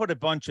if I put a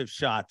bunch of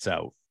shots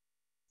out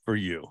for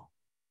you,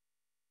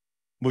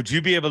 would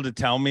you be able to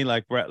tell me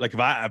like if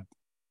I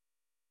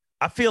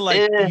feel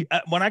like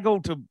when I go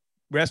to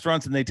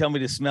restaurants and they tell me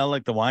to smell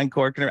like the wine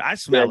cork, and I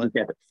smell it.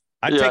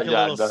 I take a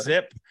little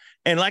sip,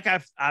 and like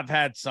I've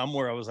had some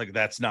where I was like,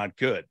 that's not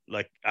good.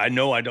 Like I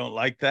know I don't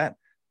like that,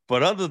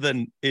 but other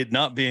than it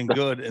not being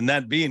good and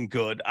that being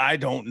good, I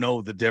don't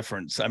know the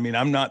difference. I mean,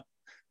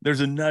 there's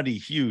a nutty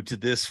hue to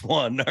this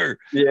one, or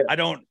I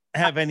don't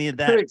have any of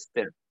that. To an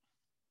extent.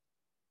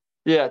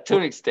 Yeah, to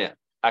an extent.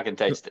 I can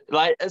taste it.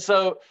 Like,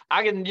 so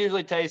I can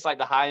usually taste like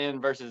the high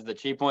end versus the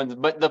cheap ones.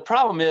 But the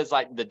problem is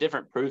like the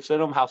different proofs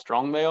in them, how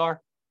strong they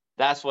are.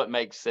 That's what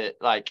makes it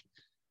like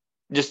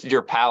just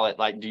your palate.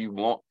 Like, do you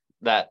want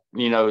that,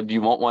 do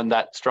you want one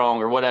that strong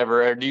or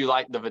whatever? Or do you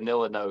like the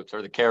vanilla notes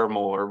or the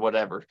caramel or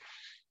whatever?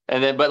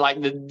 And then, but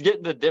like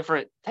get the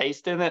different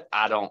taste in it.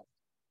 I don't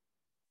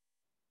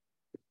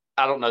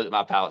know that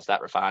my palate's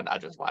that refined. I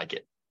just like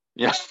it.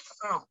 Yeah.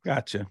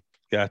 Gotcha.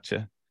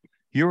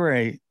 You're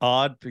a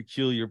odd,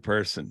 peculiar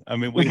person. I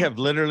mean, we have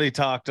literally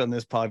talked on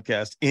this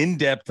podcast in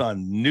depth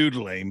on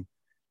noodling,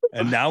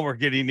 and now we're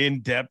getting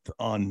in depth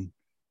on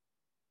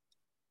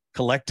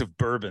collective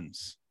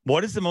bourbons.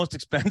 What is the most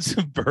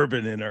expensive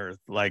bourbon in Earth?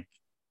 Like,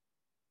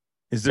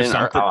 is there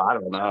something? I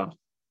don't know.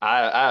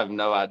 I have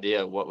no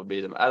idea what would be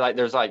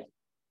there's like,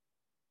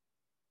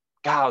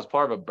 God, I was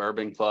part of a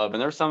bourbon club,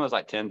 and there's some that's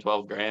like 10,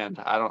 12 grand.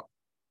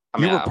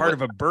 You were part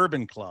of a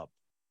bourbon club.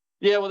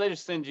 Yeah, well, they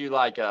just send you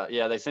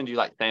they send you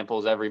like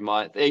samples every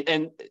month,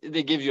 and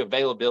they give you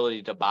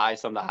availability to buy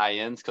some of the high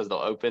ends because they'll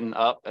open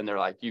up and they're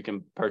like, you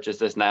can purchase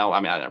this now. I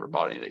mean, I never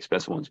bought any of the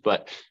expensive ones,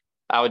 but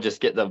I would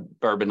just get the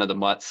bourbon of the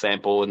month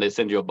sample, and they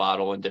send you a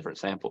bottle and different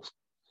samples.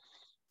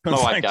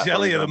 It's like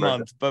jelly of the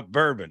month, but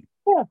bourbon.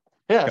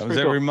 Yeah, comes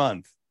every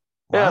month.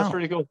 Wow. Yeah, it's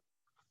pretty cool.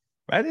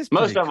 That is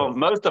most of them.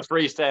 Most of the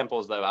free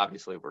samples, though,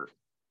 obviously were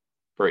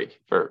free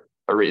for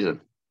a reason.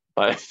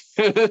 But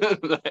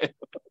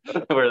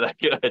we're that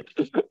good.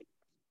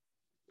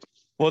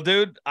 Well,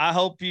 dude, I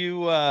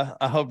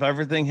hope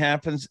everything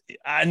happens.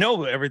 I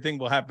know everything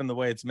will happen the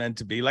way it's meant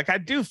to be. Like, I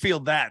do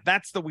feel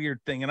that's the weird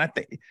thing. And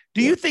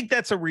do you think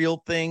that's a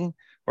real thing?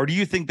 Or do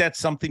you think that's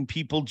something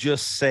people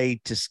just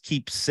say to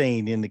keep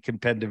sane in the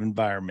competitive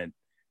environment?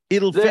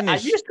 It'll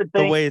finish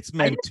the way it's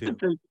meant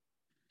to.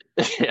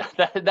 Yeah,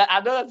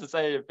 I know that's the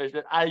saying,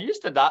 Fisher. I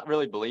used to not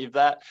really believe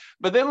that,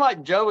 but then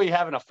like Joey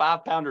having a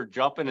 5-pounder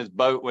jump in his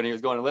boat when he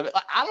was going to live it,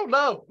 like, I don't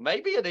know,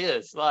 maybe it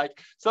is.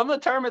 Like some of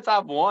the tournaments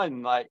I've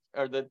won,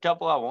 or the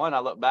couple I won, I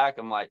look back,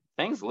 I'm like,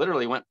 things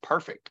literally went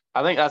perfect.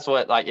 I think that's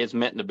what like it's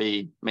meant to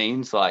be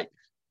means. Like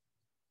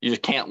you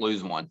just can't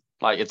lose one.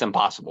 Like it's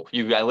impossible.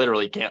 I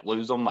literally can't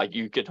lose them. Like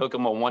you could hook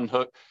them on one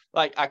hook.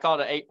 Like I caught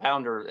an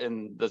 8-pounder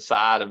in the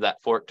side of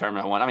that fork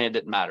tournament I won. I mean, it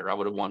didn't matter. I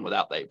would have won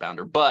without the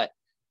 8-pounder, but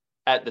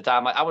at the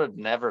time, I would have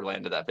never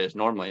landed that fish.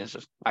 Normally, it's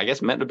just, I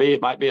guess, meant to be.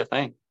 It might be a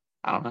thing.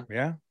 I don't know.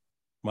 Yeah.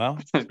 Well,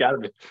 it's got to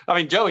be. I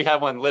mean, Joey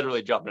had one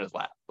literally jump in his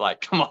lap.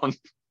 Like, come on.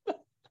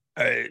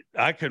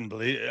 I couldn't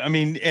believe it. I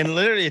mean, and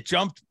literally it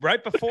jumped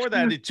right before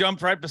that. It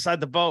jumped right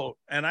beside the boat.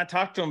 And I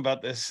talked to him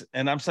about this,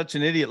 and I'm such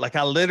an idiot. Like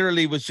I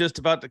literally was just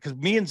about to, because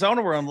me and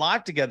Zona were on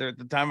live together at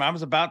the time. I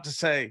was about to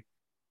say,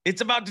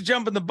 it's about to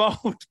jump in the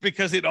boat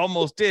because it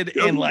almost did.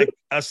 And like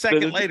a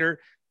second later,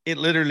 it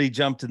literally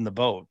jumped in the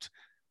boat.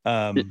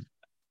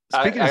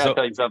 I gotta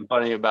tell you something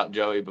funny about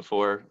Joey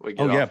before we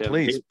get off. Oh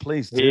yeah,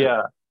 please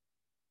do.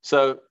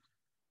 So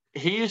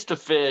he used to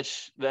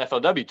fish the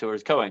FLW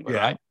tours co-angler,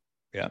 right?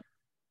 Yeah.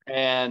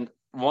 And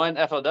one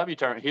FLW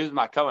tournament, he was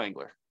my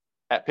co-angler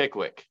at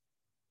Pickwick.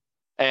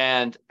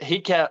 And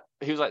he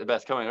was like the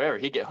best co-angler ever.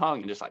 He'd get hung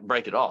and just like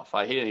break it off.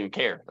 Like he didn't even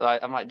care.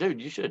 Like, I'm like,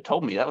 dude, you should have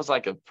told me. That was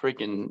like a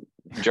freaking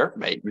jerk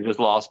bait we just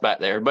lost back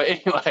there. But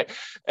anyway,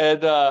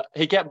 and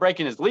he kept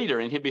breaking his leader,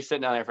 and he'd be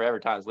sitting down there forever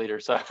tying his leader.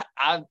 So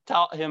I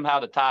taught him how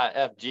to tie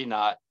a FG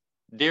knot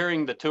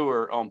during the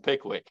tour on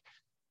Pickwick.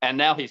 And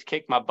now he's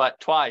kicked my butt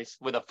twice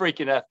with a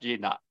freaking FG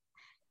knot.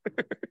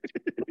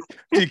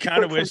 You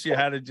kind of wish you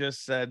had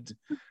just said,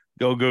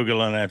 go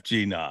Google an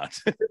FG knot.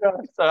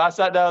 So I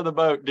sat down on the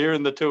boat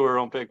during the tour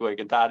on Pickwick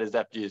and tied his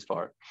FGs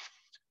for it.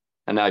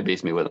 And now he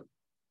beats me with them.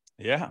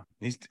 Yeah,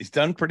 he's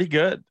done pretty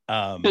good.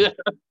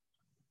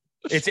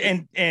 It's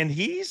and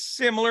he's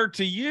similar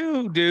to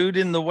you, dude,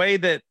 in the way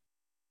that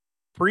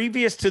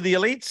previous to the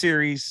Elite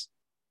Series,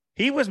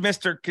 he was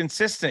Mr.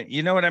 Consistent.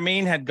 You know what I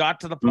mean? Had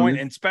got to the point,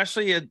 and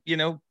especially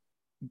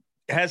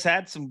has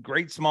had some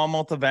great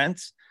smallmouth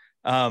events.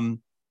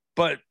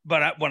 But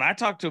when I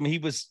talked to him, he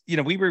was,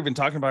 we were even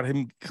talking about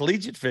him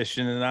collegiate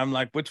fishing, and I'm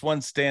like, which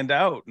ones stand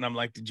out? And I'm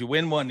like, did you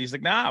win one? And he's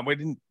like, nah, we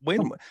didn't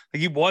win. Like,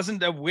 he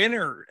wasn't a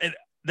winner. And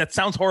that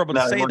sounds horrible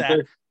to say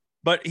that,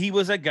 but he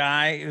was a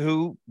guy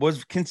who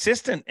was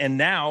consistent, and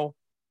now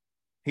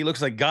he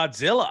looks like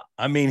Godzilla.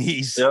 I mean,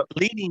 he's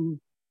leading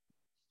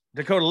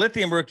Dakota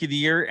Lithium Rookie of the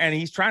Year, and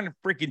he's trying to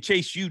freaking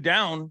chase you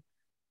down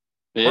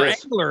for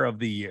Angler of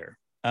the Year.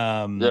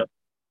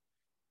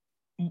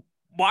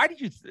 Why do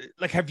you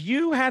have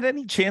you had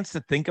any chance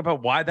to think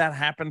about why that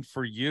happened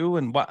for you,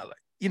 and why,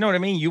 you know what I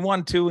mean? You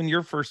won 2 in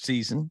your first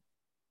season.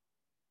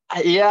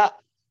 Yeah.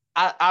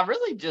 I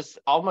really just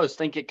almost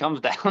think it comes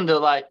down to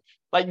like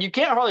you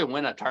can't hardly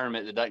win a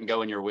tournament that doesn't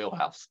go in your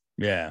wheelhouse.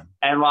 Yeah.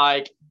 And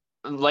like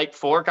Lake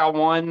Fork, I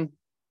won.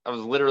 I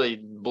was literally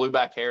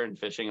blueback heron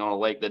fishing on a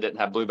lake that didn't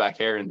have blueback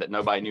heron, that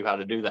nobody knew how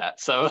to do that.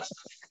 So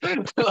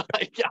like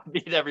I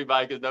beat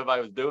everybody because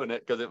nobody was doing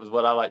it, because it was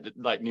what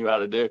I knew how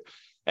to do.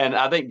 And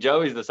I think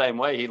Joey's the same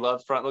way. He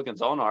loves front looking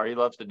sonar. He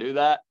loves to do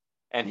that.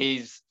 And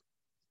he's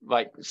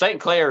like St.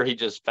 Clair, he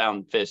just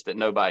found fish that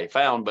nobody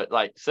found. But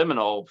like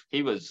Seminole,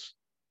 he was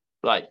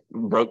like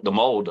broke the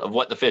mold of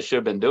what the fish should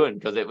have been doing,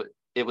 because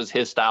it was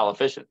his style of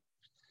fishing.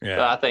 Yeah.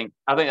 So I think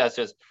that's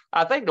just,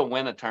 I think to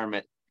win a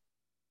tournament,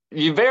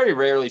 you very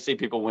rarely see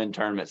people win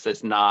tournaments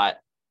that's not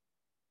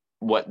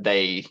what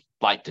they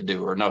like to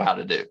do or know how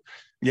to do.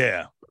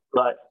 Yeah.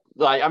 But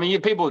like, I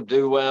mean, people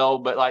do well,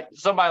 but like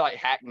somebody like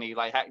Hackney,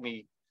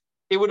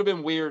 it would have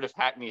been weird if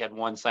Hackney had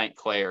won St.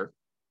 Clair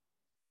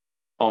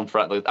on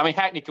front loop. I mean,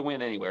 Hackney can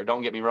win anywhere.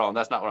 Don't get me wrong.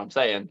 That's not what I'm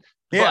saying.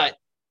 Yeah. But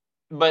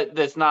but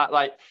it's not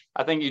like,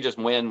 I think you just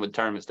win with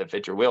tournaments that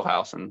fit your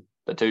wheelhouse, and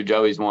the two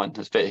Joey's won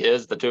has fit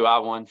his, the two I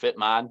won fit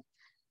mine.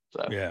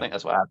 So I think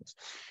that's what happens.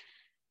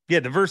 Yeah,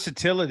 the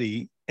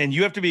versatility, and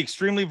you have to be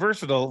extremely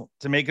versatile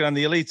to make it on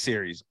the Elite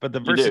Series. But the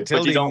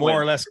versatility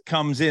more or less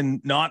comes in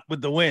not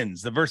with the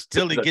wins. The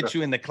versatility gets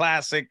you in the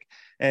Classic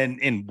and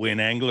win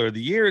Angler of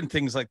the Year and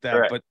things like that.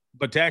 Correct.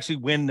 But to actually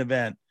win an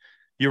event,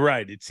 you're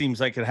right. It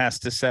seems like it has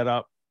to set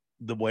up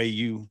the way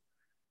you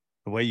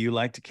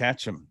like to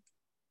catch them.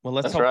 Well,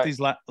 let's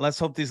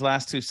hope these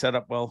last two set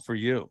up well for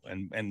you.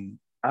 And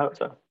I hope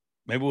so.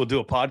 Maybe we'll do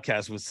a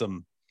podcast with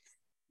some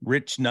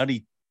rich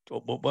nutty.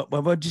 What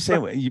would you say?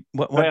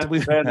 What do we?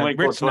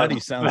 Rich 12. Nutty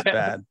sounds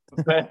bad.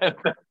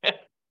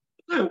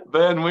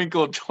 Van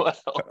Winkle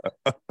 12.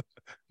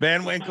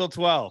 Van Winkle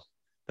 12.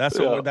 That's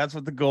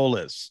what the goal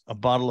is. A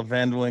bottle of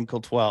Van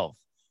Winkle 12.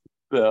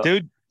 Yeah.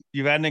 Dude,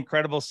 you've had an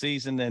incredible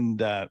season,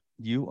 and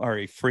you are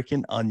a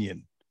freaking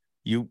onion.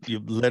 You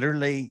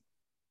literally.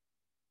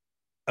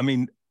 I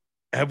mean,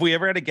 have we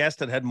ever had a guest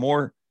that had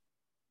more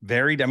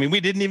varied? I mean,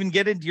 we didn't even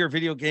get into your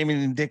video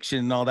gaming addiction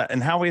and all that.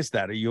 And how is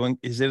that?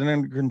 Is it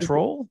under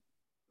control?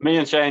 Me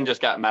and Shane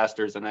just got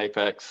masters in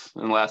Apex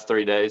in the last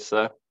 3 days.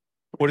 So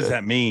what does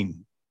that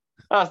mean?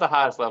 That's the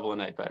highest level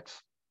in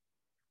Apex.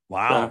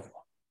 Wow. So,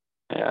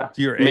 yeah.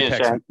 So you're me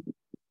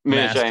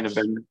and Shane have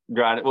been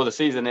grinding. Well, the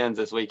season ends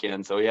this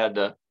weekend, so we had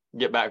to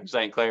get back from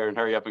St. Clair and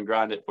hurry up and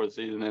grind it before the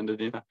season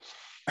ended, you know.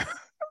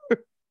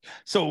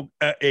 So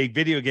a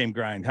video game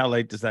grind, how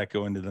late does that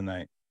go into the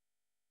night?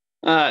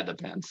 It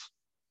depends.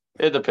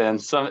 It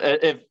depends.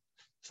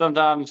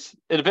 Sometimes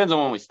it depends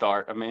on when we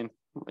start. I mean,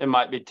 it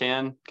might be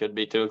 10, could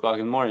be 2 o'clock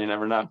in the morning. You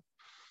never know.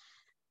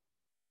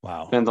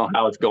 Wow. Depends on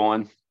how it's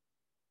going.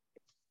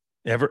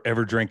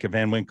 Ever drink a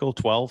Van Winkle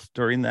 12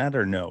 during that,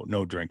 or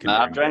no drinking?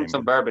 I've drank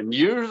some bourbon.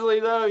 Usually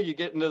though, you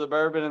get into the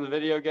bourbon in the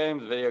video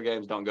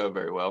games don't go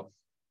very well.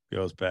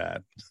 Goes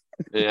bad.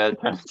 Yeah, it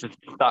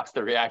knocks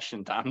the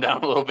reaction time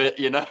down a little bit,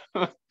 you know.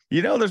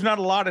 There's not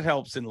a lot that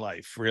helps in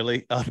life,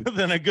 really, other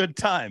than a good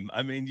time.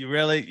 I mean, you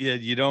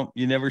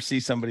never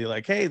see somebody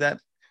like, hey,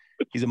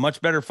 he's a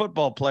much better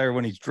football player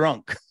when he's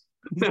drunk.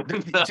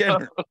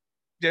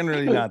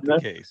 Generally not the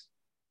case.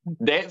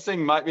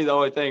 Dancing might be the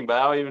only thing, but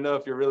I don't even know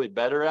if you're really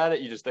better at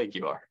it. You just think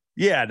you are.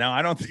 Yeah, no,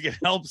 I don't think it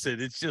helps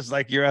it. It's just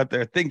like you're out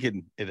there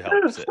thinking it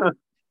helps it.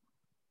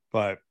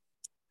 But,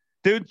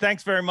 dude,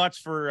 thanks very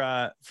much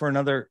for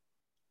another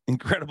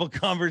incredible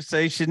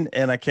conversation,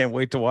 and I can't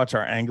wait to watch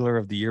our Angler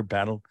of the Year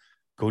battle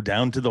go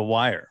down to the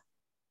wire.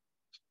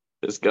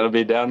 It's gonna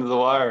be down to the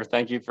wire.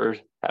 Thank you for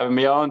having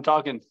me on,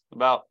 talking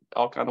about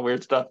all kind of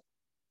weird stuff.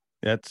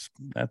 That's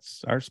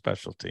our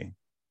specialty.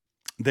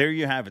 There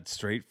you have it,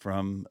 straight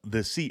from the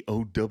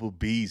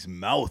COBB's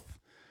mouth.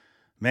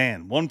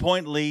 Man, 1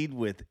 point lead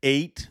with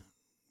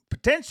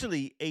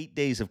potentially 8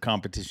 days of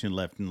competition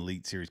left in the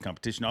Elite Series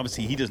competition.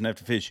 Obviously, he doesn't have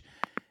to fish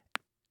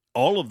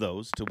all of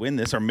those to win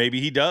this, or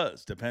maybe he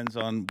does. Depends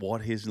on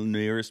what his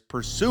nearest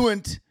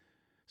pursuant,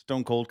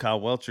 Stone Cold Kyle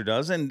Welcher,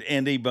 does, and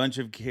a bunch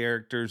of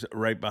characters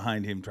right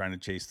behind him trying to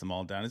chase them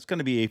all down. It's going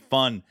to be a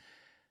fun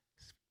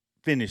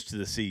finish to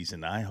the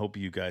season. I hope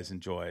you guys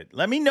enjoy it.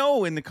 Let me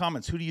know in the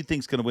comments, who do you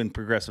think is going to win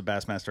Progressive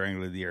Bassmaster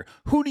Angler of the Year?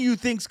 Who do you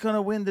think is going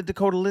to win the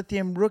Dakota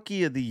Lithium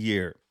Rookie of the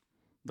Year?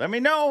 Let me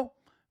know.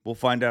 We'll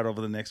find out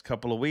over the next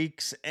couple of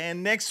weeks.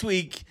 And next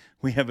week,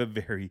 we have a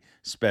very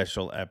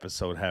special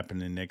episode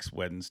happening next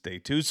Wednesday,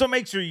 too. So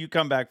make sure you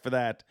come back for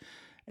that.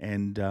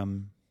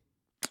 And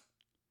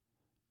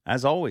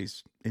as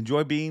always,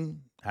 enjoy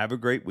being. Have a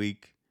great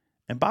week.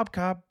 And Bob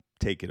Cobb,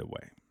 take it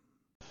away.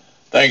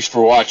 Thanks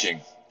for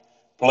watching.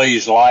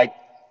 Please like,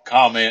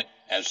 comment,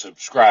 and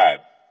subscribe,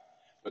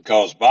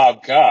 because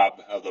Bob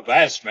Cobb of the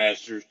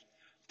Bassmasters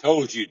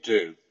told you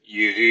to.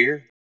 You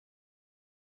hear?